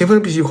怕，评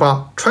分必须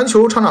夸，传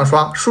球场场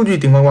刷，数据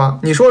顶呱呱。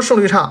你说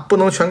胜率差，不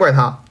能全怪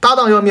他，搭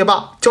档要灭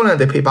霸，教练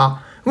得配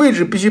八，位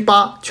置必须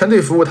八，全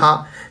队服务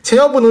他，前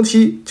腰不能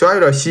踢，脚下有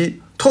点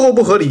稀，拖后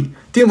不合理，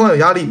盯防有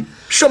压力，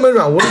射门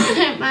软无力，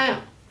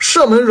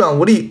射门软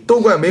无力，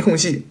都怪没空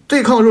隙，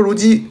对抗弱如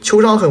鸡，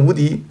球商很无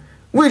敌，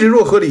位置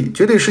弱合理，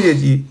绝对世界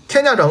级，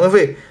天价转会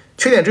费，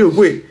缺点只有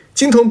贵，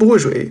金童不会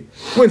水，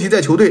问题在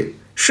球队，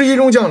世一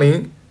中降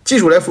临，技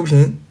术来扶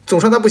贫，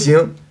总说他不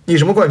行，你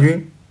什么冠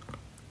军？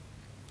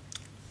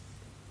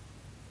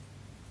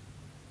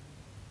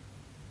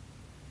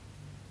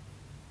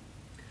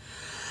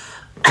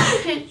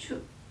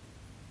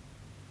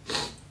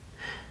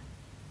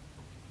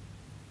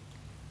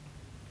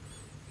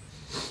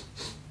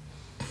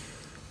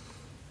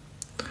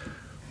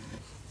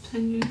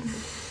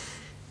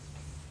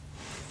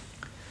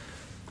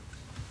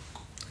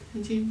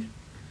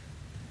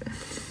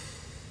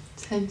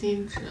餐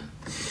巾纸。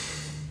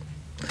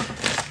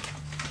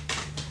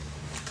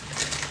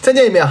再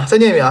念一遍啊！再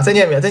念一遍啊！再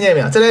念一遍！再念一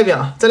遍！再来一遍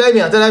啊！再来一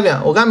遍！再来一遍！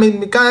我刚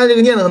才这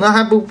个念的可能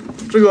还不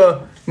这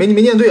个没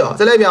念对啊！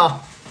再来一遍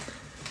啊！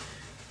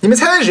你们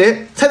猜猜是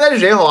谁？猜猜是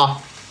谁？好吧？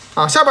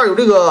啊，下边有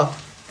这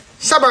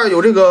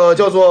个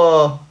叫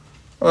做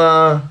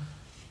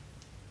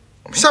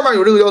下边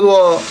有这个叫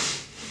做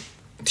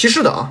提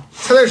示的啊！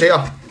猜猜是谁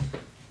啊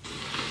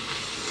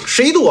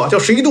？11度啊，叫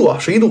11度啊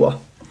，11度啊！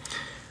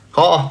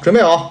好啊，准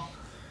备好。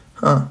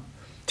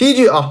第一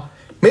句啊，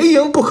没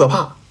赢不可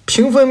怕，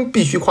评分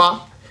必须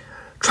夸，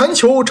传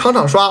球场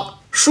场刷，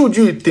数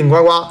据顶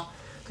呱呱。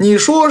你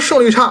说胜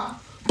率差，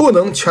不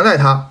能全赖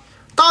他，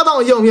搭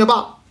档要灭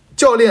霸，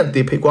教练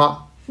得配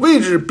瓜，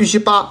位置必须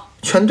八，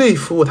全队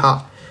服务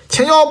他，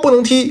前腰不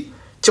能踢，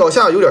脚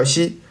下有点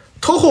稀，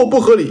拖后不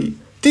合理，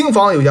盯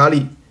防有压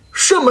力，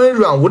射门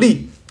软无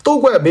力，都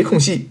怪没空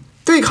隙，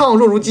对抗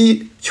弱如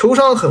鸡，球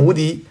商很无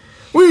敌，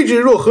位置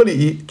弱合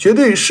理，绝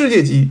对世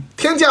界级，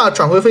天价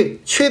转会费，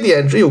缺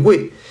点只有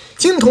贵，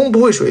金童不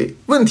会水，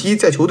问题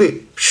在球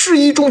队，世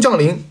一中降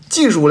临，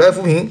技术来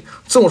扶贫，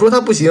总说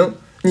他不行，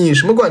你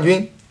什么冠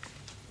军？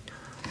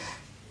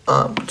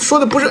啊，说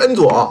的不是恩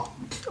佐，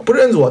不是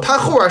恩佐，他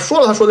后边说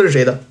了，他说的是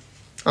谁的？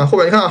啊，后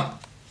边你看啊，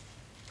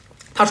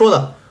他说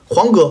的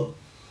黄哥，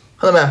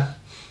看到没？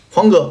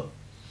黄哥，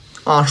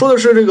啊，说的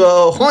是这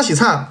个黄喜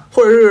灿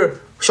或者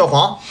是小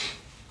黄，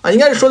啊，应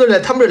该是说的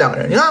是他们这两个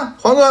人。你看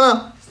黄哥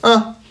呢？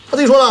他自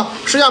己说了，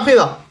时下配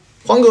的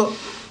黄哥，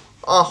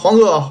啊，黄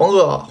哥，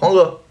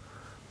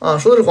啊，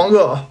说的是黄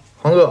哥，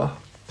黄哥啊，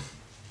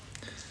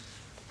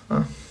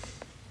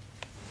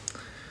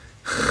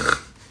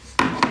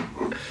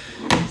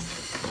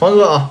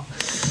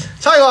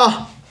下一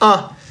个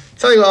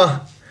下一个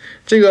啊，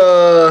这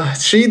个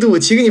11度，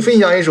齐给你分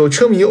享一首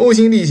车迷呕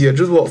心沥血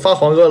之作，发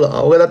黄哥了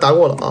啊，我给他答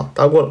过了啊，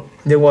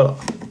念过了。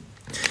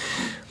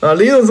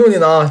雷总送你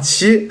的啊，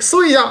齐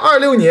搜一下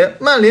26年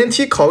曼联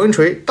踢考文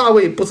垂，大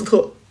卫布斯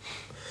特。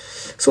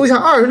搜一下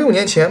26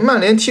年前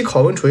曼联踢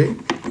考文垂，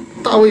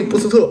大卫布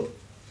斯特。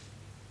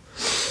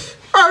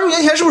26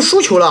年前是不是输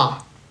球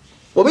了？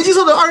我没记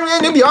错的，26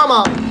年0-2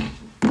吗？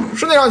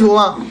是那场球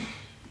吗？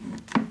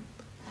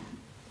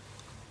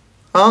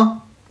啊，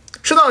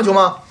是那场球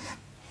吗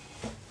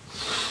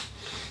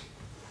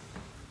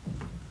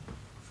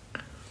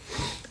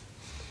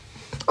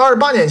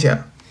？28年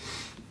前。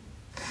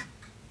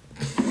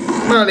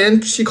曼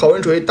联踢考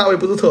文垂，大卫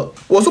布斯特，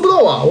我搜不到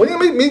啊，我应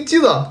该没记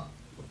着。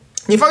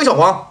你发给小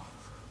黄，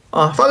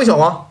啊，发给小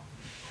黄，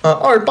啊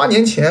，28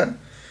年前，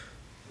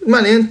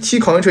曼联踢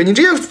考文垂，你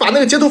直接把那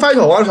个截图发给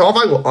小黄，小黄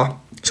发给我啊，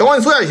小黄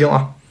你搜一下也行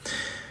啊。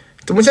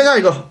我们先下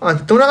一个啊，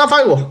等让他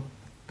发给我。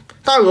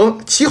大鹅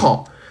齐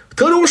好，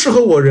德容适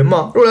合我人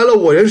吗？若来了，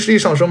我人实力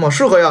上升吗？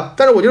适合呀，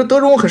但是我觉得德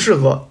容很适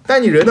合，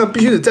但你人呢，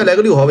必须得再来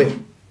个6号位。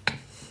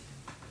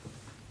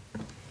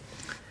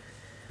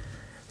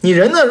你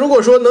人呢？如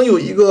果说能有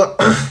一个，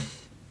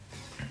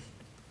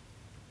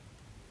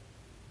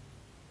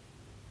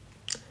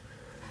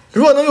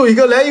如果能有一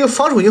个来一个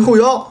防守型后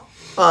腰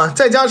啊，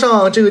再加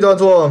上这个叫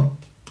做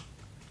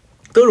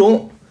德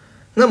容，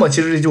那么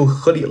其实就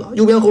合理了。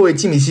右边后卫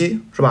基米希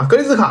是吧？格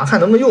雷兹卡看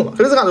能不能用吧？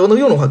格雷兹卡如果能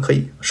用的话可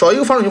以，少一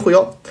个防守型后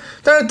腰。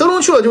但是德容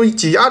去了就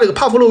挤压这个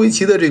帕夫洛维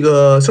奇的这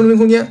个生存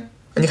空间。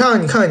你看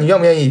你愿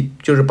不愿意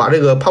就是把这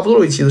个帕夫洛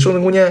维奇的生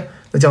存空间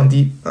的降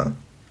低啊？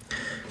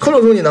科隆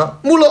总你呢？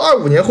穆勒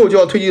25年后就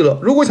要退役了，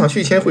如果想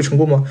续签会成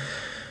功吗？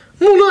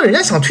穆勒人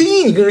家想退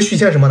役，你跟人续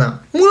签什么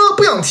呢？穆勒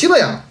不想踢了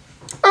呀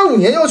，25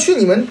年要去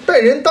你们拜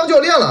仁当教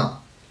练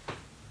了。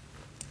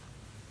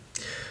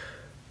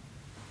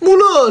穆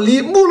勒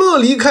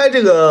离开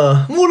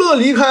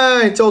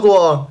叫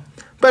做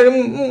拜仁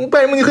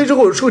慕尼黑之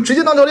后是会直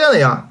接当教练的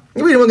呀，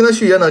你为什么跟他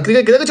续约呢？给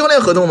他个教练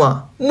合同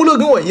嘛。穆勒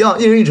跟我一样，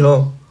一人一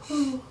城。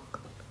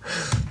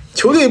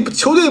球队不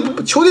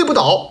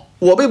倒，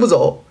我辈不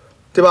走。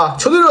对吧？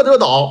球队热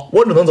倒，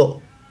我只能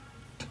走，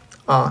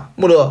啊，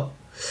穆勒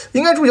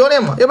应该助教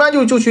练嘛，要不然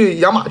就去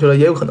养马去了，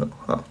也有可能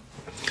啊。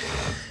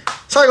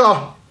下一个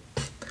啊，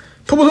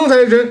普普通才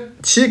是真。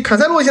其坎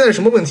塞洛现在是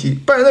什么问题？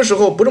拜仁的时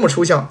候不这么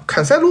抽象，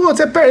坎塞洛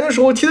在拜仁的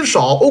时候踢的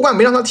少，欧冠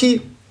没让他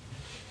踢。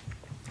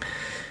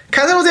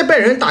坎塞洛在拜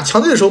仁打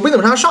强队的时候没怎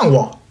么让他上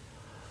过，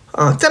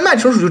啊，在曼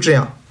城时候就这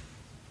样，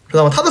知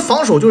道吗？他的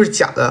防守就是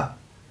假的，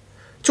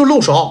就漏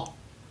勺。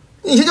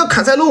以前叫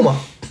坎塞洛嘛，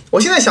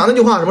我现在想那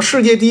句话，什么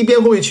世界第一边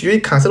后卫取决于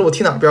坎塞洛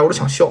踢哪边，我都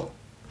想笑。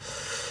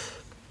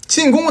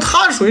进攻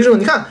他属于这种，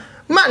你看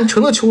曼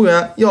城的球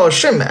员要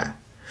慎买，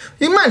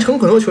因为曼城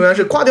很多球员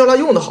是瓜迪奥拉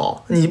用的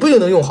好，你不一定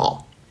能用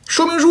好，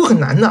说明书很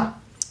难的。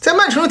在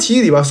曼城的体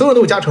系里边，所有人都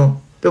有加成，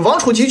对，王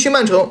楚奇去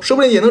曼城，说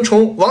不定也能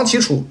成王齐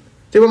楚，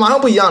对吧？马上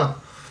不一样了。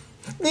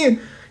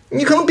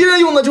你可能别人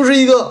用的就是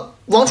一个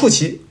王楚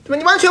奇，对吧？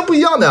你完全不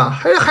一样的呀，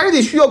还是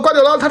得需要瓜迪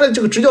奥拉他的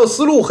这个执教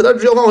思路和他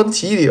执教方法的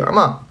体系里边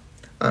嘛。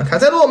啊，坎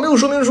塞洛没有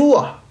说明书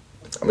啊，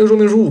没有说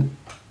明书。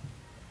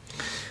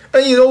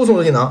恩义欧送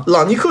的技能，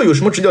朗尼克有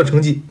什么执教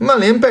成绩？曼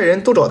联、拜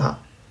仁都找他。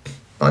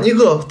朗尼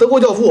克，德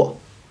国教父，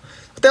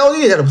戴奥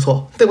利带的不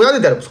错，戴国家队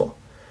带的不错。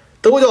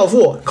德国教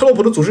父，克洛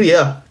普的祖师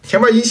爷，前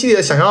面一系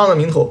列想象上的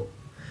名头。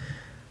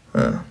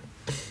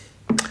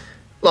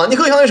朗尼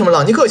克相当于什么？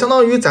朗尼克相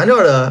当于咱这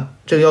儿的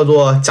这个叫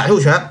做贾秀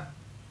全，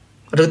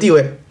这个地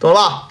位懂了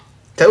吧？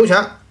贾秀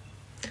全，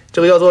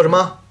这个叫做什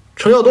么？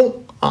陈耀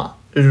东啊，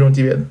就是这种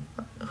级别的，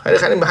还是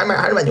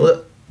蛮牛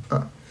的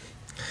啊。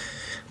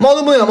猫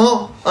都不能养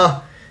猫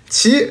啊！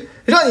其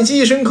让你记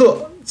忆深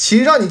刻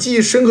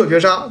绝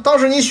杀。当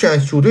时你选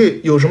主队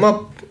有什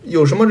么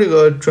这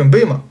个准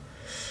备吗？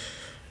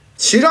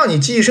其让你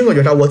记忆深刻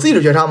绝杀，我自己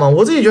的绝杀吗？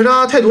我自己绝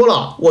杀太多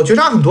了，我绝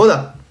杀很多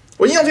的。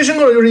我印象最深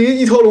刻的就是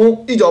一条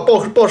龙一脚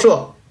爆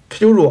射啤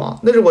酒乳啊，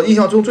那是我印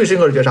象中最深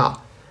刻的绝杀。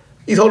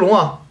一条龙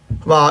啊，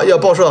是吧？要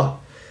爆射。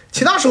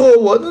其他时候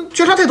我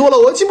绝杀太多了，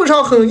我基本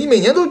上每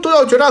年都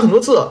要绝杀很多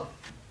次。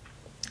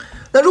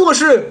那如果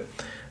是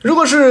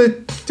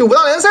就五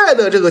大联赛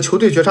的这个球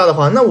队绝杀的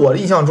话，那我的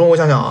印象中，我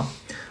想想啊，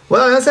五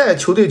大联赛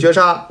球队绝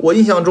杀，我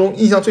印象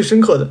最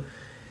深刻的，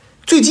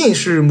最近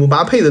是姆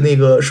巴佩的那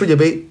个世界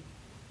杯，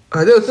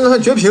啊，那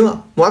算绝平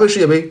了，姆巴佩世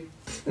界杯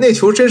那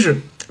球真是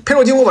偏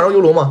手金锅晚上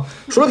游龙嘛，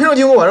除了偏手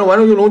金锅晚上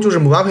游龙，就是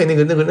姆巴佩那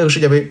个世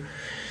界杯，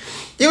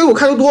因为我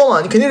看的多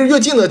嘛，你肯定是越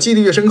近的记忆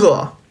力越深刻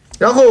啊。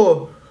然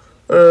后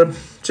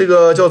这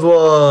个叫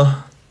做，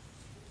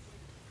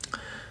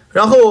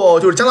然后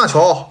就是加纳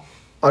乔。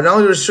啊，然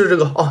后就是这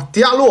个迪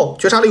亚洛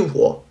绝杀利物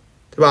浦，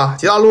对吧？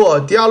迪亚洛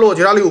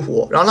绝杀利物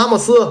浦，然后拉莫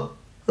斯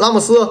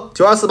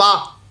9248，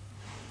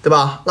对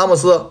吧？拉莫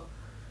斯，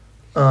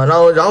然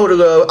后这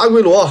个阿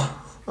圭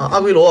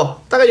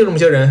罗，大概就这么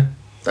些人，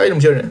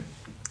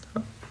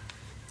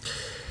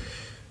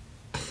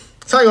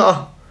下一个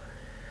啊，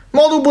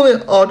猫都不能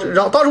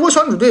然后当时我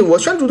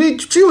选主队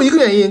只有一个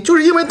原因，就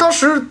是因为当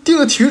时订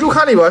的体育周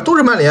刊里边都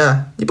是曼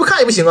联，你不看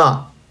也不行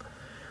啊。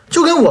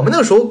就跟我们那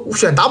个时候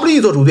选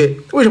WE 做主队，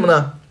为什么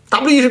呢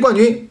 ？WE 是冠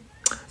军，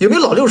有没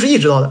有老60亿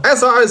知道的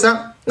 ？S2、S3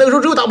 那个时候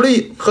只有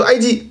WE 和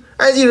IG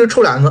是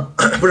臭懒子，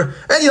不是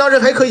IG 当时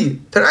还可以，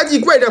但是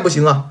IG 怪战不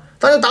行啊。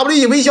当时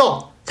WE 微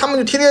笑，他们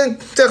就天天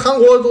在韩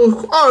国都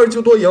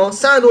20多赢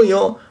，30多赢，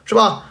是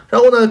吧？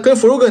然后呢，跟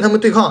弗鲁根他们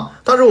对抗，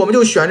当时我们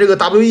就选这个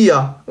WE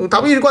啊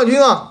 ，WE 是冠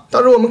军啊。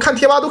当时我们看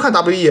贴吧都看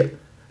WE，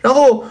 然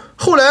后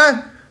后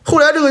来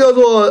这个叫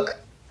做。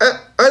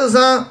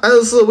S3、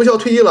S4 微笑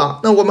退役了，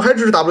那我们还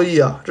支持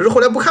WE 啊，只是后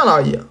来不看了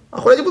而已啊，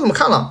后来就不怎么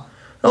看了。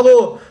然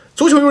后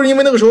足球就是因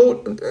为那个时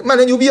候曼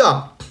联牛逼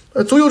啊，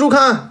足球周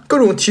刊各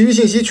种体育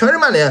信息全是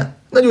曼联，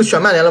那就选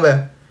曼联了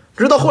呗。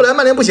直到后来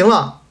曼联不行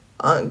了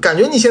啊，感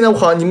觉你现在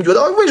你们觉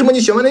得为什么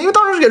你选曼联？因为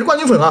当时也是冠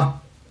军粉啊，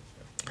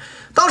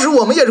当时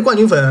我们也是冠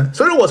军粉，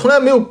所以说我从来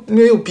没有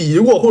比喻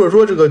过，或者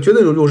说这个觉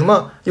得有什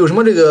么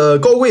这个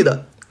高贵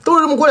的，都是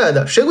这么过来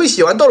的。谁会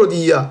喜欢倒数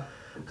第一啊？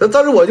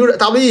当时我就是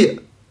WE。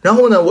然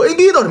后呢，我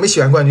NBA 倒是没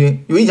喜欢冠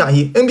军，有1讲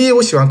1 NBA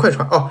我喜欢快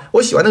船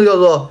我喜欢那个叫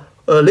做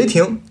雷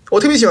霆，我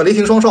特别喜欢雷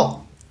霆双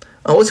少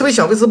啊，我特别喜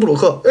欢威斯布鲁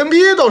克。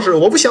NBA 倒是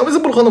我不喜欢威斯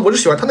布鲁克呢，我是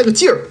喜欢他那个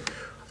劲儿，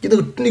那个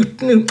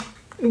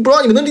不知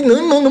道你们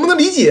能不能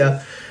理解？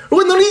如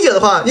果你能理解的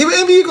话，因为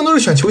NBA 更多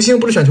是选球星，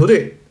不是选球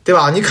队，对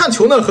吧？你看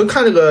球呢和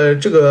看这个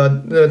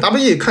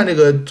WE 看这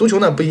个足球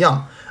呢不一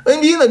样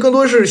 ，NBA 呢更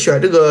多是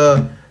选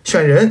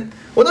选人。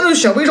我当时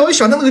选威少，我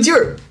喜欢他那个劲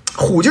儿。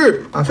虎劲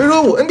儿啊，所以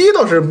说我 NBA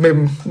倒是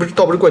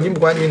倒不是冠军不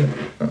冠军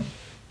的，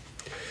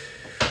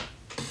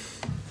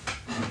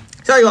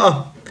下一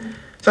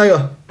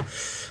个，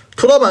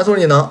涂老板送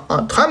你呢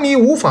啊，团迷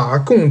无法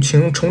共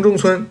情城中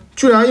村，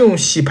居然用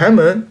洗牌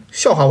门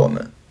笑话我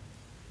们，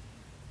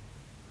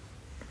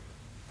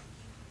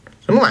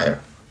什么玩意儿？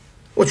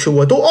我去，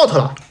我都 out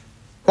了，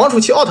王楚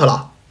奇 out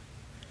了，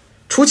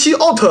楚奇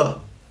out，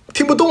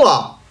 听不懂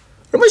了，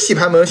什么洗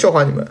牌门笑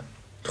话你们，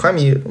团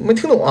迷没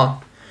听懂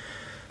啊。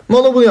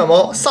猫都不养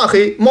猫，萨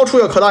黑猫叔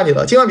要考打你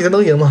了，今晚比赛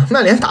能赢吗？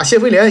曼联打谢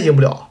菲联也赢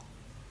不了，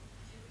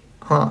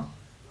啊！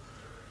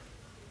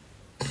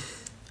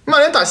曼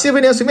联打谢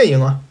菲联随便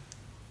赢啊，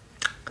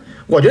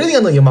我觉得应该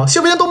能赢吧。谢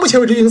菲联到目前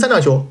为止赢3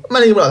场球，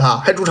曼联赢不了他，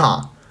还主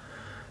场，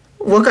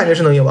我感觉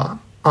是能赢吧？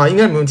啊，应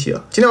该没问题。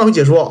今天晚上会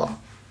解说啊。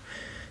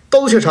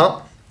刀子血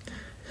肠，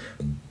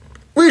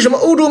为什么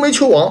欧洲没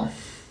球王？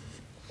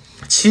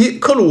其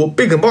克鲁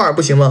贝肯鲍尔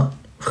不行吗？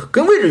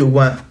跟位置有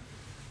关。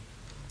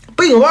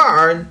贝肯鲍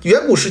尔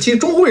远古时期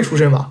中后卫出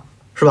身吧，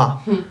是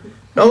吧？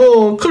然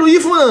后克鲁伊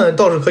夫呢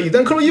倒是可以，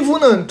但克鲁伊夫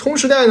呢同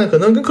时代呢可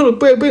能跟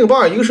贝肯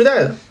鲍尔一个时代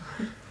的。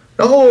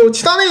然后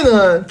齐达内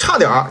呢差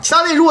点儿，齐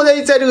达内如果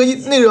在这个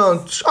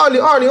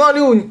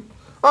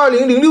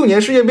2006年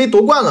世界杯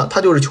夺冠了，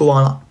他就是球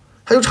王了，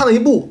他就差那一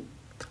步，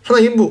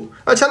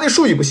啊，齐达内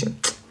数据不行。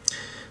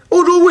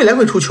欧洲未来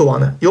会出球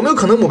王的，有没有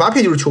可能姆巴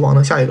佩就是球王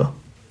呢？下一个。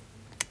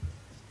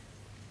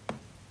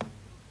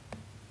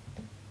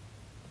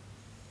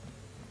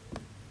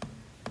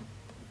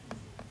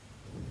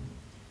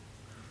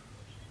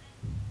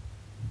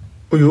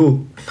哎呦，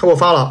他给我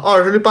发了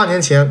，28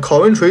年前考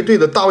文垂队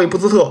的大卫布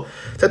斯特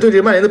在对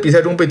阵曼联的比赛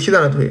中被踢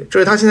断了腿，这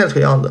是他现在的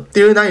腿样子。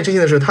令人难以置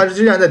信的是，他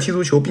仍然在踢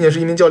足球，并且是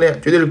一名教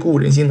练，绝对是鼓舞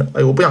人心的。哎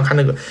呦，我不想看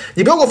这个，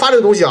你不要给我发这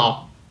个东西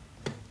啊！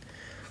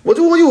我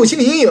就有心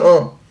理阴影。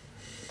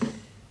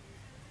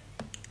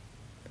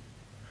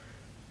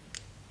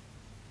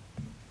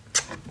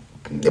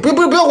不要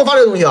给我发这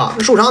个东西啊！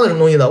受伤的什么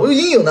东西的，我有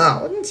阴影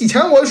的。以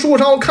前我受过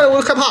伤，我看着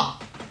我就害怕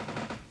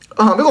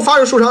啊！别给我发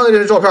这受伤的这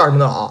些照片什么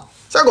的啊！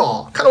瞎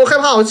搞，看着我害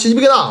怕，我起鸡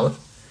皮疙瘩。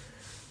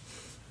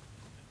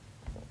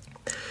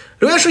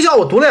留言失效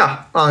我读了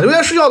呀，啊，留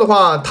言失效的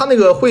话，他那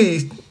个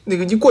会那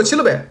个已经过期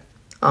了呗，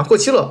啊，过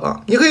期了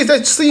啊，你可以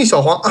再私信小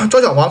黄啊，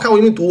找小黄看我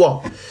有没有读啊。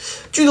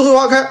句子会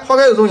花开，花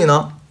开有踪你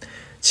呢。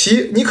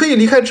其，你可以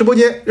离开直播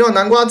间，让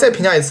南瓜再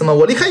评价一次吗？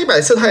我离开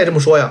100次，他也这么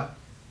说呀。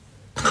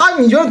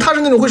你觉得他是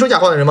那种会说假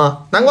话的人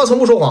吗？南瓜从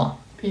不说谎。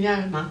评价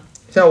什么？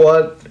像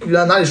我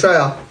哪里帅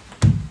啊？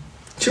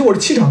其实我的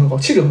气场很好，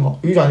气质很好，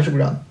于长你是不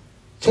是这样的？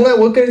从来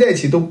我跟人在一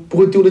起都不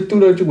会丢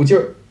了这股劲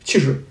儿气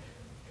势，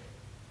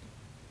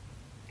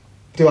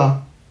对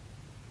吧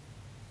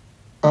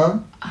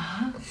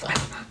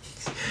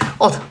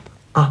？out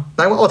啊，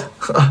南瓜 out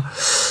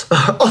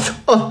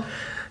out。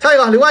下一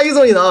个刘冠一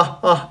送你的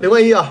啊，刘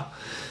冠一啊，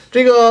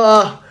这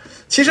个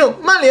齐胜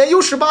曼联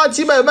U18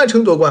 击败曼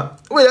城夺冠，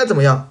未来怎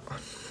么样？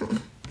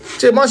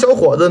这帮小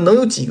伙子能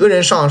有几个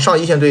人上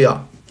一线队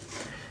啊？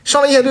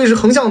上了一线队是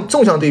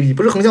纵向对比，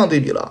不是横向对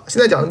比了。现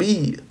在讲的没意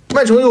义。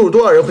曼城又有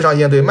多少人会上一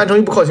线队？曼城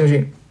又不靠青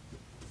训，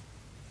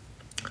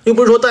又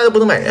不是说大家都不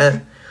能买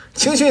人。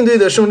青训队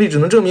的胜利只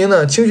能证明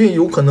呢，青训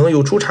有可能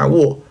有出产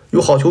物，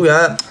有好球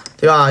员，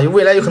对吧？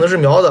未来有可能是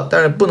苗子，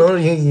但是不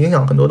能影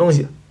响很多东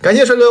西。感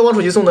谢帅哥王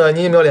楚奇送的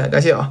年年秒脸，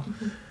感谢啊！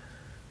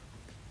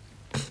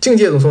境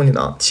界总送你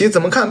呢。其怎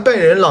么看拜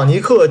仁朗尼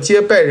克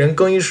接拜仁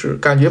更衣室？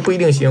感觉不一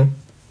定行。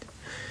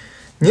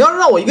你要是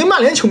让我一个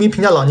曼联球迷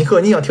评价朗尼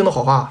克，你想听的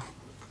好话？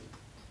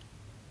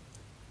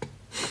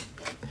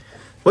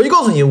我就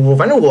告诉你，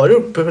反正我就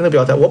不是那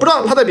表态，我不知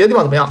道他在别的地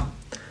方怎么样，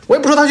我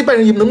也不说他去拜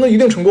仁能不能一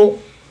定成功，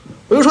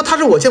我就说他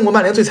是我见过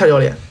曼联最菜的教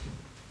练，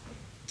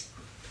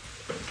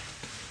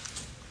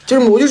就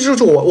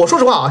是我说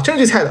实话啊，真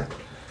是最菜的。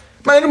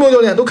曼联这么多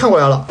教练都看过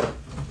来了，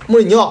穆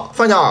里尼奥、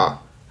范加尔、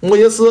莫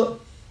耶斯，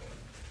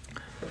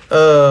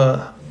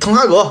滕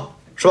哈格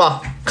是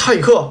吧？卡里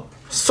克、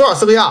索尔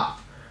斯克亚、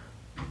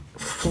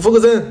福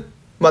格森，是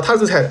吧？他是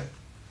最菜的，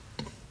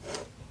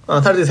啊，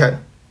他是最菜的，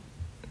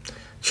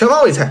全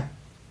方位菜。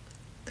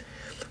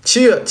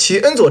7月，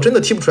恩佐真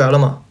的踢不出来了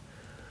吗？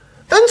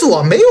恩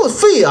佐没有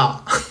废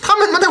啊，他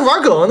们他妈在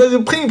玩梗，那就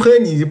喷一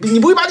喷你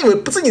不会把你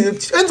们自己的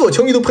恩佐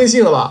球迷都喷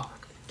信了吧？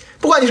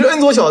不管你是恩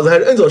佐小子还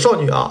是恩佐少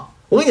女啊，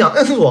我跟你讲，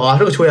恩佐啊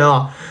这个球员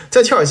啊，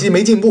在切尔西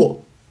没进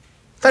步，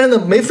但是呢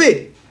没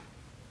废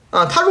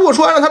啊。他如果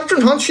说按照他的正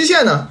常曲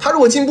线呢，他如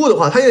果进步的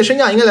话，他现在身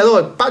价应该来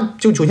到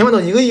9千万到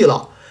1个亿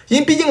了。因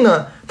为毕竟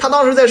呢，他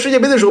当时在世界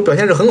杯的时候表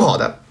现是很好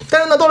的，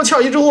但是呢到了切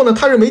尔西之后呢，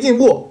他是没进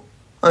步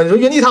啊，你说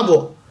原地踏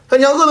步。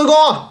像厄德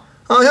高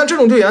啊，像这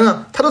种队员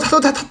呢，他都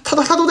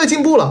在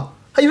进步了，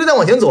他一直在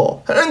往前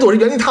走。恩佐是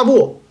原地踏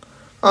步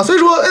啊，所以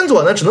说恩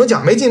佐呢只能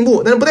讲没进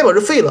步，但是不代表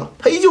是废了，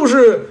他依旧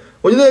是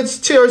我觉得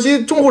切尔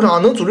西中后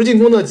场能组织进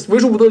攻的为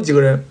数不多的几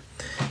个人。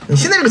你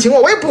现在这个情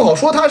况我也不好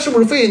说他是不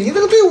是废，你这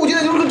个队伍现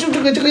在就是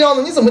这个样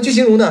子，你怎么去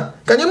形容呢？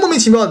感觉莫名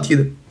其妙的踢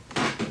的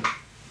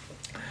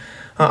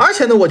啊！而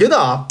且呢，我觉得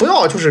啊，不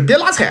要就是别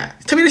拉踩，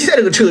特别是现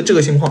在这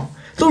个情况，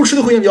都是吃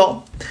的回旋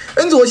镖。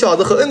恩佐小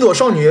子和恩佐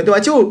少女，对吧？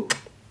就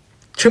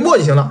沉默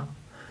就行了，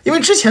因为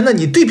之前呢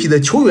你对比的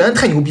球员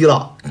太牛逼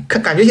了，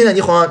感觉现在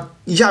你好像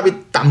一下被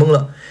打懵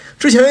了。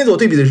之前恩佐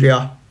对比的谁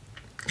啊？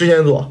之前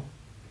恩佐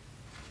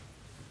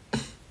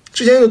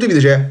对比的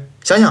谁？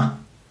想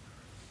想，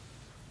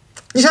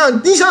你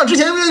想想之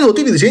前恩佐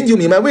对比的谁，你就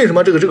明白为什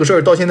么这个事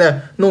儿到现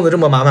在弄得这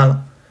么麻烦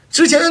了。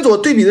之前恩佐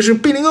对比的是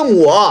贝林厄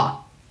姆，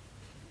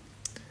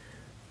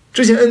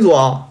之前恩佐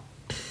啊。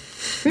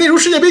那时候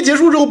世界杯结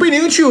束之后，贝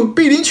林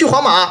去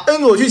皇马，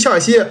恩佐去切尔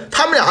西，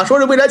他们俩说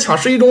是未来抢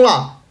11中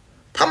了。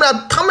他们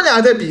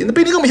俩在比，那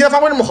贝林厄姆现在发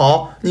挥这么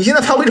好，你现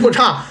在发挥这么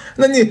差，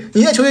那你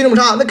现在球队这么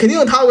差，那肯定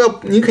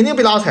你肯定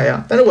被拉踩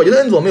呀。但是我觉得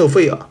恩佐没有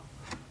废啊，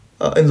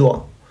恩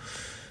佐，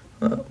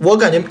我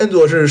感觉恩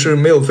佐是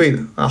没有废的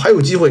啊，还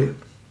有机会。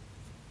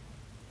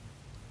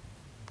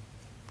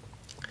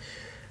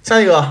下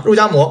一个肉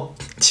夹馍，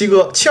七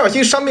哥，切尔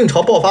西伤病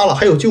潮爆发了，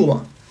还有救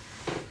吗？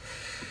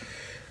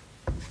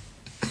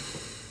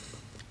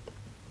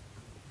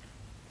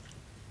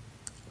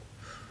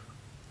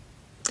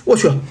我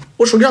去，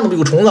我手机上怎么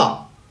有个虫子？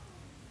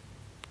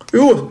哎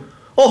呦，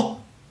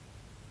哦，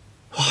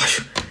哇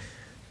去！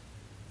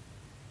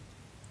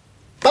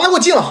把他给我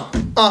禁了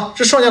啊！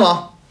这少年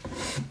狼，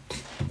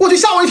我去，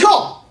吓我一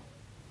跳！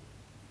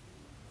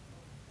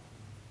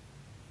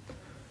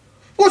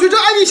我去，这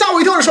ID 吓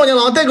我一跳！这少年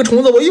狼带个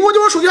虫子，我一摸就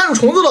说手机上有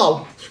虫子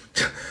了。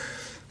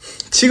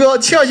七哥，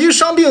切尔西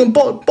伤病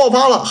爆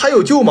发了，还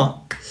有救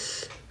吗？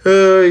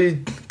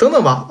等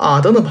等吧，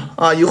啊，等等吧，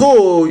啊，以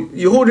后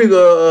这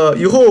个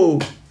以后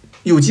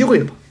有机会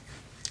的吧。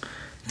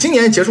今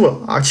年结束了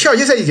啊，切尔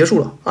西赛季结束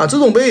了啊，足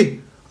总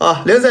杯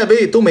啊，联赛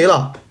杯都没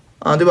了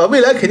啊，对吧？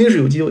未来肯定是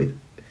有机会的。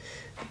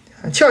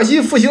切尔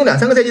西复兴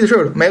2-3个赛季的事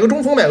儿了，买个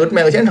中锋，买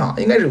个前场，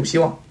应该是有希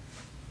望。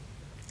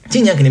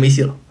今年肯定没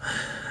戏了。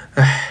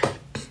哎，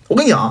我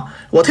跟你讲啊，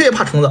我特别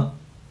怕虫子，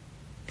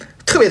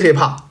特别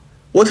怕，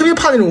我特别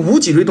怕那种无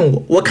脊椎动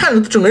物，我看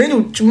着整个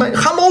人就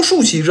汗毛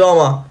竖起，知道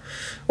吗？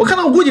我看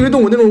到无脊椎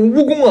动物那种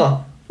蜈蚣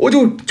啊，我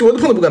都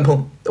碰都不敢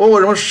碰，我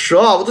什么蛇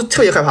啊，我都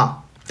特别害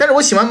怕。但是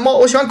我喜欢猫，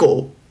我喜欢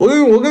狗，我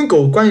跟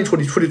狗关系处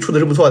的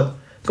是不错的，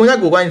跟我家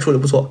狗关系处的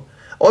不错。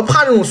我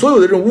怕这种所有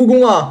的这种蜈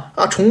蚣啊、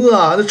虫子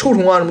啊、那臭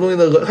虫啊什么东西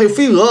的，还有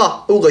飞蛾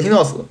啊，都恶心的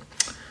要死，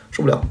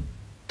受不了。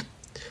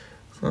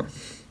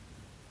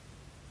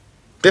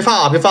别发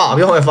啊，别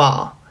往外发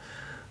啊！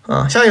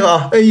啊，下一个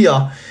啊 ，A E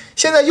啊，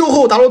现在右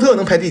后达洛特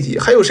能排第几？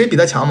还有谁比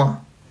他强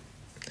吗？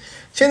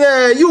现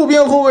在右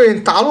边后卫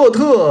达洛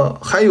特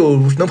还有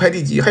能排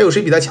第几？还有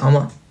谁比他强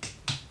吗？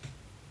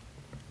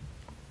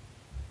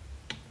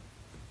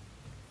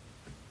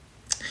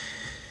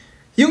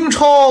英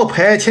超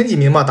排前几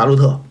名吧，达洛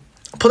特。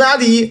葡萄牙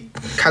第一，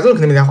凯泽肯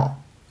定没他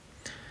好。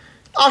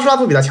阿什拉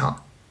夫比他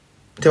强，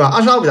对吧？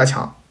阿什拉夫比他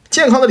强，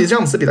健康的里斯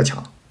詹姆斯比他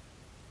强。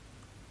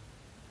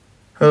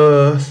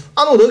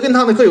阿诺德跟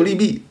他呢各有利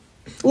弊，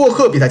沃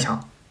克比他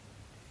强，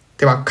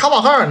对吧？卡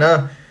瓦哈尔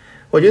呢，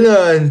我觉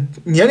得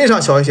年龄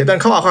上小一些，但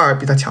是卡瓦哈尔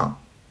比他强，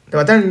对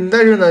吧？但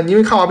是呢，因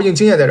为卡瓦毕竟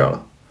经验在这儿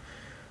了，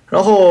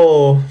然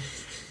后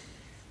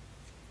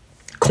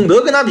孔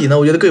德跟他比呢，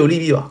我觉得各有利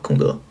弊吧。孔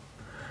德，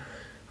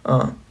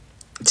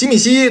吉米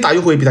西打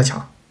右后卫比他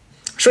强，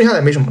剩下的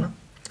也没什么了。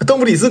邓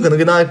弗里斯可能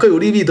跟他各有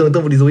利弊，邓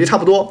弗里斯我觉得差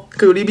不多，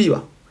各有利弊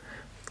吧。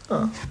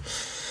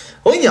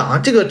我跟你讲啊，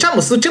这个詹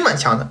姆斯真蛮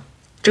强的。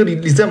这个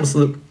里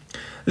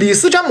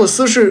斯詹姆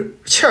斯是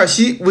切尔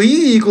西唯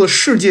一一个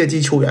世界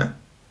级球员，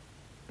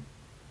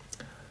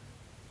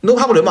能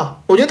帕布伦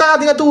吧？我觉得大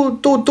家应该都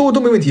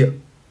没问题。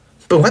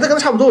本怀特跟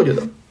他差不多，我觉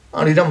得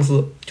啊，里斯詹姆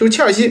斯就是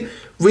切尔西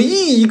唯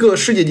一一个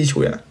世界级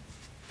球员。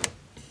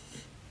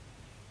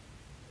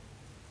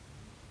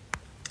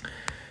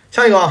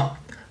下一个啊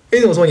 ，A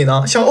怎么说你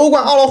呢？像欧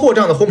冠阿劳霍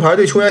这样的红牌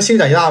对球员心理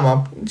打击大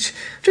吗？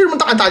这什么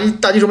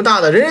打击什么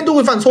大的？人人都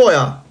会犯错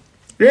呀。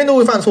人人都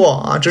会犯错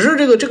啊，只是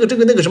这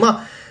个那个什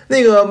么，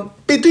那个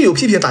被队友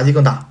批评打击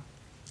更大，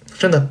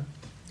真的，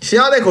携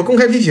家带口公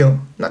开批评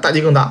那打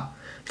击更大。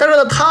但是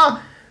呢，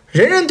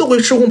人人都会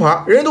吃红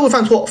牌，人人都会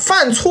犯错，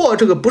犯错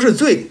这个不是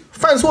罪，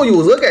犯错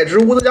有则改之，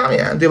无则加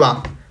勉，对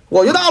吧？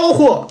我觉得阿劳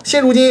霍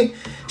现如今，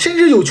甚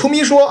至有球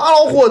迷说阿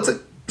劳霍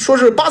说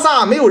是巴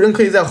萨没有人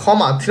可以在皇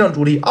马踢上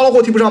主力，阿劳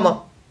霍踢不上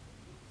吗？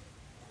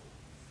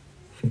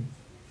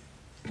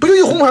不就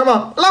一个红牌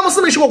吗？拉莫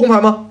斯没吃过红牌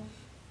吗？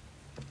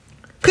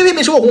佩佩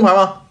没吃过红牌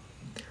吗？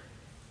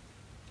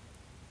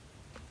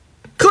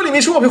科里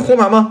没吃过红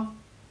牌吗？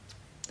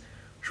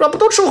是吧？不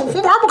都吃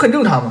红牌不很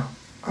正常吗？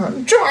啊，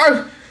这玩意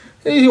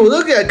儿有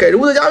的改着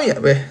无的加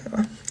冕呗。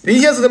啊，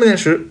林歇斯特曼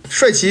时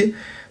帅奇，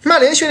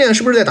曼联训练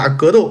是不是在打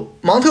格斗？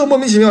芒特莫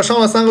名其妙伤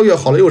了3个月，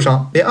好了又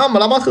伤，连阿姆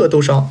拉巴特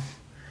都伤。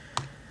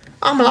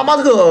阿姆拉巴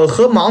特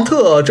和芒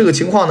特这个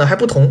情况呢还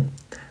不同，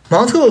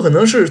芒特可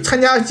能是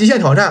参加极限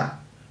挑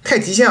战太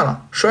极限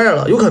了，摔着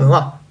了，有可能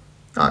啊。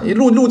啊，你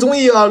录综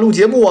艺啊，录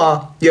节目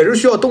啊，也是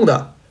需要动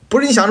的，不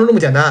是你想象中那么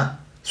简单。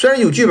虽然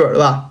有剧本对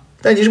吧，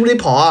但你是不是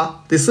得跑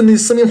啊，得撕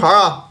名牌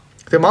啊？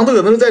对，芒特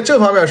可能在这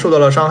方面受到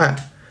了伤害，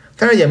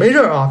但是也没事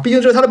啊，毕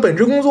竟这是他的本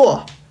职工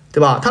作，对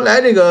吧？他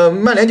来这个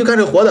曼联就干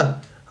这活的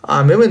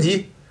啊，没问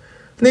题。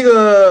那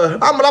个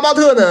阿姆拉巴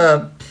特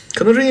呢，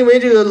可能是因为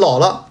这个老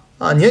了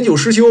啊，年久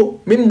失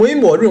修，没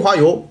抹润滑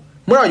油，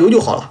抹点油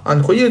就好了啊。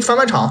你回去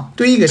翻场，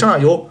队医给上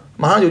点油，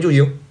马上就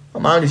行，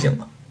马上就行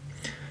了。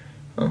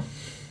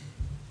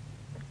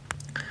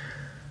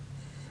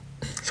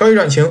消息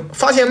转晴，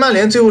发现曼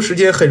联最后时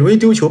间很容易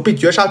丢球，被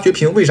绝杀绝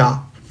平，为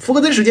啥？福格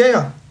森时间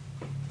呀，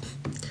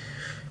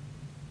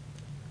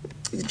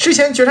之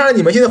前绝杀了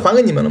你们，现在还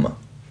给你们了吗？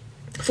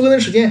福格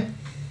森时间，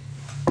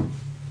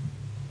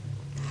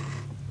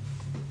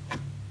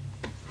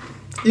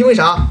因为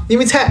啥？因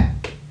为菜。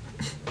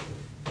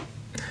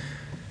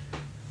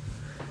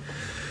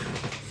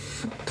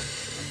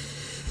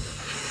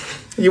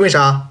因为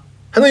啥？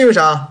还能因为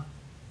啥？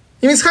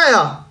因为菜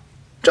呀，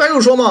这还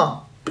用说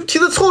吗？踢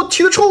的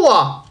臭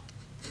啊！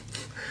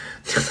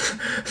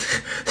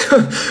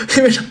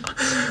因为啥？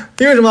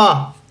因为什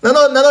么？难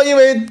道因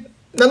为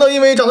难道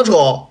因为长得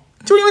丑？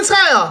就因为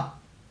菜啊！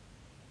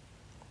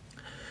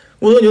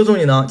我说牛送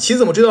你呢，棋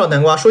怎么追到了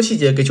南瓜？说细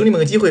节，给兄弟们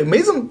个机会。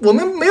我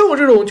们没有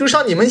这种，就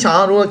像你们想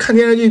象中的看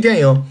电视剧、电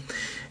影，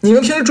你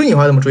们平时追女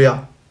孩怎么追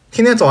啊？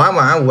天天早安、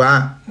晚安、午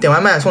安，点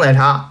外卖送奶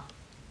茶，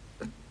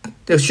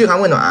这嘘寒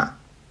问暖，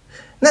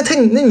那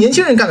年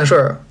轻人干的事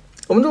儿。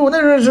我们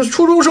那是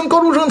初中生、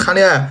高中生谈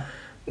恋爱，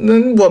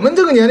我们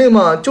这个年龄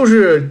嘛，就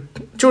是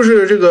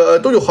这个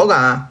都有好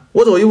感，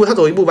我走一步他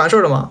走一步完事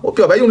儿了嘛。我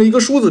表白用了一个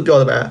梳子表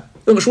的白，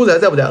那个梳子还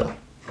在不在了？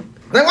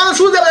南瓜的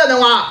梳子在不在？南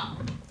瓜，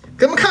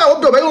给你们看看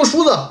我表白用的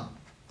梳子。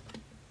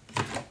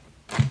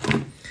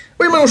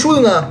为什么用梳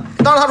子呢？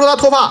当时他说他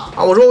脱发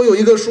啊，我说我有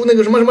一个梳，那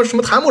个什么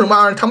檀木什么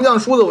玩意儿，檀木匠的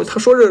梳子，他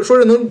说是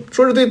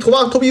对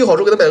头皮有好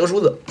处，给他买了个梳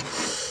子。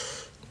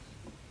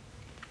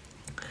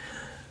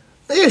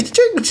哎，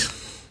这个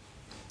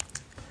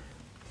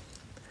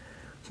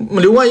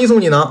刘冠一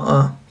送你呢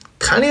啊！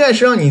谈恋爱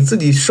是让你自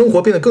己生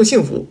活变得更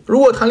幸福。如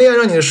果谈恋爱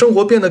让你的生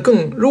活变得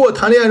更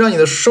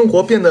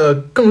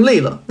累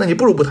了，那你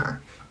不如不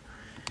谈，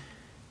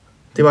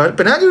对吧？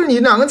本来就是你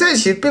两个在一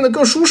起变得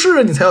更舒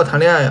适，你才要谈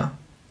恋爱呀。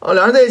啊，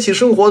两人在一起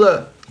生活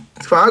的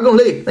反而更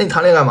累，那你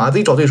谈恋爱干嘛？自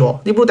己找对手，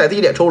你不如逮自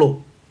己脸抽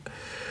喽。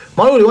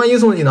盲流刘冠一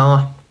送锦囊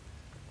啊！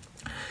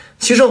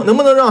齐胜能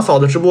不能让嫂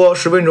子直播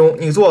10分钟？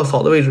你坐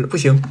嫂的位置不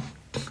行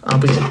啊，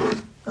不行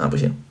啊，不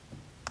行。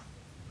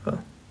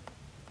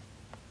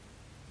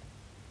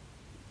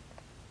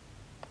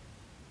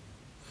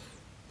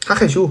他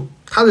害羞，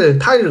他这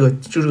个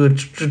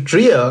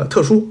职业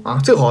特殊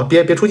啊，最好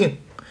别出镜。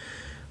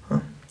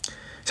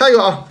下一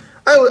个啊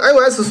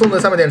 ，iOS 送的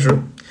300电池，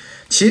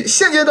其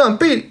现阶段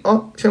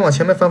先往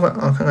前面翻翻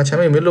啊，看看前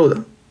面有没有漏的，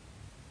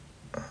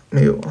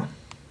没有啊。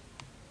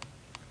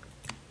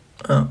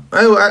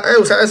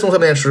iOS 送300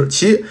电池，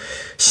其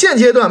现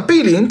阶段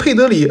贝林、佩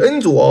德里、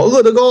恩佐、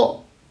厄德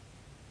高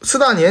4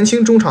大年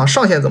轻中场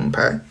上限怎么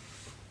排？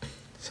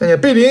现在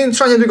贝林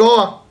上限最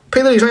高啊，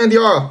佩德里上限第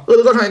2，厄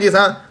德高上限第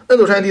3。恩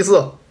佐上限第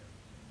4，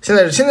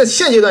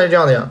现阶段是这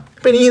样的呀。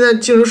贝林现在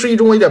净值10亿，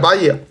中国1.8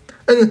亿。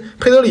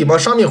佩德里嘛，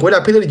伤病回来，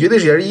佩德里绝对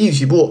是也是1亿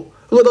起步。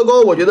厄德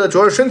高我觉得主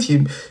要是身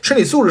体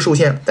素质受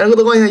限，但是厄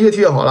德高现在越踢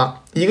越好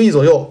了，1个亿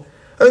左右。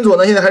恩佐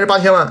呢现在还是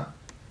8000万，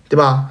对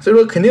吧？所以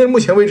说肯定目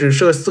前为止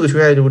是4个球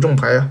员就这么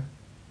排呀，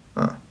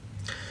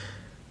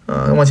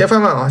往前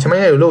翻翻啊，前面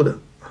应该有漏的，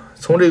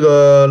从这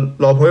个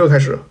老朋友开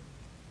始。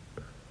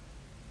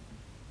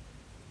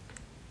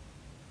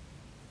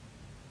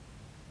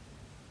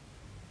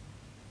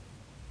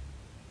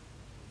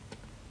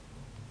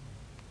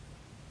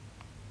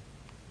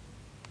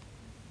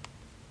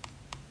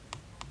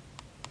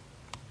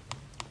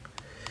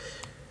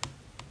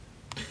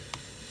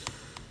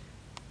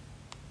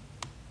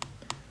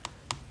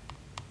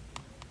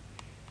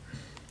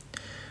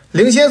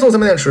领先送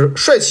300电池，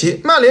帅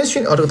气曼联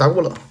训这个答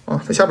过了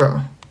啊，在下边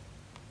啊。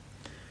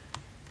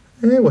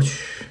哎，我去，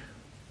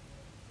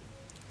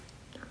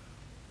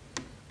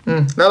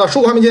来了，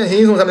收获还没见，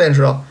先送300电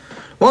池啊。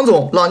王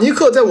总，朗尼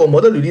克在我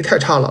模的履历太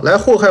差了，来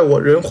祸害我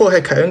人，祸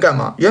害凯恩干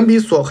嘛？远比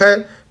索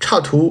嗨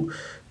差，图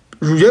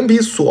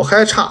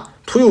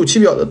有其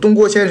表的东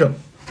郭先生。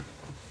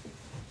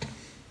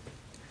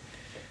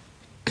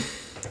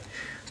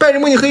拜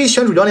仁慕尼黑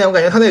选主教练，我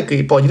感觉他在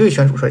给保级队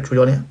选主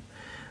教练。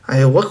哎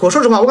呀，我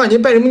说实话，我感觉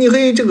拜仁慕尼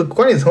黑这个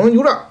管理层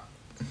有点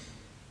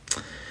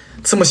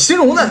怎么形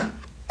容呢？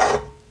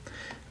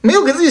没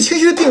有给自己清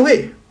晰的定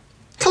位，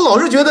他老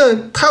是觉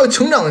得他要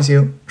成长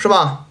型，是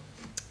吧？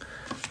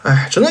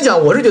哎，只能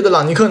讲我是觉得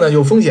朗尼克呢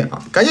有风险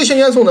啊。感谢轩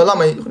轩送的浪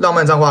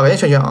漫脏话，感谢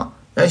轩轩啊，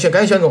感谢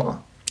轩总啊。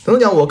只能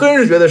讲我个人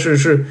是觉得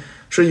是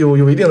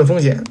有一定的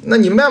风险。那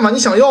你没办法，你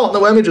想要那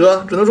我也没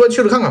辙，只能说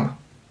去了看看吧。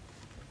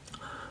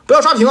不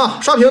要刷屏啊，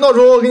刷屏到时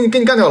候给你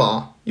干掉了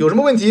啊。有什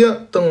么问题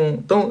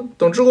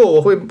等之后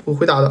我会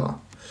回答的啊。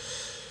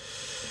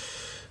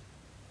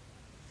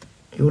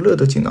有乐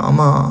的锦囊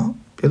吗？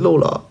别漏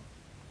了。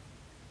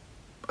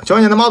9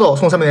万年的 model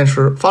送300电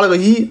池，发了个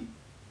1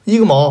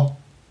个毛。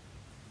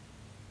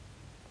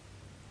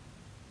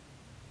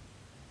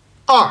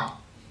2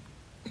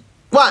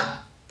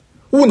万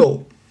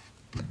uno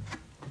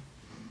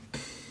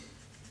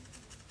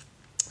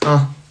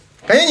啊，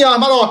感谢你啊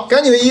，model，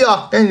感谢你的1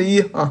啊，感谢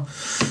你的1啊。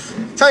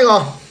下一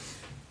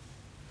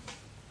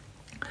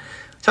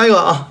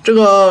个啊，这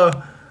个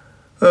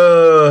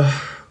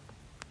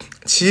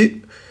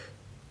其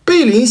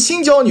贝林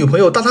新交女朋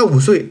友大他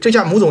5岁，这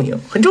下母总赢，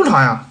很正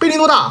常呀。贝林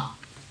多大？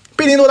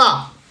贝林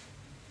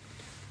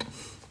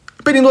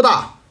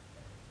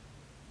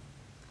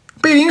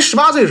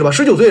18岁是吧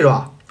？19岁是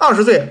吧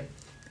？20岁，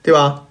对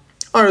吧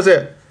？20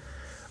岁，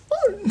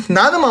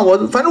男的嘛，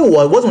反正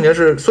我总结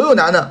是，所有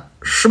男的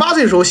18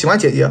岁的时候喜欢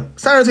姐姐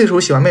，30岁的时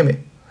候喜欢妹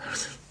妹。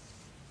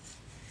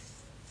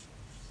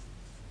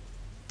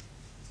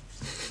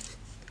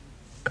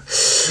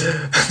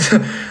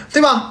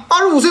对吧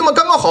？25岁嘛，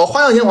刚刚好，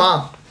花样年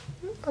华。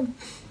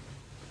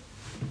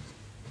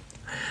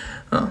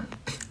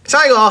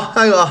下一个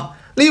啊，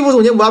利物浦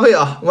总监姆巴佩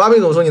啊，姆巴佩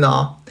总送你的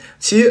啊。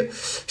其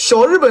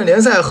小日本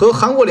联赛和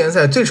韩国联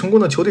赛最成功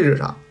的球队是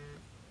啥？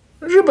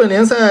日本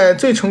联赛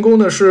最成功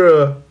的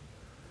是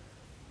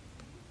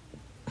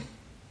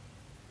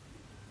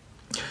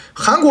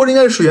韩国，应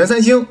该是水原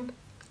三星，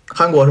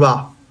韩国是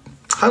吧？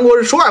韩国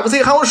是首尔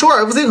FC， 韩国首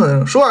尔 FC 可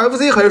能首尔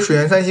FC 还是水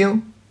原三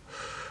星，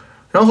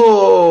然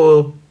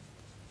后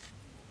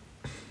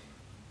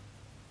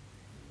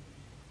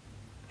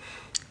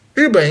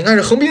日本应该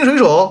是横滨水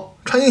手、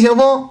川崎前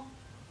锋，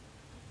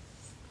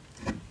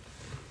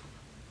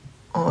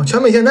哦，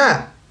全美现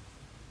代，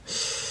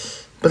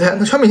不对，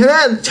那全美现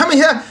代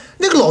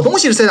那个老东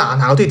西是在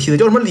哪个队踢的？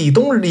叫什么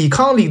李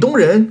康、李东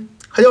仁，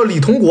还叫李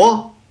同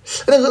国，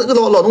那个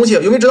老东西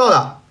有没有知道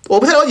的？我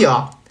不太了解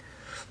啊。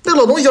那个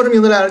老东西叫什么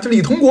名字来着？就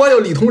李同国，叫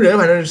李同仁，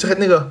反正是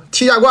那个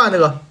踢亚冠那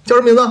个叫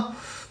什么名字？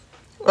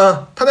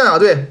他在哪个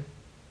队？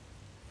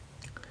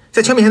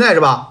在全美现代是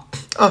吧？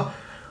啊，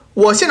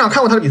我现场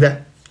看过他的比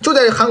赛，就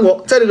在韩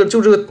国，在这个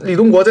李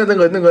东国，在那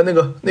个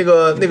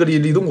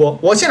李东国，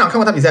我现场看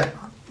过他比赛，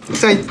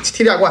在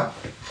踢亚冠。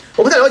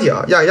我不太了解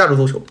啊，亚洲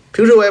足球，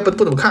平时我也不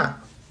怎么看。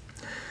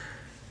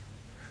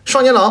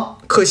少年郎，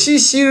可惜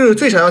昔日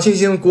最闪耀新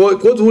星国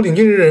足领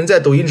军之人在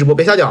抖音直播，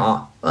别瞎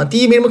讲啊！第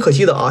一没什么可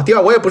惜的啊，第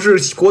二我也不是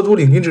国足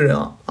领军之人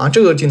啊！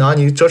这个锦囊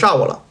你折煞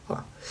我了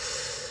啊！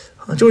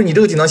就是你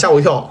这个锦囊吓我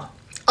一跳。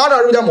阿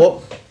扎肉夹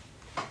馍，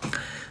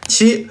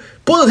其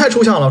脖子太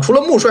抽象了，除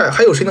了穆帅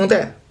还有谁能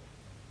带？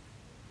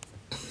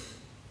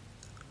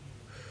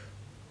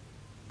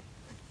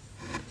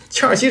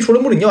切尔西除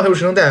了穆里尼奥还有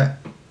谁能带？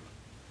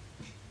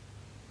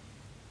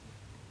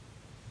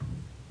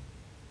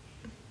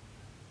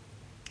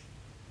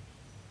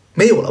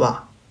没有了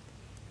吧？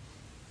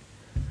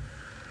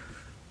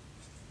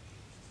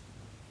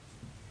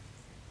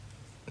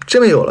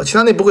真没有了，其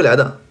他那不会来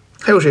的。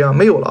还有谁啊？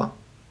没有了，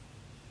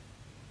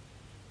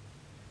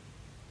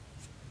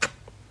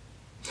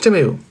真没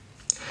有。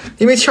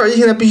因为切尔西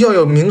现在必须要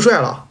有名帅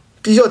了，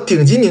必须要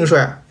顶级名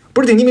帅，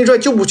不是顶级名帅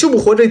就不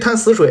活这一滩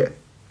死水。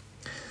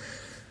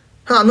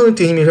他哪弄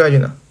顶级名帅去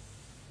呢？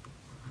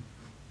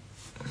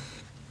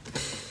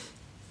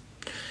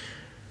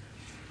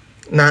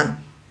难。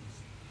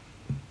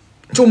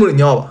就穆里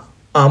尼奥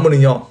吧，穆里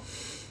尼奥，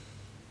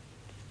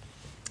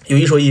有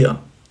一说一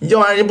啊，你要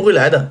不然人家不会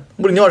来的。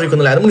穆里尼奥是可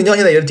能来的，穆里尼奥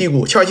现在也是低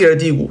谷，切尔西也是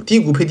低谷，低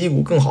谷配低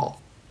谷更好。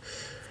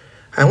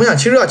哎，我想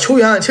其实啊，球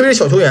员，特别是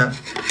小球员，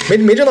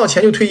没挣到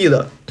钱就退役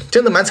的，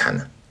真的蛮惨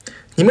的。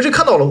你们是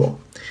看到了不？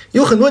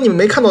有很多你们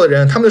没看到的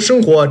人，他们的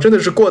生活真的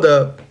是过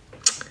得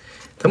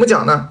怎么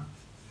讲呢？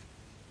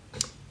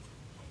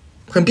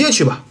很憋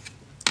屈吧？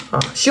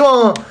希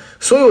望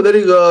所有的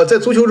这个在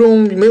足球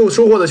中没有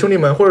收获的兄弟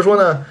们，或者说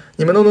呢，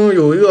你们都能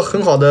有一个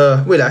很好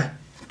的未来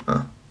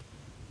啊！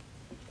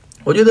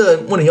我觉得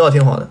穆里尼奥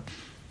挺好的。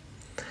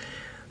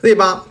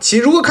Z8，其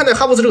如何看待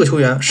哈弗斯这个球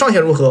员？上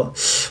限如何？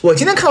我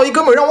今天看到一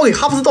哥们让我给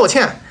哈弗斯道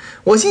歉，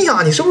我心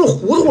想你是不是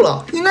糊涂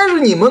了？应该是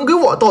你们给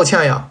我道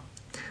歉呀！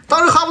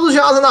当时哈弗斯去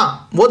阿森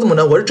纳，我怎么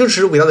呢？我是支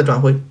持伟大的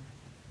转会，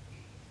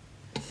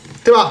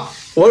对吧？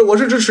我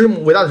是支持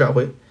伟大的转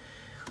会。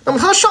那么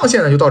他上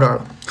限呢就到这儿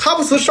了。哈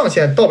弗斯上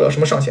限到不了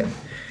什么上限，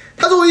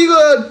他作为一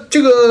个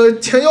这个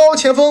前腰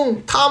前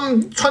锋，他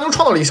传球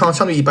创造力相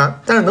对一般，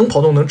但是能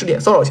跑动能支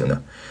点，骚扰型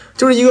的，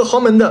就是一个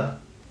豪门的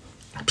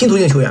拼图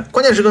型球员，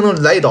关键时刻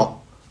能来一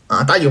刀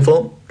打影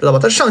锋，知道吧？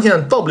他上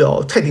限到不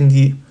了太顶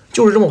级，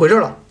就是这么回事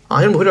了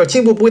就这么回事，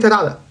进步不会太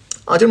大的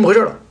就这么回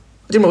事了，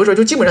就这么回事，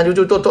就基本上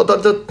就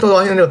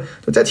到现在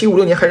就再踢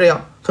5-6年还这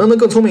样，可能能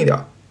更聪明一点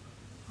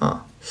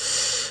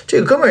这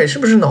个哥们儿是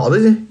不是脑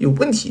子有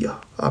问题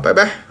拜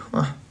拜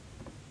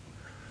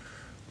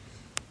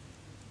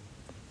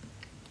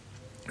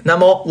南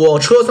猫，我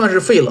车算是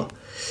废了，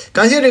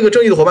感谢这个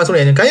正义的伙伴送的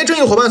眼镜，感谢正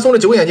义的伙伴送了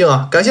9个眼镜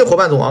感谢伙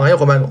伴总感谢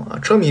伙伴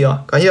总车迷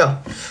感谢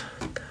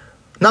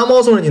南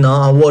猫送的技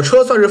能我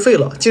车算是废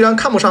了，既然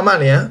看不上曼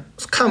联，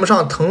看不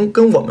上腾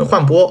跟我们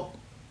换波，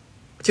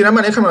既然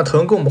曼联看不上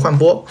腾跟我们换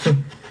波，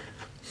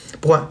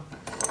不换，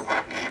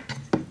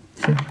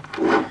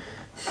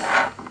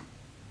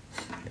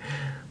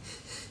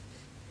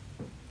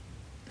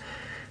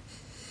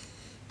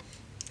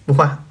不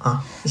换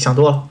你想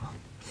多了。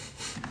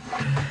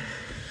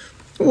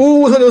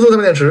乌托牛头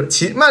3点池，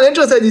其曼联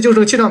这赛季就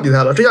剩7场比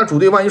赛了，这下主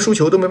队万一输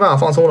球都没办法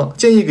放松了，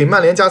建议给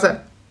曼联加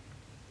赛。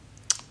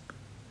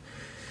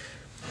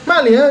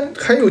曼联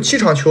还有7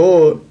场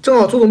球，正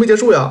好足总没结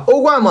束呀，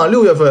欧冠嘛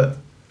6月份，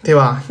对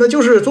吧？那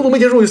就是足总没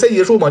结束就赛季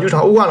结束嘛，就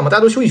场欧冠了嘛，大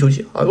家都休息休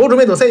息欧洲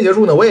杯等赛季结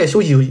束呢，我也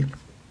休息休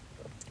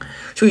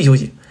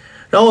息。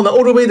然后呢，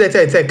欧洲杯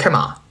再开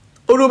马，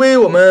欧洲杯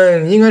我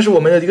们应该是我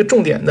们的一个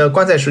重点的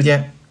观赛时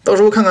间，到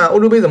时候看看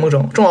欧洲杯怎么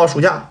整，正好暑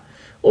假。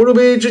欧洲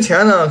杯之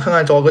前呢，看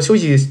看找个休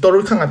息，到时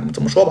候看看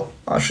怎么说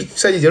吧是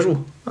赛季结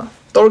束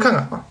到时候看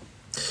看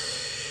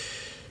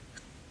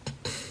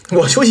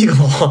我休息个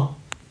毛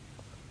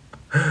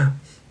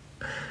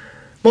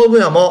猫不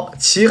想猫，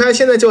齐嗨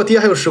现在叫爹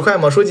还有10块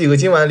吗？说几个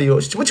今晚理由，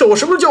什么叫我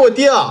是不是叫我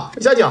爹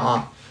瞎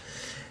讲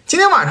今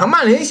天晚上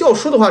曼联要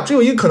输的话，只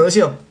有一个可能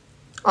性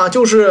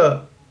就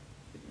是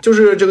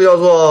这个叫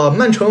做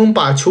曼城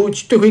把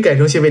队徽改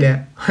成谢菲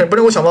联，不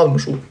然我想不到怎么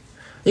输，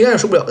应该是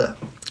输不了的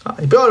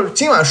你不要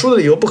今晚输的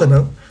理由不可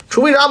能，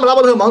除非是阿姆拉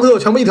巴特、芒特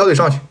全部一条腿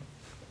上去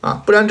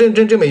啊，不然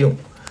真没用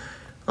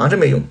啊，真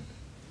没用。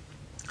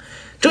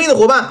争议的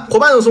伙伴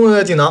都送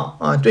了锦囊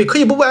啊，对，可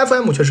以播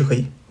FM， 确实可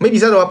以，没比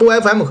赛的话播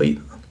FM 可以。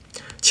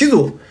齐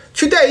组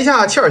去带一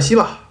下切尔西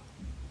吧。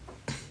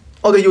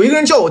哦对，有一个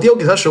人叫我爹，我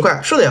给他10块，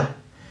是的呀，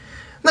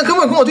那根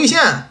本跟我兑现，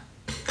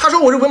他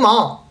说我是文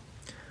盲，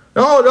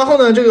然后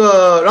呢这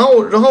个，然后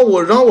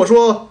我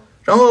说。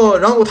然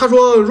后他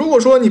说，如果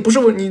说你不是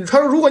你，他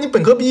说如果你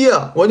本科毕业，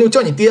我就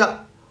叫你爹。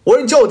我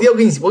说你叫我爹，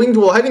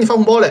我还给你发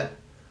红包嘞。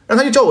然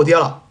后他就叫我爹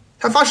了，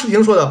他发视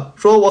频说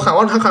我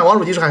他喊王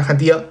主席是喊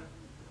爹，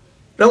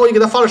然后我就给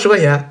他发了10块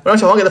钱，我让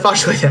小王给他发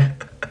10块钱，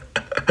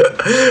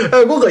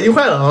哎，给我恶心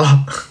坏了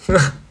啊！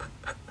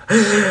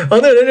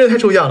那个人真是太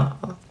抽象了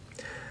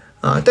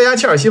啊！带下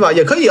切尔西吧，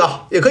也可以啊，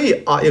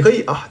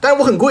但是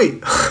我很贵，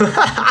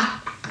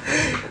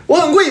我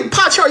很贵，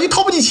怕切尔西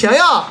掏不起钱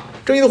呀，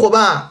正义的伙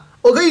伴。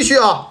我可以去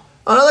啊，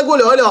让他跟我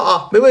聊一聊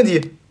啊，没问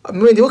题，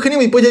我肯定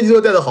比波切蒂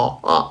诺带的好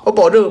啊，我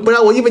保证，不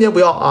然我1分钱不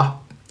要啊。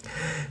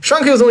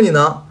上 Q 送你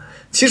呢，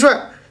齐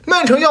帅，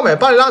曼城要买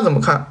巴雷拉怎么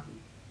看？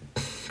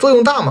作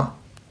用大吗？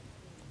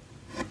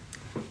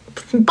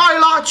巴雷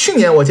拉去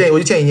年我就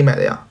建议你买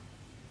的呀，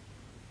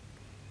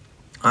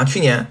啊，去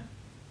年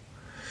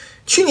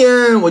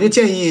我就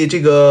建议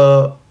这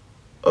个，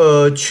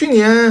去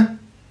年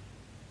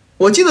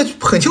我记得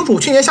很清楚，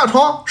去年夏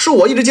窗是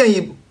我一直建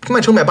议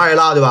曼城买巴雷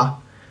拉，对吧？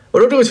我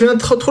说这个球员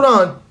套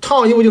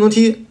上衣服就能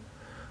踢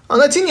啊，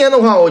那今年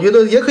的话，我觉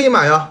得也可以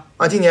买呀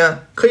啊，今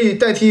年可以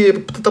代替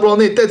德布劳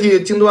内，代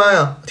替京端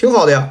呀，挺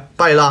好的呀，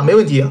巴里拉没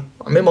问题啊，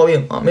没毛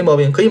病啊，没毛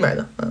病，可以买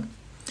的。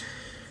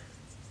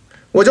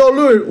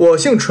我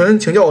姓纯，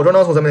请叫我庄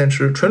送300点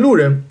吃，纯路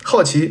人，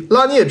好奇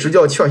拉涅执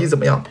教切尔西怎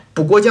么样？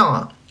补锅匠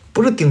啊，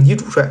不是顶级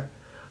主帅，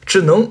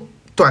只能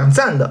短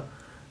暂的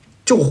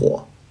救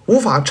火，无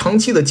法长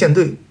期的建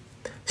队。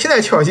现在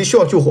切尔西需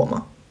要救火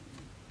吗？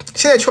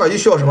现在切尔西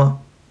需要什么？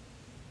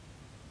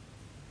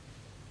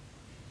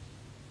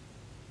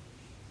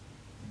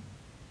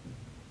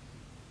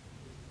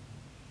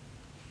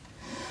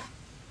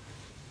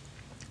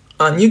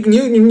啊，你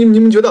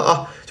们觉得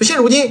啊，就现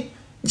如今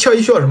切尔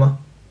西需要什么？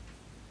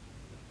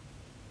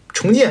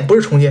重建不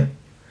是重建，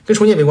跟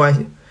重建没关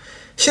系。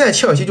现在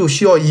切尔西就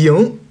需要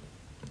赢，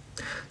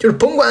就是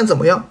甭管怎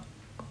么样，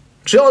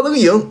只要能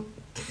赢，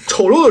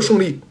丑陋的胜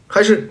利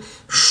还是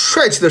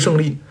帅气的胜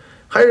利，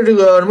还是这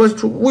个什么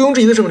毋庸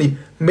置疑的胜利，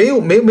没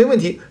问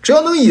题，只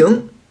要能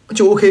赢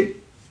就 OK。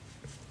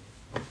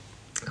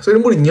所以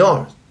穆里尼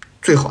奥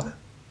最好的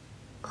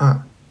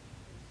啊。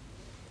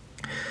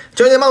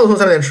交钱马总送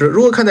300点吃。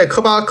如何看待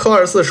科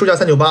24售价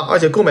398，而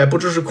且购买不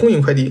支持空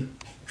运快递？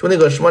说那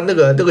个什么那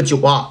个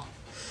酒啊，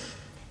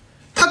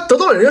他得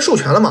到了人家授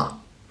权了嘛？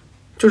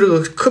就这个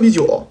科比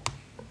酒。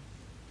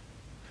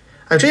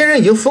哎，这些人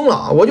已经疯了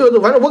啊！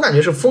反正我感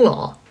觉是疯了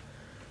啊！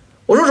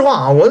我说实话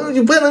啊，我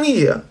就不太能理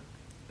解，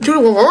就是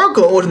我玩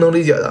梗我是能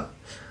理解的，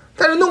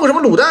但是弄个什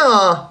么卤蛋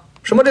啊，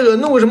什么这个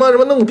弄个什么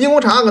弄个冰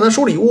红茶搁那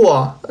收礼物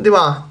啊，对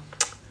吧？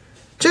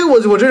这个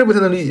我真是不太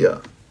能理解。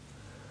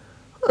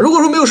如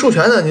果说没有授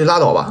权的，你就拉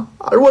倒吧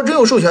啊！如果真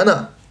有授权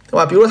的，对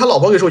吧？比如说他老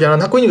婆给授权了，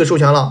他闺女给授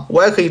权了，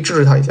我还可以支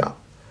持他一下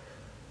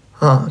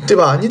啊，对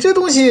吧？你这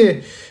东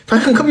西，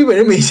反正科比本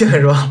人没线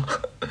是吧？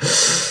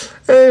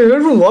哎，人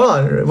入魔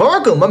了，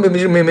玩梗嘛，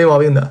没毛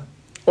病的，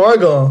玩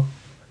梗，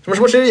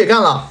什么谁也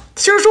干了。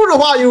其实说实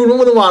话，有什么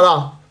不能玩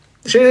的？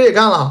谁也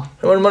干了，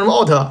什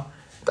么 out，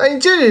 但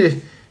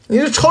你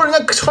是抄人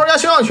家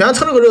肖像权，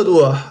蹭这个热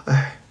度，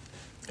哎。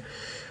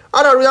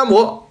阿扎如加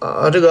魔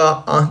这个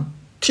啊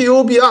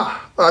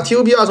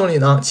TOBR 送你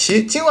呢。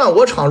其今晚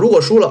我场如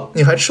果输了，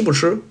你还吃不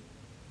吃？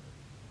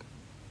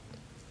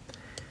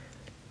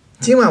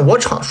今晚我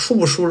场输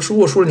不输？如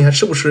果输了你还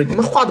吃不吃？你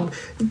们话都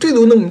对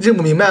都弄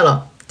不明白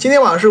了。今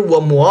天晚上是我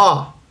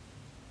魔，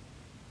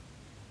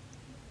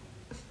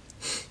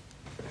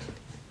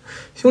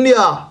兄弟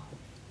啊，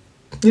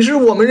你是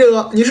我们这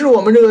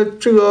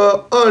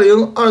个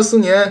2024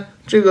年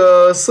这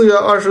个4月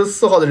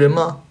24号的人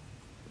吗？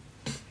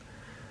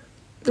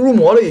入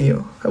魔了已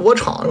经，还我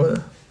场什么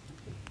的。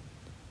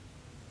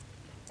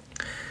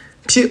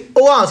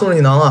POR 送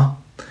你囊啊！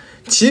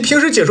其平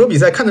时解说比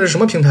赛看的是什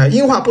么平台？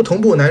音画不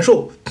同步难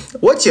受。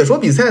我解说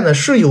比赛呢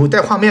是有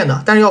带画面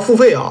的，但是要付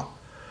费啊，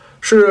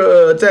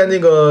是在那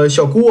个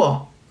小姑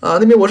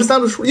那边我是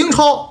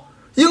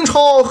英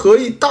超和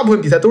大部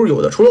分比赛都是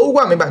有的，除了欧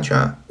冠没版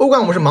权，欧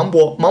冠我们是盲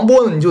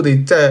播呢你就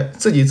得在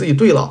自己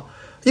对了。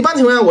一般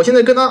情况下，我现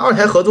在跟他2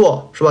台合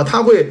作是吧？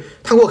他给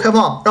我开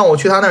放，让我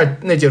去他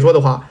那解说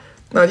的话，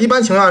那一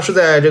般情况下是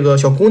在这个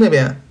小姑那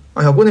边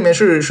啊，小姑那边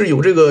是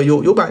有这个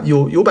有版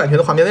权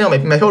的画面，那要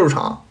买票入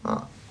场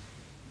啊。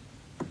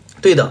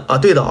对的啊，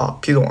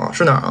皮总啊，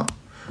是哪儿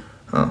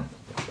啊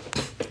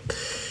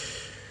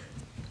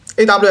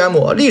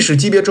？AWM 历史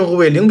级别中后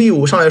卫0比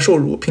5上来受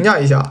辱，评价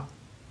一下。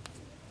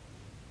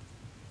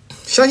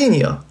相信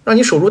你啊，让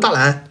你守住大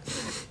篮。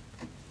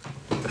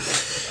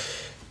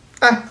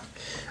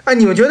哎，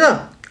你们觉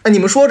得？哎，你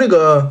们说这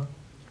个，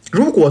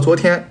如果昨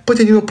天波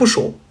切蒂诺不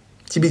守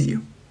几比几？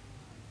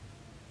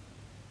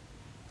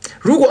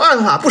如果阿尔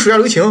特塔不手下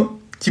留情，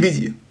几比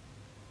几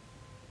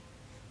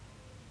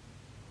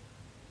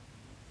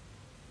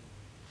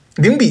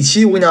？0比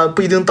7，我跟你讲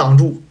不一定挡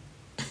住。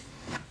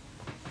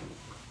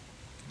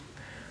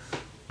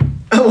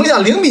我跟你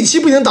讲，0比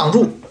7不一定挡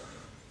住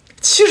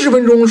，70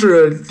分钟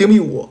是0比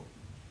5，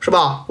是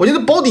吧？我觉得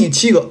保底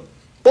7个，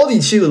保底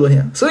7个昨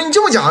天，所以你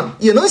这么讲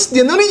也能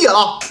理解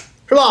了，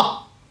是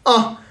吧？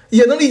啊，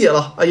也能理解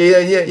了啊，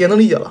也能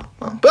理解了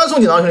啊！不要送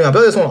锦囊，兄弟们，不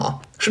要再送了啊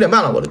！10点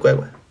半了，我的乖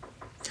乖。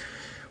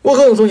我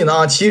和我送锦囊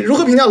啊，其如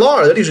何评价劳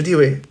尔的历史地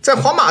位？在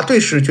皇马队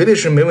史绝对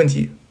是没问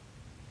题，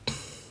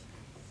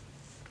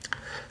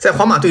在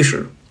皇马队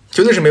史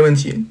绝对是没问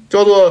题。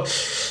叫做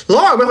劳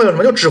尔外号叫什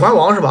么？叫指环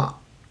王是吧？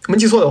没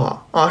记错的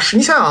话啊，是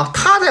你想想啊，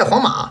他在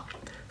皇马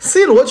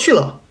 ，C 罗去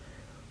了，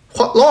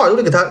劳尔都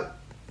得给他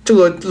这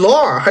个，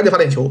劳尔还得发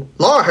点球，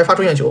劳尔还发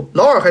中线球，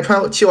劳尔还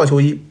穿7号球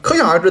衣，可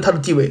想而知他的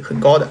地位很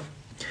高的。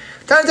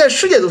但是在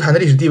世界足坛的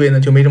历史地位呢，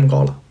就没这么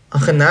高了啊，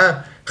很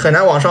难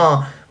往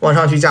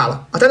上去架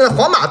了啊。但是在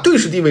皇马队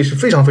史地位是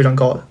非常非常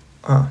高的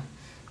啊。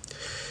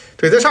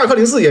对，在沙尔克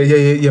04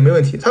也没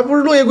问题，他不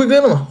是落叶归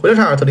根了吗？回了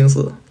沙尔特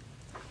04。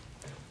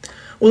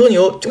乌托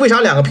牛为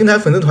啥2个平台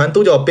粉丝团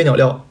都叫边角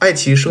料？爱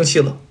奇艺生气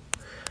了，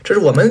这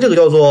是我们这个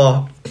叫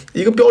做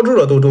一个标志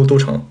了，都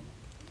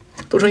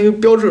成一个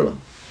标志了。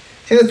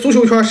现在足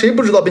球圈谁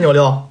不知道边角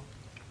料？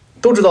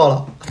都知道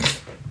了，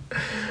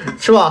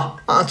是吧？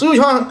啊，足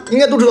球圈应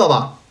该都知道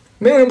吧？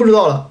没有人不知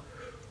道了，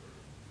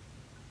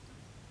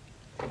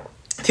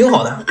挺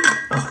好的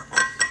啊，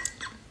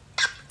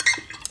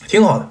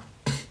挺好的。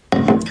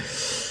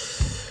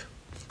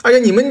而且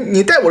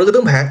你带我这个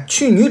灯牌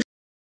去女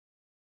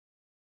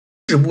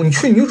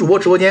主播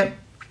直播间，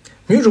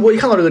女主播一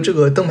看到这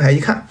个灯牌，一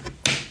看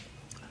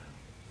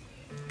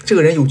这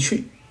个人有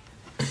趣，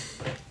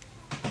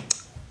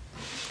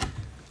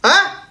哎，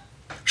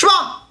是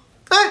吧？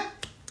哎，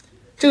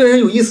这个人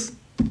有意思，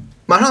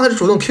马上他就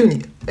主动 Q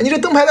你，哎，你这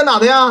灯牌在哪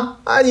的呀？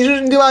哎，你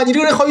是对吧？你这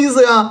个人好意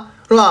思呀，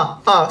是吧？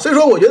啊，所以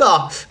说我觉得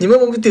啊，你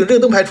们顶这个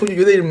灯牌出去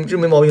绝对是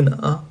没毛病的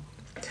啊。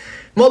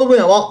猫都不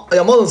养猫，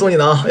养猫总送你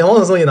的啊，养猫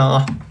总送你的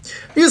啊。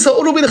预测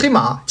欧洲杯的黑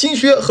马、金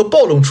靴和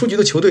爆冷出局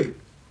的球队。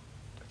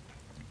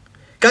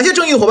感谢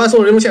正义的伙伴送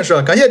的人中现实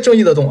啊！感谢正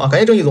义的总啊！感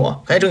谢正义总啊！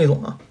感谢正义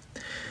总啊！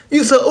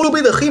预测欧洲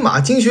杯的黑马、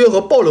金靴和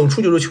爆冷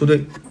出局的球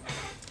队。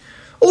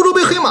欧洲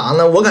杯黑马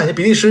呢，我感觉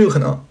比利时有可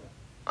能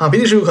啊，比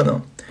利时有可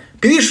能。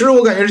比利时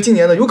我感觉是今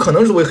年的有可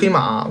能是为黑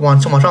马往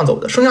上走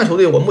的，剩下球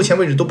队我目前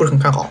为止都不是很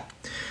看好。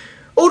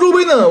欧洲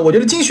杯呢，我觉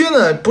得金靴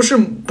呢不是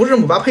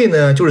姆巴佩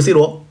呢就是 C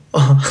罗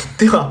啊，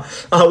对吧？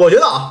啊，我觉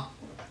得啊，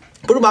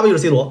不是姆巴佩就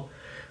是 C 罗。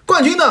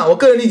冠军呢，我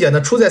个人理解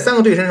呢出在3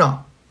个队身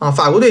上啊，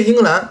法国队、英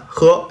格兰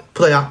和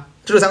葡萄牙。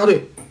这3个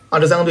队啊，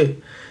这3个队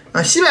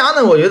啊，西班牙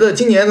呢，我觉得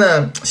今年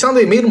呢相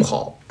对没这么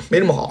好。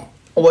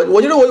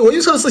我觉得我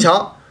预测的4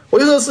强，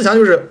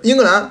就是英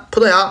格兰、葡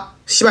萄牙、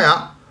西班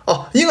牙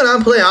哦，英格兰、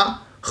葡萄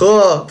牙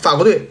和法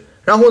国队。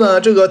然后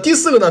呢，这个第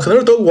4个呢可能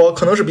是德国，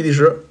可能是比利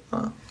时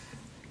啊，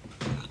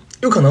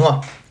有可能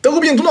啊。德国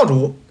毕竟东道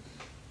主。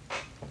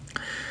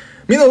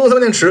明总3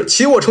电池，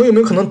其我城有没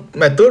有可能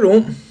买德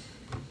容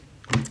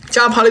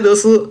加帕雷德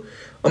斯？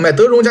买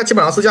德容加基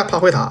本上斯加帕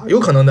奎塔，有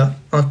可能的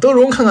啊。德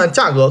容看看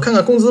价格，看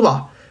看工资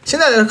吧。现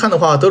在来看的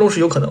话，德容是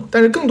有可能，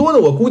但是更多的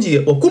我估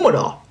摸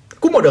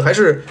着还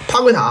是帕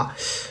奎塔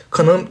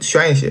可能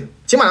悬一些，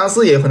基本上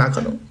斯也有很大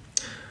可能。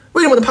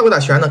为什么帕奎塔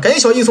悬呢？感谢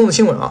小易送的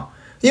新闻啊，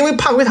因为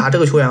帕奎塔这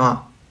个球员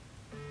啊，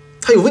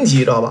他有问题，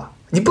知道吧？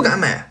你不敢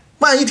买，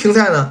万一停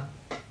赛呢，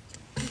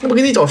那不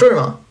给你找事儿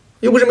吗？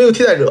又不是没有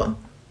替代者，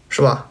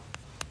是吧？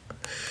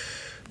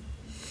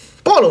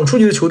爆冷出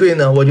局的球队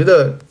呢，我觉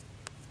得。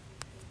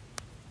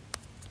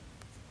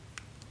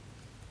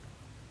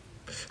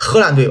荷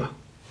兰队吧，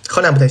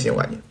荷兰不太行，我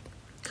感觉。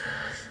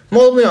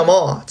猫都不养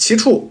猫啊！其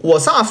处我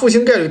萨复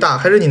兴概率大，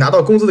还是你拿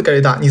到工资的概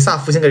率大？你萨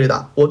复兴概率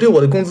大，我对我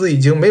的工资已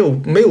经没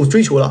有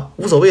追求了，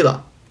无所谓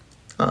了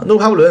啊。诺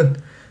帕布伦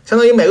相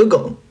当于买个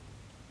梗，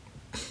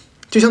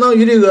就相当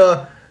于这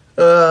个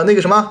那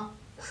个什么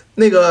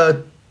那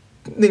个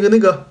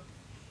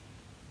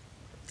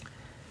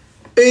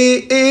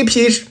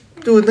AAPH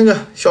就那个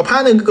小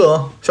潘那个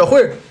梗小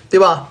慧儿对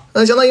吧？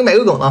那相当于买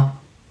个梗了，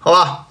好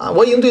吧？啊，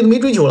我已经对他没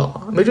追求了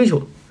啊，没追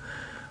求。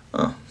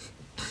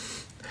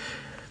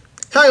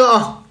下一个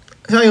啊，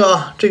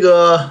这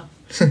个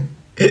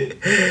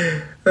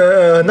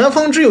南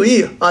风之有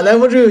意啊，南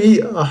风之有意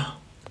啊，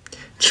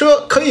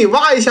车可以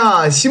挖一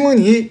下西蒙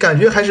尼，感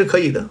觉还是可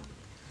以的。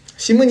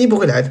西蒙尼不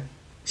会来的，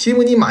西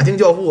蒙尼马竞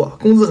教父啊，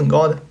工资很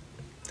高的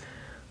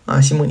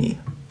啊，西蒙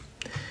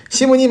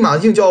尼马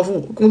竞教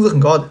父工资很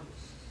高的，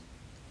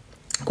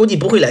估计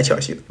不会来切尔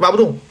西的，挖不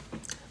动。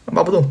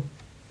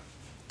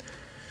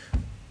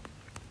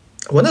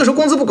我那个时候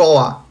工资不高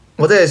啊。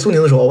我在苏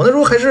宁的时候，我那时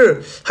候还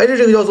是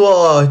这个叫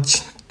做，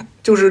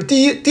就是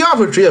第二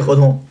份职业合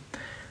同，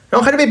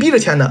然后还是被逼着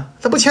签的。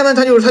他不签呢，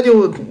他就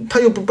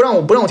不让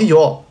我踢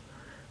球，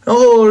然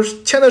后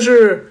签的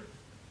是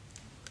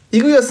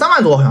1个月3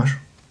万多，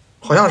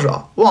好像是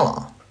啊，忘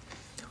了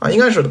啊，应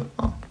该是的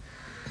啊。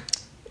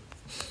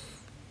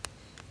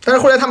但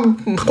是后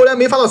来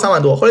没发到3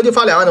万多，后来就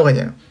发2万多块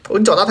钱，我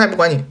找他也不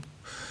管你。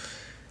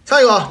下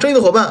一个啊，正义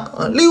的伙伴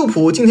啊，利物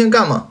浦今天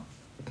干吗？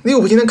利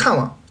物浦今天看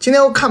吗？今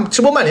天我看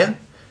直播曼联，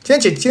今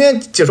天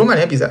解说曼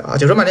联比赛啊，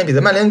解说曼联比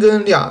赛，曼联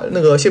跟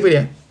谢菲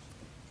联。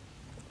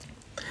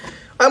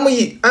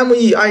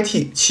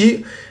MEIT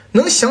其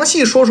能详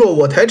细说说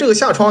我台这个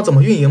下窗怎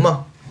么运营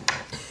吗？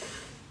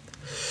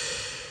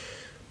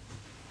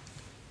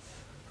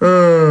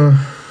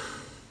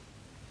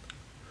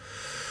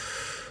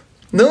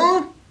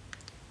能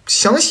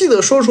详细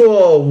的说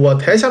说我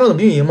台下窗怎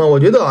么运营吗？我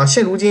觉得啊，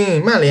现如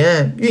今曼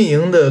联运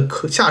营的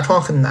下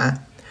窗很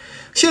难。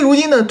现如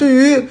今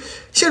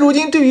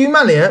对于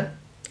曼联，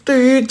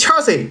对于切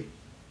尔西，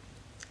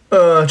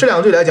这2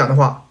个队来讲的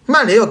话，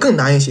曼联要更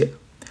难一些。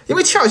因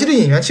为切尔西的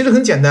引援其实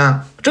很简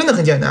单，真的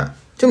很简单，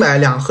就买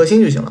2核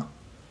心就行了。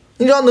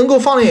你只要能够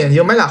放亮眼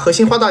睛，买2核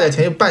心，花大点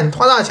钱办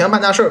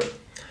大事儿。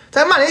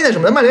但曼联现在什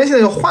么呢？曼联现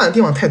在要换的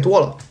地方太多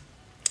了。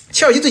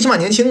切尔西最起码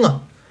年轻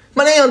啊，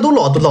曼联一样都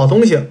老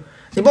东西。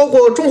你包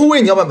括中后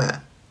卫你要不要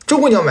买？中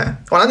后卫你要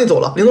买，瓦拉内走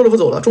了，林多洛夫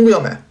走了，中后卫要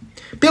买。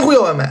边后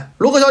要不要买？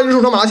罗克肖一直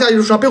受伤，马拉西亚一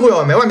直受伤，边后要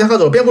不要买？万比萨克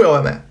走了，边后要不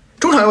要买？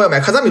中场要不要买？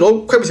卡萨米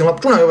罗快不行了，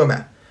中场要不要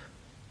买？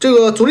这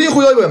个主力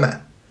后腰要不要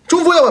买？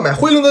中锋要不要买？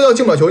霍伊伦德要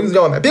进不了球，你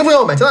要不要买？边锋要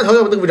不要买？加纳乔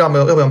要那个位置要不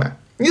要买？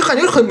你感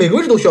觉每个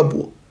位置都需要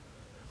补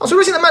啊！所以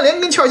说现在曼联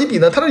跟切尔西比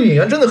呢，它的引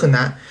援真的很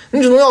难，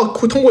你只能要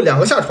通过2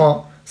个下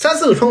窗、3、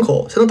4个窗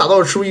口才能打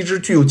造出一支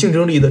具有竞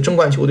争力的争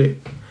冠球队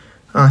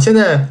啊！现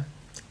在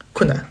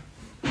困难。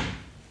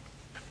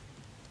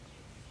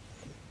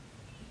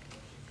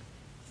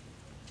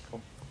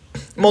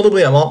猫都不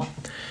眼猫，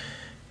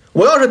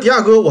我要是迪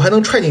亚哥，我还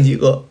能踹进几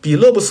个，比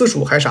勒布斯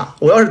鼠还傻。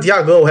我要是迪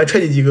亚哥，我还踹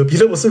进几个，比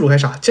勒布斯鼠还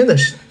傻，真的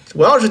是。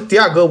我要是迪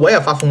亚哥，我也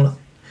发疯了，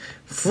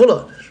服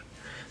了。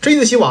正义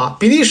的希瓦，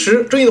比利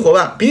时，正义的伙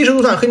伴，比利时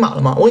都算黑马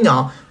了吗？我跟你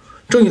讲，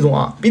正义总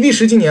啊，比利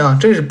时今年啊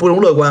真是不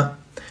容乐观。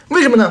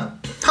为什么呢？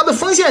他的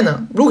锋线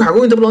呢，卢卡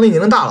库跟德布劳内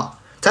年龄大了，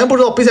咱不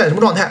知道杯赛什么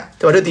状态，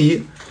对吧？这第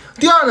一。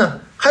第二呢，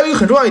还有一个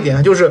很重要一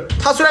点，就是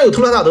他虽然有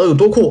特拉萨德，有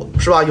多库，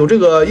是吧？有这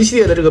个一系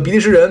列的这个比利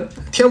时人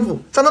天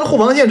赋，但他的后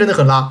防线真的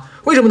很拉。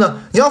为什么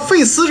呢？你像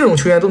费斯这种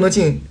球员都能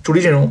进主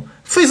力阵容，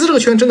费斯这个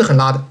球员真的很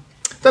拉的，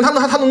但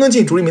他都能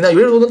进主力名单，有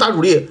些人都能打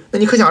主力，那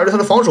你可想而知他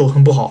的防守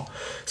很不好。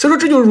所以说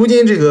这就是如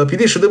今这个比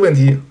利时的问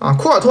题啊。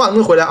库尔图瓦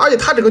能回来，而且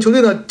他整个球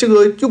队呢，这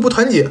个又不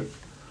团结，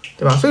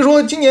对吧？所以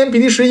说今年比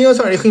利时应该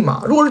算是一黑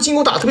马。如果是进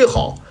攻打得特别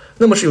好，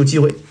那么是有机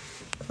会，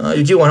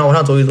有机会往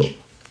上走一走。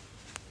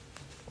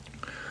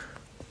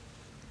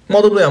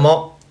猫都不养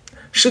猫，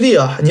师弟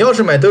啊，你要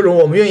是买德容，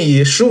我们愿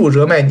意15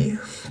折卖你。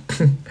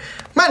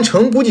曼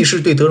城估计是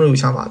对德容有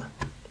想法的，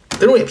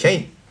德容也便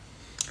宜。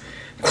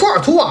库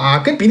尔图瓦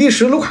跟比利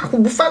时卢卡库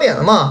不翻脸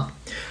了吗？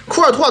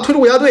库尔图瓦退出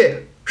国家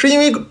队是因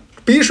为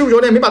比利时教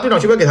练没把队长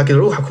球员给了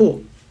卢卡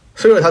库，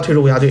所以说他退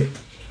出国家队。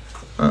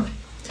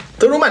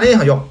德容曼联也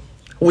想要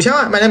5000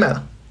万，曼联买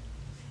了。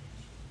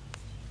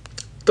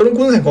德容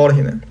工资太高了，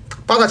现在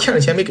巴萨欠了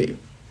钱没给。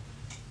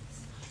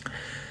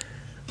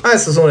艾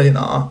斯送了进的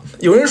啊！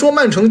有人说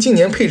曼城今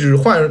年配置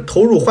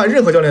投入换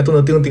任何教练都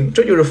能顶，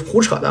这就是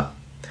胡扯的。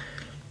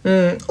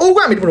欧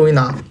冠没这么容易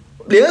拿，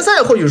联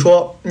赛或许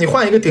说你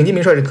换一个顶级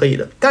名帅是可以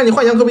的，但是你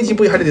换扬科维奇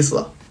不还是得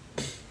死，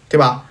对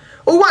吧？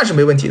欧冠是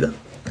没问题的。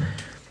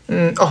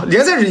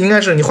联赛是应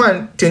该是你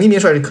换顶级名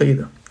帅是可以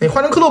的，你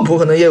换成克洛普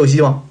可能也有希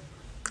望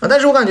啊。但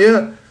是我感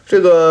觉这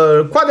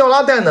个瓜迪奥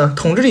拉带呢，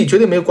统治力绝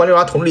对没有瓜迪奥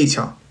拉统治力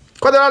强，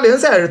瓜迪奥拉联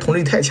赛是统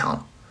治力太强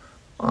了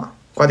啊，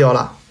瓜迪奥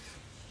拉。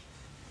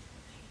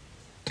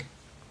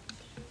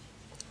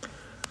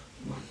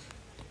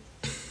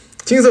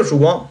金色曙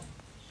光，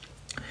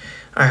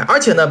而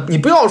且呢，你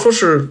不要说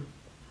是，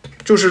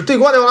就是对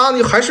瓜迪奥拉，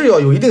你还是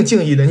要有一定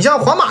敬意的。你像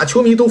皇马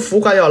球迷都服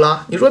瓜迪奥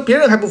拉，你说别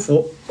人还不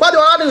服？瓜迪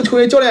奥拉这个球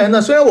员教练人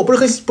呢，虽然我不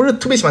是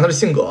特别喜欢他的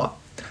性格，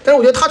但是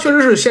我觉得他确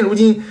实是现如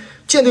今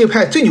舰队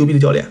派最牛逼的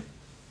教练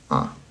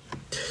啊。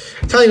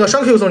下一个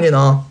商 Q 送进的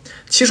啊，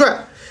七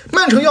帅，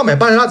曼城要买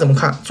巴雷拉怎么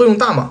看？作用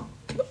大吗？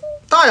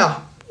大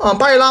呀。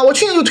巴雷拉，我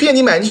去年就推荐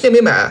你买，你去年没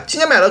买，今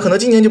年买了，可能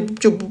今年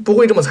就不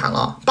会这么惨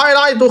了。巴雷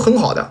拉都很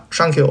好的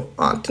，Thank you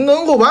啊，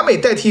能够完美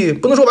代替，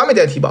不能说完美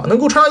代替吧，能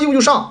够穿上衣服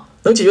就上，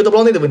能解决德布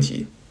劳内的问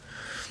题。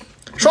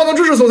双层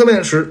知识送3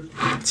点10，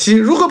其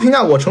如何评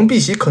价我城碧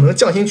玺可能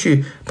降薪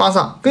去巴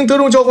萨，跟德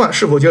容交换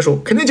是否接受？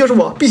肯定接受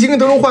我，碧玺跟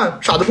德容换，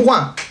傻子不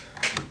换。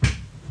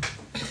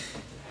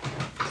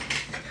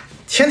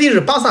前提是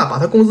巴萨把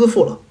他工资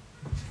付了，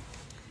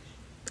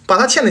把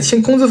他欠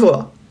的工资付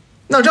了，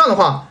那这样的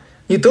话。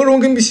你德容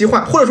跟碧玺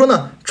换，或者说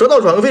呢，折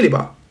到转会费里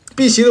边，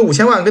碧玺的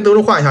5000万跟德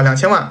容换一下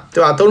2000万，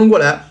对吧？德容过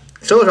来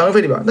折到转会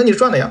费里边，那你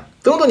赚了呀。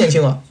德容多年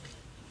轻啊，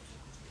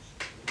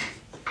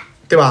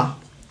对吧？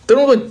德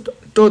容多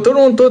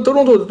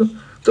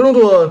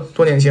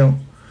年轻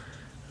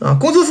啊！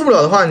工资付不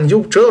了的话，你就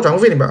折到转会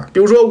费里边，比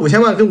如说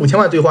5000万跟5000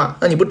万兑换，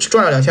那你不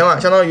赚了2000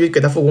万，相当于给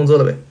他付工资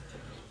了呗。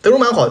德容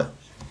蛮好的。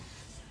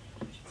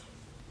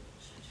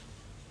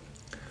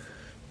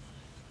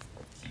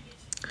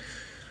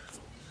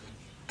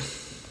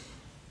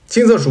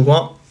金色曙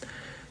光，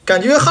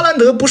感觉哈兰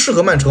德不适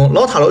合曼城，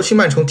老塔罗去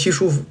曼城踢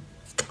舒服。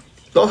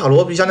老塔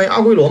罗不相当于阿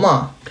圭罗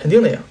嘛，肯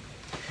定的呀。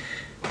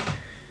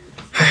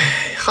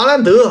唉，哈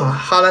兰德啊，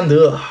哈兰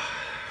德，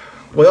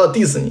我要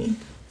diss 你。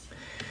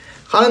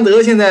哈兰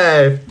德现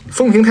在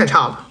风评太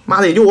差了，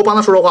妈的，也就我帮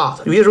他说说话，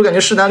有些时候感觉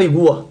势难力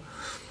孤啊。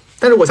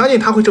但是我相信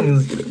他会证明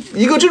自己的。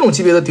一个这种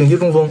级别的顶级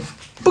中锋，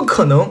不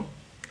可能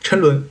沉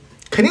沦，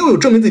肯定会有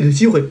证明自己的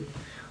机会。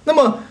那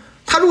么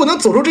他如果能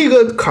走出这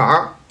个坎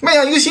儿，迈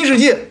向一个新世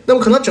界，那么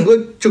可能整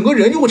个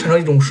人就会产生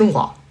一种升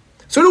华。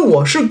所以说，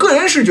我个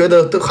人是觉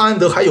得哈兰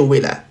德还有未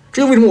来。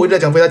这就为什么我一直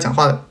在为他讲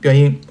话的原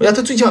因。我觉得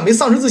他最起码没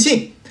丧失自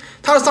信，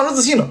他要丧失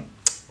自信了，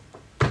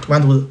完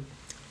犊子。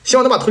希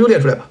望能把头球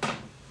练出来吧。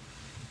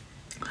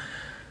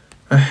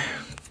哎，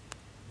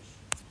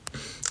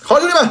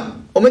好，兄弟们，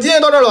我们今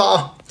天到这儿了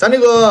啊，咱这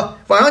个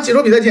晚上解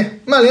说比赛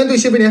见，曼联对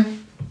西北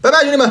联，拜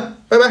拜，兄弟们，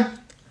拜拜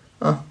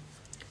啊。